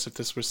something like this if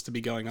this was to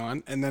be going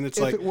on. And then it's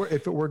if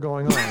it were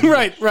going on.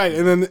 right.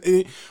 And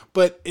then,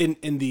 but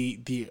in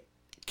the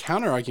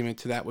counter argument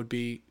to that would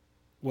be,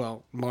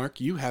 well,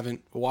 Mark, you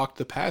haven't walked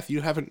the path.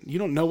 You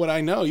don't know what I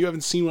know. You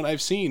haven't seen what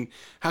I've seen.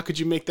 How could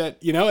you make that,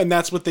 And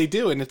that's what they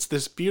do. And it's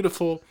this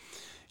beautiful,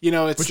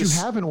 it's But this,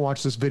 you haven't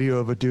watched this video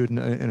of a dude in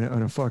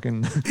a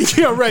fucking.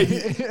 Yeah, right.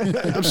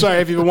 I'm sorry.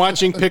 Have you been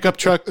watching Pickup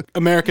Truck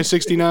America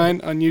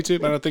 69 on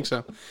YouTube? I don't think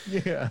so.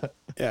 Yeah.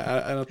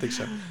 Yeah, I don't think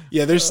so.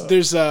 Yeah,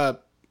 there's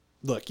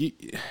look,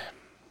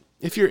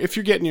 if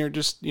you're getting your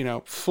just,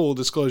 full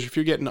disclosure, if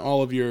you're getting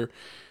all of your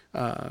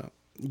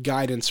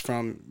guidance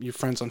from your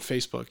friends on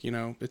Facebook,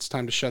 it's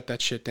time to shut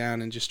that shit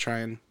down and just try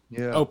and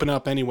open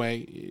up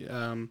anyway.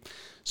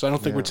 So I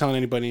don't think we're telling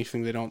anybody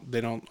anything they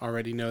don't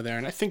already know there.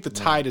 And I think the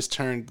tide has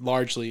turned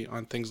largely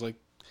on things like,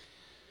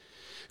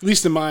 at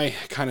least in my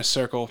kind of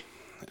circle,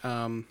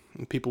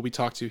 people we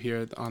talk to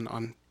here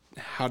on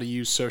how to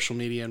use social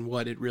media and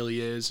what it really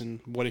is and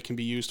what it can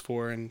be used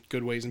for in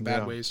good ways and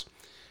bad ways.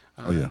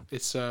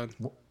 It's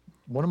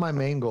one of my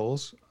main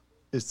goals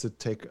is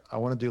I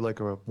want to do like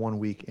a 1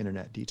 week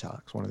internet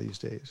detox one of these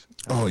days.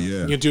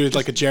 You can do it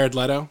like a Jared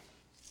Leto.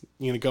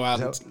 You're gonna go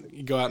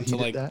out into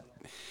like that?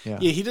 Yeah,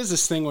 he does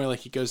this thing where like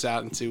he goes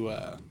out into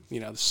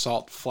the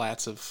salt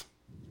flats of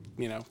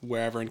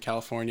wherever in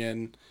California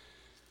and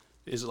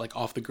is like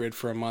off the grid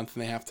for a month,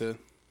 and they have to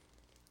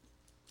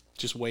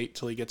just wait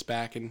till he gets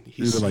back, and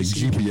he's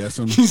GPS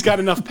him. He's got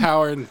enough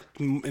power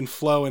and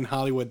flow in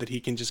Hollywood that he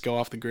can just go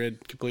off the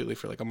grid completely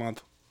for like a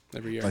month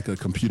every year. Like a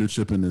computer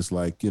chip in his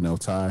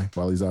tie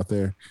while he's out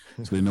there,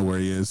 so they know where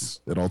he is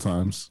at all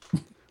times.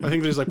 I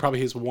think there's like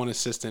probably his one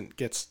assistant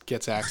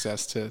gets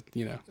access to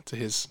to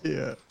his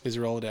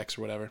Rolodex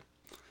or whatever.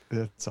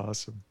 That's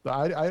awesome.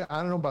 I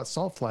don't know about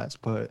salt flats,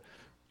 but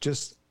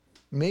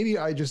maybe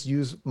I just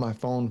use my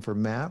phone for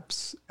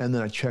maps and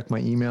then I check my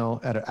email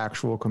at an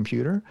actual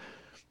computer,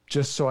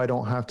 just so I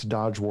don't have to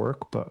dodge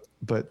work.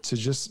 But to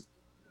just,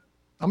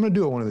 I'm gonna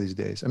do it one of these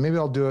days, and maybe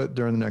I'll do it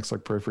during the next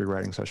like Periphery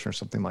writing session or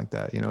something like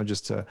that.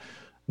 Just to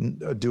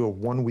do a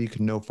 1 week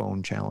no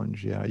phone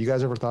challenge. Yeah, you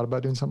guys ever thought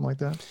about doing something like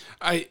that?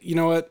 You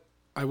know what?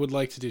 I would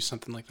like to do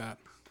something like that.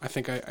 I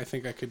think I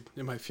could.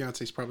 And my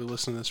fiance's probably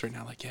listening to this right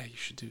now. Like, yeah, you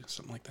should do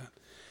something like that.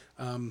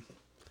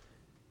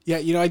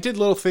 I did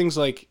little things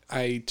like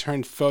I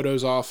turned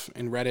photos off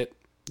in Reddit,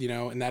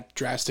 and that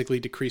drastically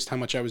decreased how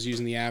much I was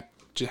using the app.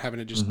 Just having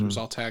it it was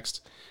all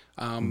text.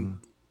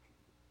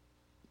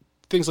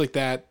 Things like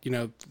that.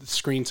 The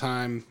screen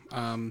time.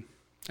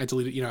 I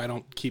deleted. I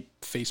don't keep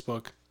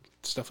Facebook.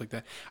 Stuff like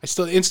that.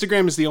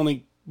 Instagram is the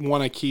only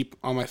one I keep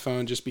on my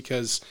phone, just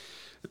because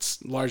it's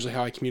largely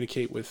how I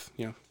communicate with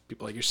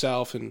people like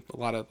yourself and a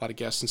lot of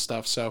guests and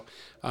stuff. So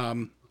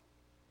I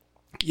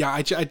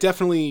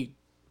definitely,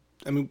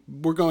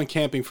 we're going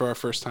camping for our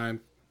first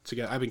time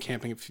together. I've been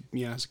camping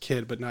as a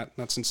kid, but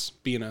not since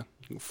being a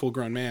full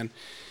grown man.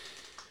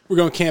 We're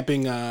going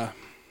camping up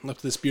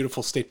to this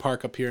beautiful state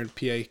park up here in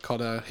PA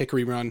called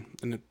Hickory Run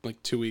in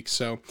like 2 weeks.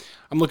 So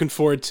I'm looking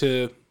forward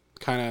to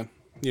kind of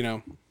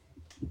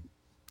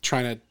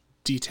trying to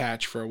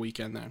detach for a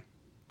weekend then.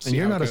 And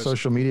you're not a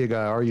social media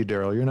guy, are you,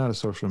 Daryl? You're not a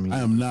social media.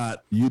 I am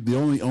not. The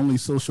only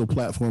social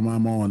platform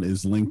I'm on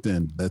is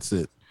LinkedIn. That's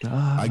it.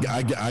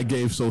 I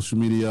gave social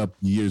media up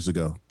years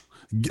ago.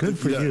 Good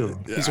for you.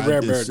 He's a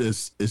rare bird.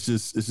 It's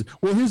just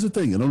well, here's the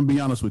thing, and I'm gonna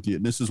be honest with you,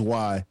 and this is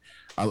why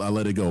I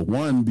let it go.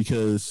 One,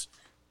 because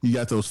you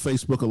got those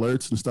Facebook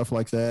alerts and stuff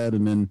like that.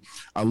 And then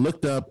I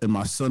looked up and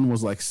my son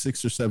was like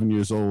 6 or 7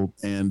 years old.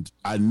 And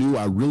I knew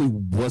I really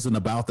wasn't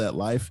about that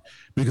life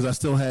because I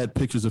still had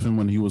pictures of him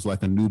when he was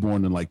like a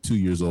newborn and like 2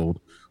 years old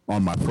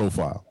on my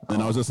profile.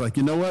 And I was just like,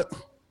 you know what?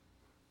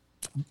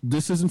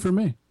 This isn't for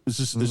me. It's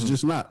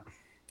just not,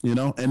 And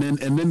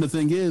then the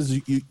thing is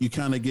you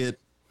kind of get,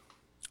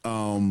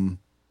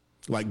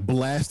 like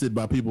blasted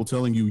by people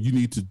telling you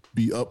need to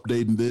be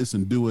updating this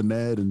and doing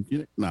that.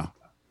 And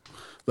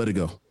let it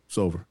go. It's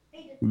over.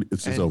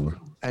 It's just over.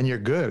 And you're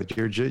good.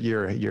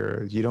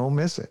 You don't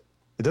miss it.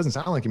 It doesn't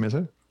sound like you miss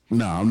it.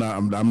 No,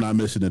 I'm not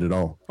missing it at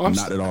all. Well,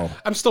 not at all.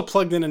 I'm still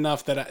plugged in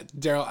enough that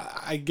Daryl,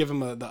 I give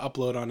him the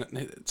upload on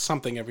it,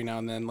 something every now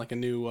and then, like a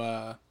new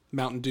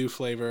Mountain Dew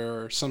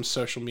flavor or some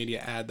social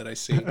media ad that I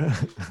see.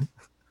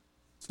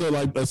 So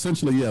like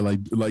essentially, yeah, like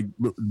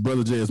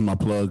Brother Jay is my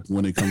plug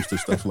when it comes to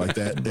stuff like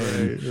that.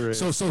 Right.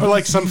 So or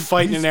like some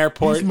fight in an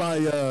airport.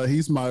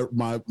 He's my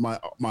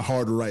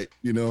hard right.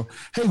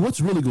 Hey,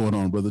 what's really going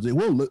on, Brother Jay?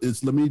 Well,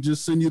 let me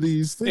just send you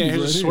these things. Yeah,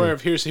 here's right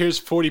a swerve. Here's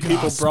 40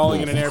 people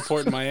brawling in an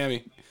airport in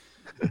Miami.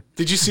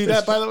 Did you see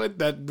that, by the way?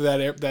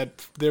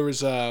 That there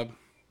was a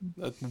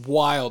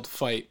wild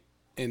fight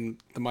in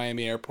the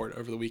Miami airport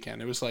over the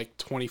weekend. It was like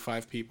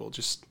 25 people.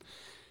 Just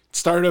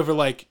started over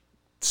like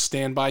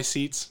standby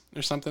seats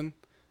or something,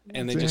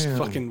 and they just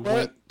fucking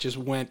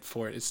went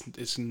for it.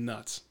 It's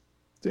nuts.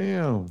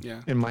 Damn.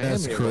 Yeah. In Miami.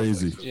 That's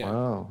crazy. Yeah.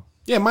 Wow.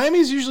 Yeah,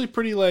 Miami's usually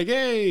pretty like,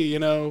 hey,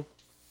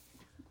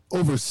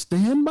 over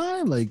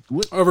standby, like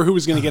what? Over who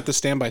was going to get the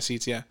standby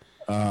seats? Yeah.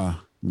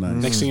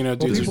 Nice. Next thing you know,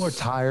 dudes people are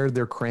tired.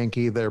 They're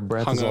cranky. Their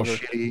breath is all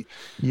shitty.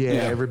 Yeah,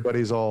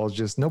 everybody's all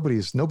just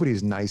nobody's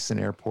nice in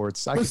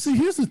airports. But see,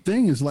 here's the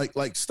thing: is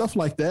like stuff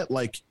like that.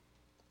 Like,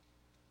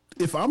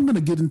 if I'm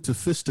gonna get into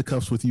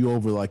fisticuffs with you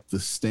over like the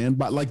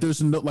standby, like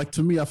there's no, like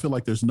to me, I feel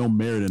like there's no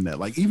merit in that.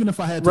 Like even if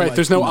I had to,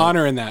 there's no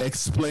honor in that.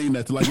 Explain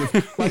that to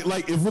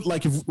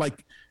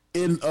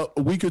in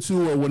a week or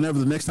two or whenever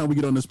the next time we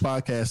get on this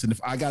podcast, and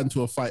if I got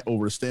into a fight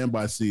over a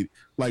standby seat,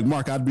 like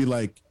Mark, I'd be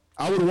like,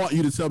 I would want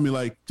you to tell me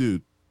like,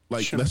 dude,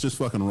 like that's just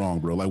fucking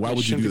wrong, bro. Like, why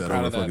would you do that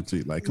over a fucking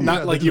seat? Like, come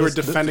not on. like you were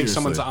defending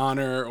someone's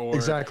honor or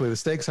exactly. The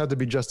stakes had to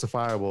be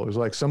justifiable. It was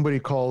like somebody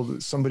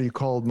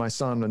called my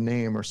son a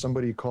name, or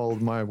somebody called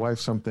my wife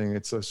something.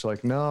 It's just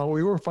like, no,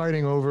 we were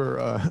fighting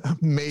over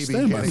maybe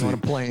getting on a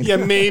plane. Yeah,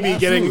 maybe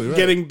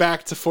getting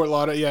back to Fort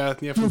Lauderdale.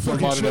 Yeah, from Fort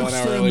Lauderdale an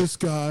hour early. This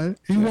guy,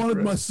 he wanted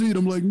my seat.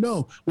 I'm like,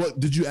 no. What?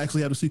 Did you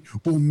actually have a seat?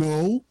 Well,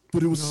 no,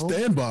 but it was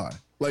standby.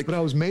 Like, but I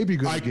was maybe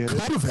going to get it.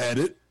 I could have had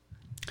it.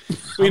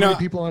 How many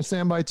people on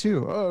standby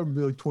too? Oh,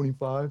 maybe like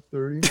 25,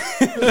 30.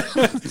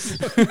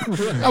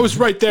 I was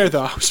right there,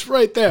 though. I was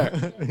right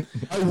there.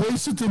 I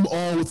wasted them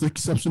all with the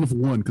exception of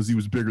one because he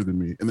was bigger than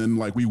me. And then,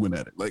 like, we went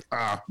at it. Like,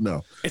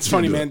 no. It's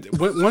funny, man.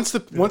 Once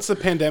the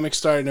pandemic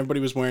started and everybody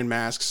was wearing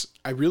masks,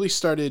 I really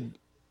started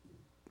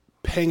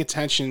paying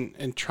attention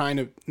and trying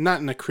to,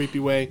 not in a creepy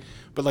way,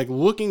 but like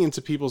looking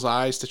into people's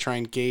eyes to try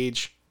and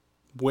gauge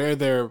where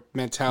their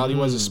mentality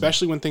was,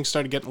 especially when things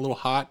started getting a little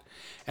hot.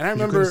 And I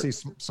remember you couldn't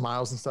see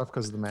smiles and stuff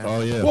because of the mask.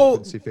 Oh yeah.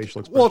 Well, see facial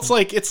expression. Well, it's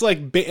like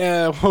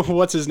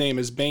what's his name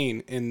is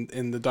Bane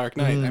in the Dark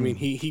Knight. I mean,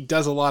 he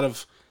does a lot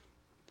of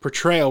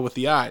portrayal with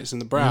the eyes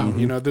and the brow.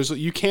 You know,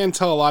 you can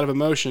tell a lot of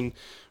emotion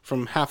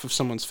from half of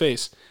someone's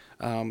face.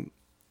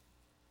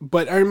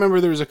 But I remember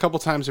there was a couple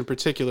times in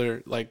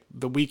particular, like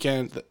the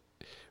weekend.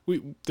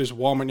 There's a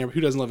Walmart near.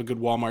 Who doesn't love a good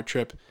Walmart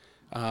trip?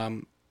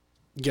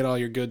 Get all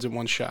your goods in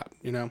one shop.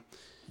 You know,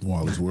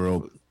 Wally's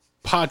World.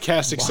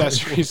 Podcast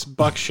accessories,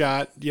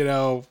 buckshot,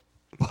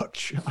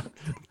 buckshot,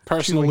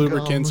 personal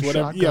lubricants,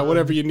 whatever. shotgun. Yeah,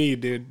 whatever you need,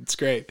 dude. It's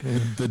great.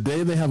 The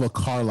day they have a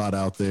car lot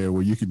out there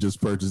where you could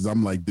just purchase,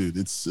 I'm like, dude,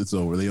 it's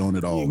over. They own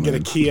it all. You can get a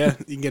Kia.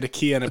 You can get a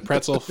Kia and a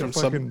pretzel from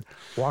some.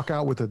 Walk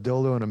out with a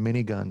dildo and a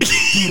minigun.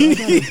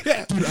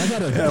 Dude, I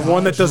got a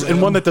one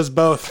that does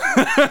both.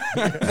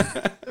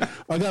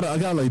 I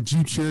got like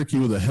Jeep Cherokee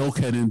with a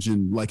Hellcat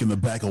engine, like in the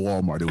back of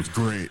Walmart. It was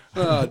great.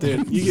 Oh,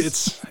 dude,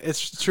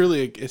 it's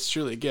truly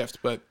a gift.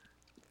 But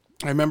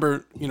I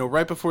remember,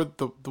 right before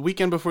the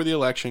weekend before the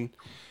election,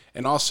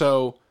 and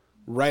also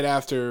right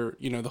after,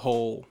 the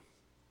whole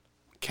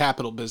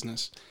Capitol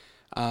business,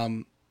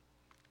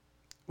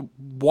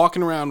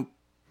 walking around,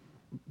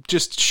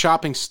 just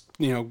shopping,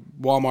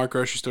 Walmart,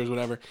 grocery stores,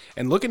 whatever,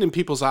 and looking in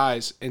people's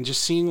eyes and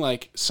just seeing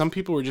like some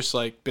people were just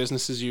like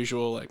business as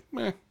usual, like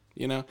meh,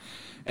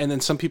 and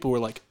then some people were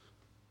like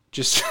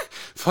just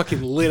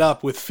fucking lit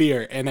up with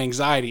fear and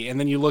anxiety. And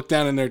then you look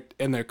down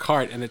in their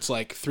cart and it's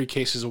like 3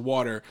 cases of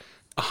water,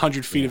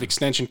 100 feet of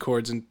extension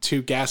cords, and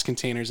 2 gas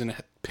containers and a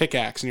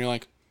pickaxe. And you're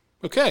like,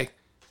 okay,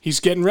 he's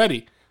getting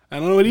ready. I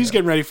don't know what he's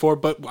getting ready for,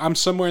 but I'm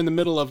somewhere in the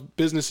middle of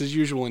business as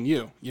usual in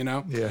you,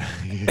 Yeah.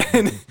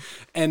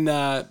 And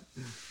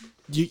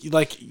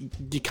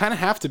you kind of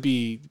have to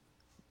be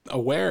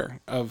aware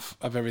of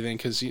everything,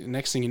 because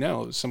next thing you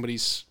know,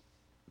 somebody's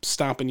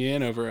stomping you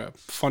in over a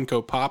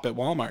Funko Pop at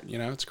Walmart.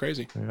 It's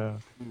crazy. Yeah.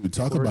 We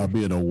talk about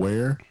being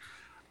aware.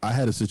 I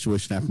had a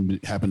situation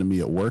happen to me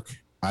at work.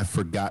 I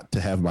forgot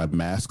to have my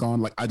mask on.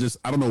 Like I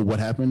don't know what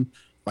happened.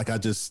 Like I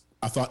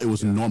thought it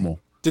was normal.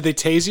 Did they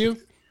tase you?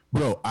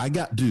 Bro,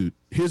 dude,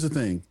 here's the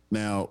thing.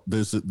 Now,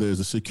 there's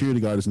a security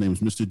guard. His name is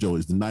Mr. Joe.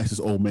 He's the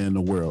nicest old man in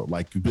the world.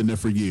 Like, you've been there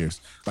for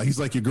years. Like, he's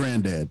like your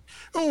granddad.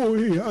 Oh,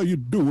 hey, how you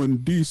doing,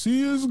 DC?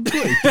 It's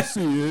great to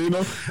see you,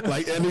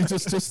 Like, and he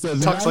just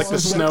says... Talks like the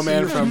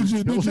snowman from...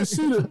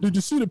 Did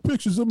you see the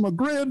pictures of my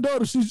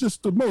granddaughter? She's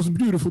just the most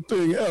beautiful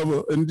thing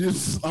ever. And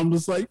I'm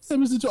just like, hey,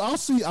 Mr. Joe,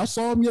 I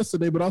saw him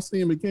yesterday, but I'll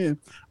see him again.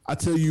 I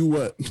tell you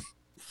what...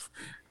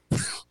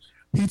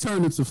 He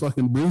turned into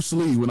fucking Bruce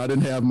Lee when I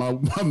didn't have my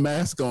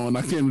mask on.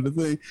 I came to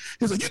the thing.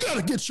 He's like, you got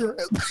to get your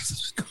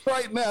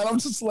right now. I'm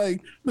just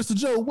like, Mr.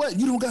 Joe, what?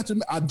 You don't got your...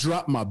 I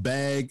dropped my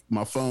bag,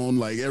 my phone.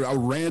 Like, I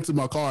ran to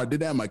my car. I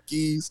didn't have my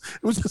keys.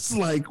 It was just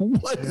like,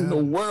 what in the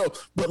world?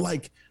 But,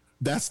 like,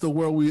 that's the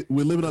world we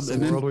live in. That's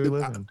the world we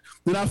live in.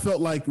 Then I felt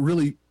like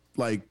really,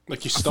 like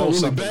you stole really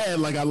something. bad.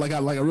 Like I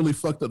really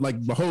fucked up. Like,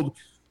 I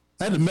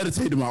had to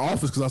meditate in my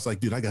office because I was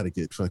like, dude, I got to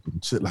get fucking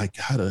shit. Like,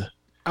 how to...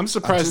 I'm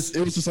surprised.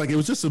 It was like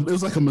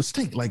a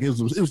mistake. Like it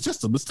was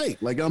just a mistake.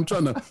 Like I'm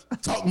trying to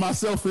talk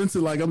myself into,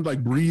 like, I'm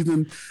like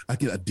breathing. I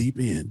get a deep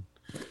in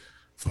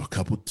for a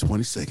couple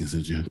 20 seconds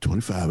and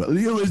 25.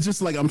 It's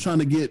just like I'm trying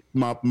to get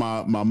my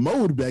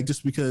mode back,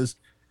 just because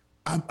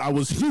I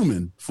was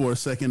human for a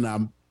second. I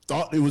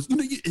thought it was,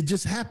 it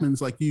just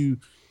happens. Like the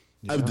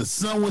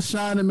sun was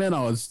shining, man.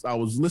 I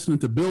was listening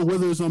to Bill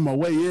Withers on my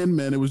way in,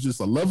 man. It was just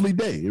a lovely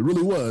day. It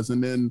really was.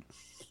 And then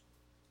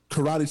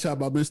karate chop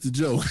by Mr.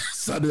 Joe.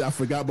 Suddenly I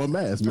forgot my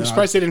mask, man. I'm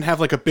surprised they didn't have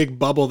like a big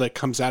bubble that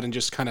comes out and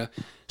just kind of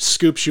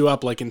scoops you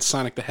up, like in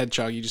Sonic the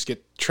Hedgehog. You just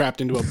get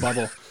trapped into a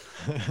bubble.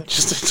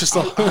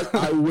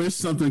 I wish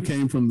something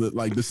came from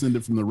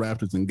descended from the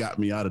Raptors and got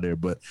me out of there.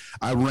 But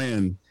I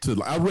ran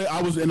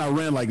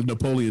like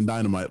Napoleon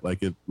Dynamite,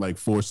 like at like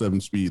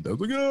 4.7 speed. I was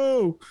like,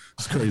 oh,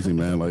 it's crazy,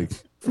 man. Like,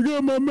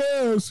 forgot my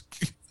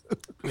mask.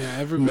 Yeah,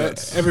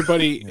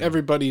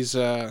 everybody's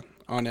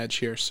on edge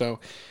here. So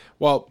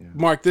Well,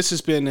 Mark, this has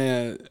been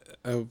a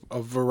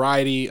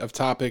variety of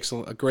topics,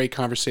 a great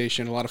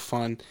conversation, a lot of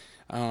fun.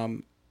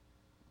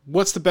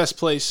 What's the best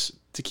place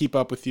to keep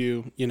up with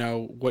you? You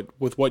know,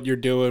 with what you're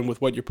doing,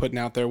 with what you're putting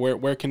out there.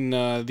 Where can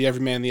the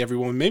everyman, the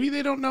everywoman? Maybe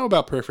they don't know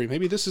about Periphery.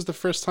 Maybe this is the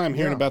first time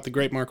hearing about the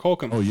great Mark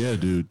Holcomb. Oh yeah,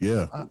 dude.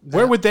 Yeah.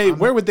 Where would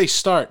they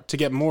start to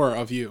get more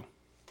of you?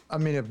 I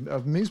mean,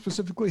 of me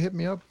specifically, hit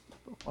me up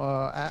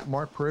at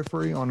Mark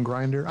Periphery on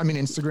Grindr. I mean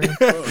Instagram.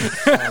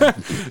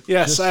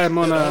 Yes, I am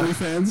on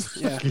OnlyFans.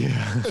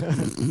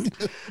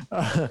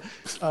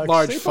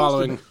 Large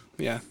following.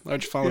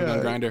 Large following on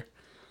Grindr.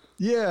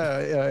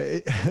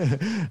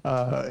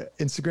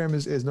 Instagram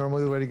is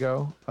normally the way to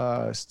go.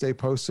 Stay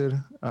posted.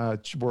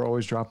 We're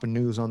always dropping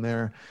news on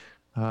there.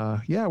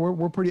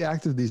 We're pretty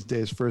active these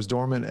days. For as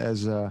dormant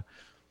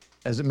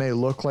as it may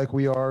look like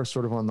we are,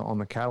 sort of on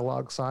the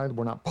catalog side,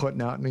 we're not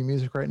putting out any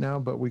music right now,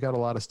 but we got a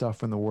lot of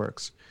stuff in the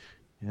works.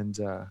 And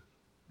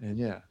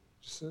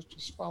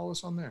just follow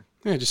us on there.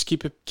 Yeah, just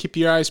keep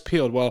your eyes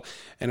peeled. Well,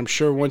 and I'm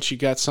sure once you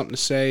got something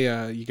to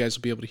say, you guys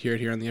will be able to hear it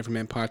here on the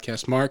Everyman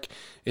Podcast. Mark,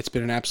 it's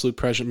been an absolute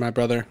pleasure, my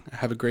brother.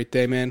 Have a great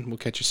day, man. We'll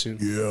catch you soon.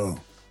 Yeah.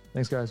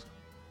 Thanks, guys.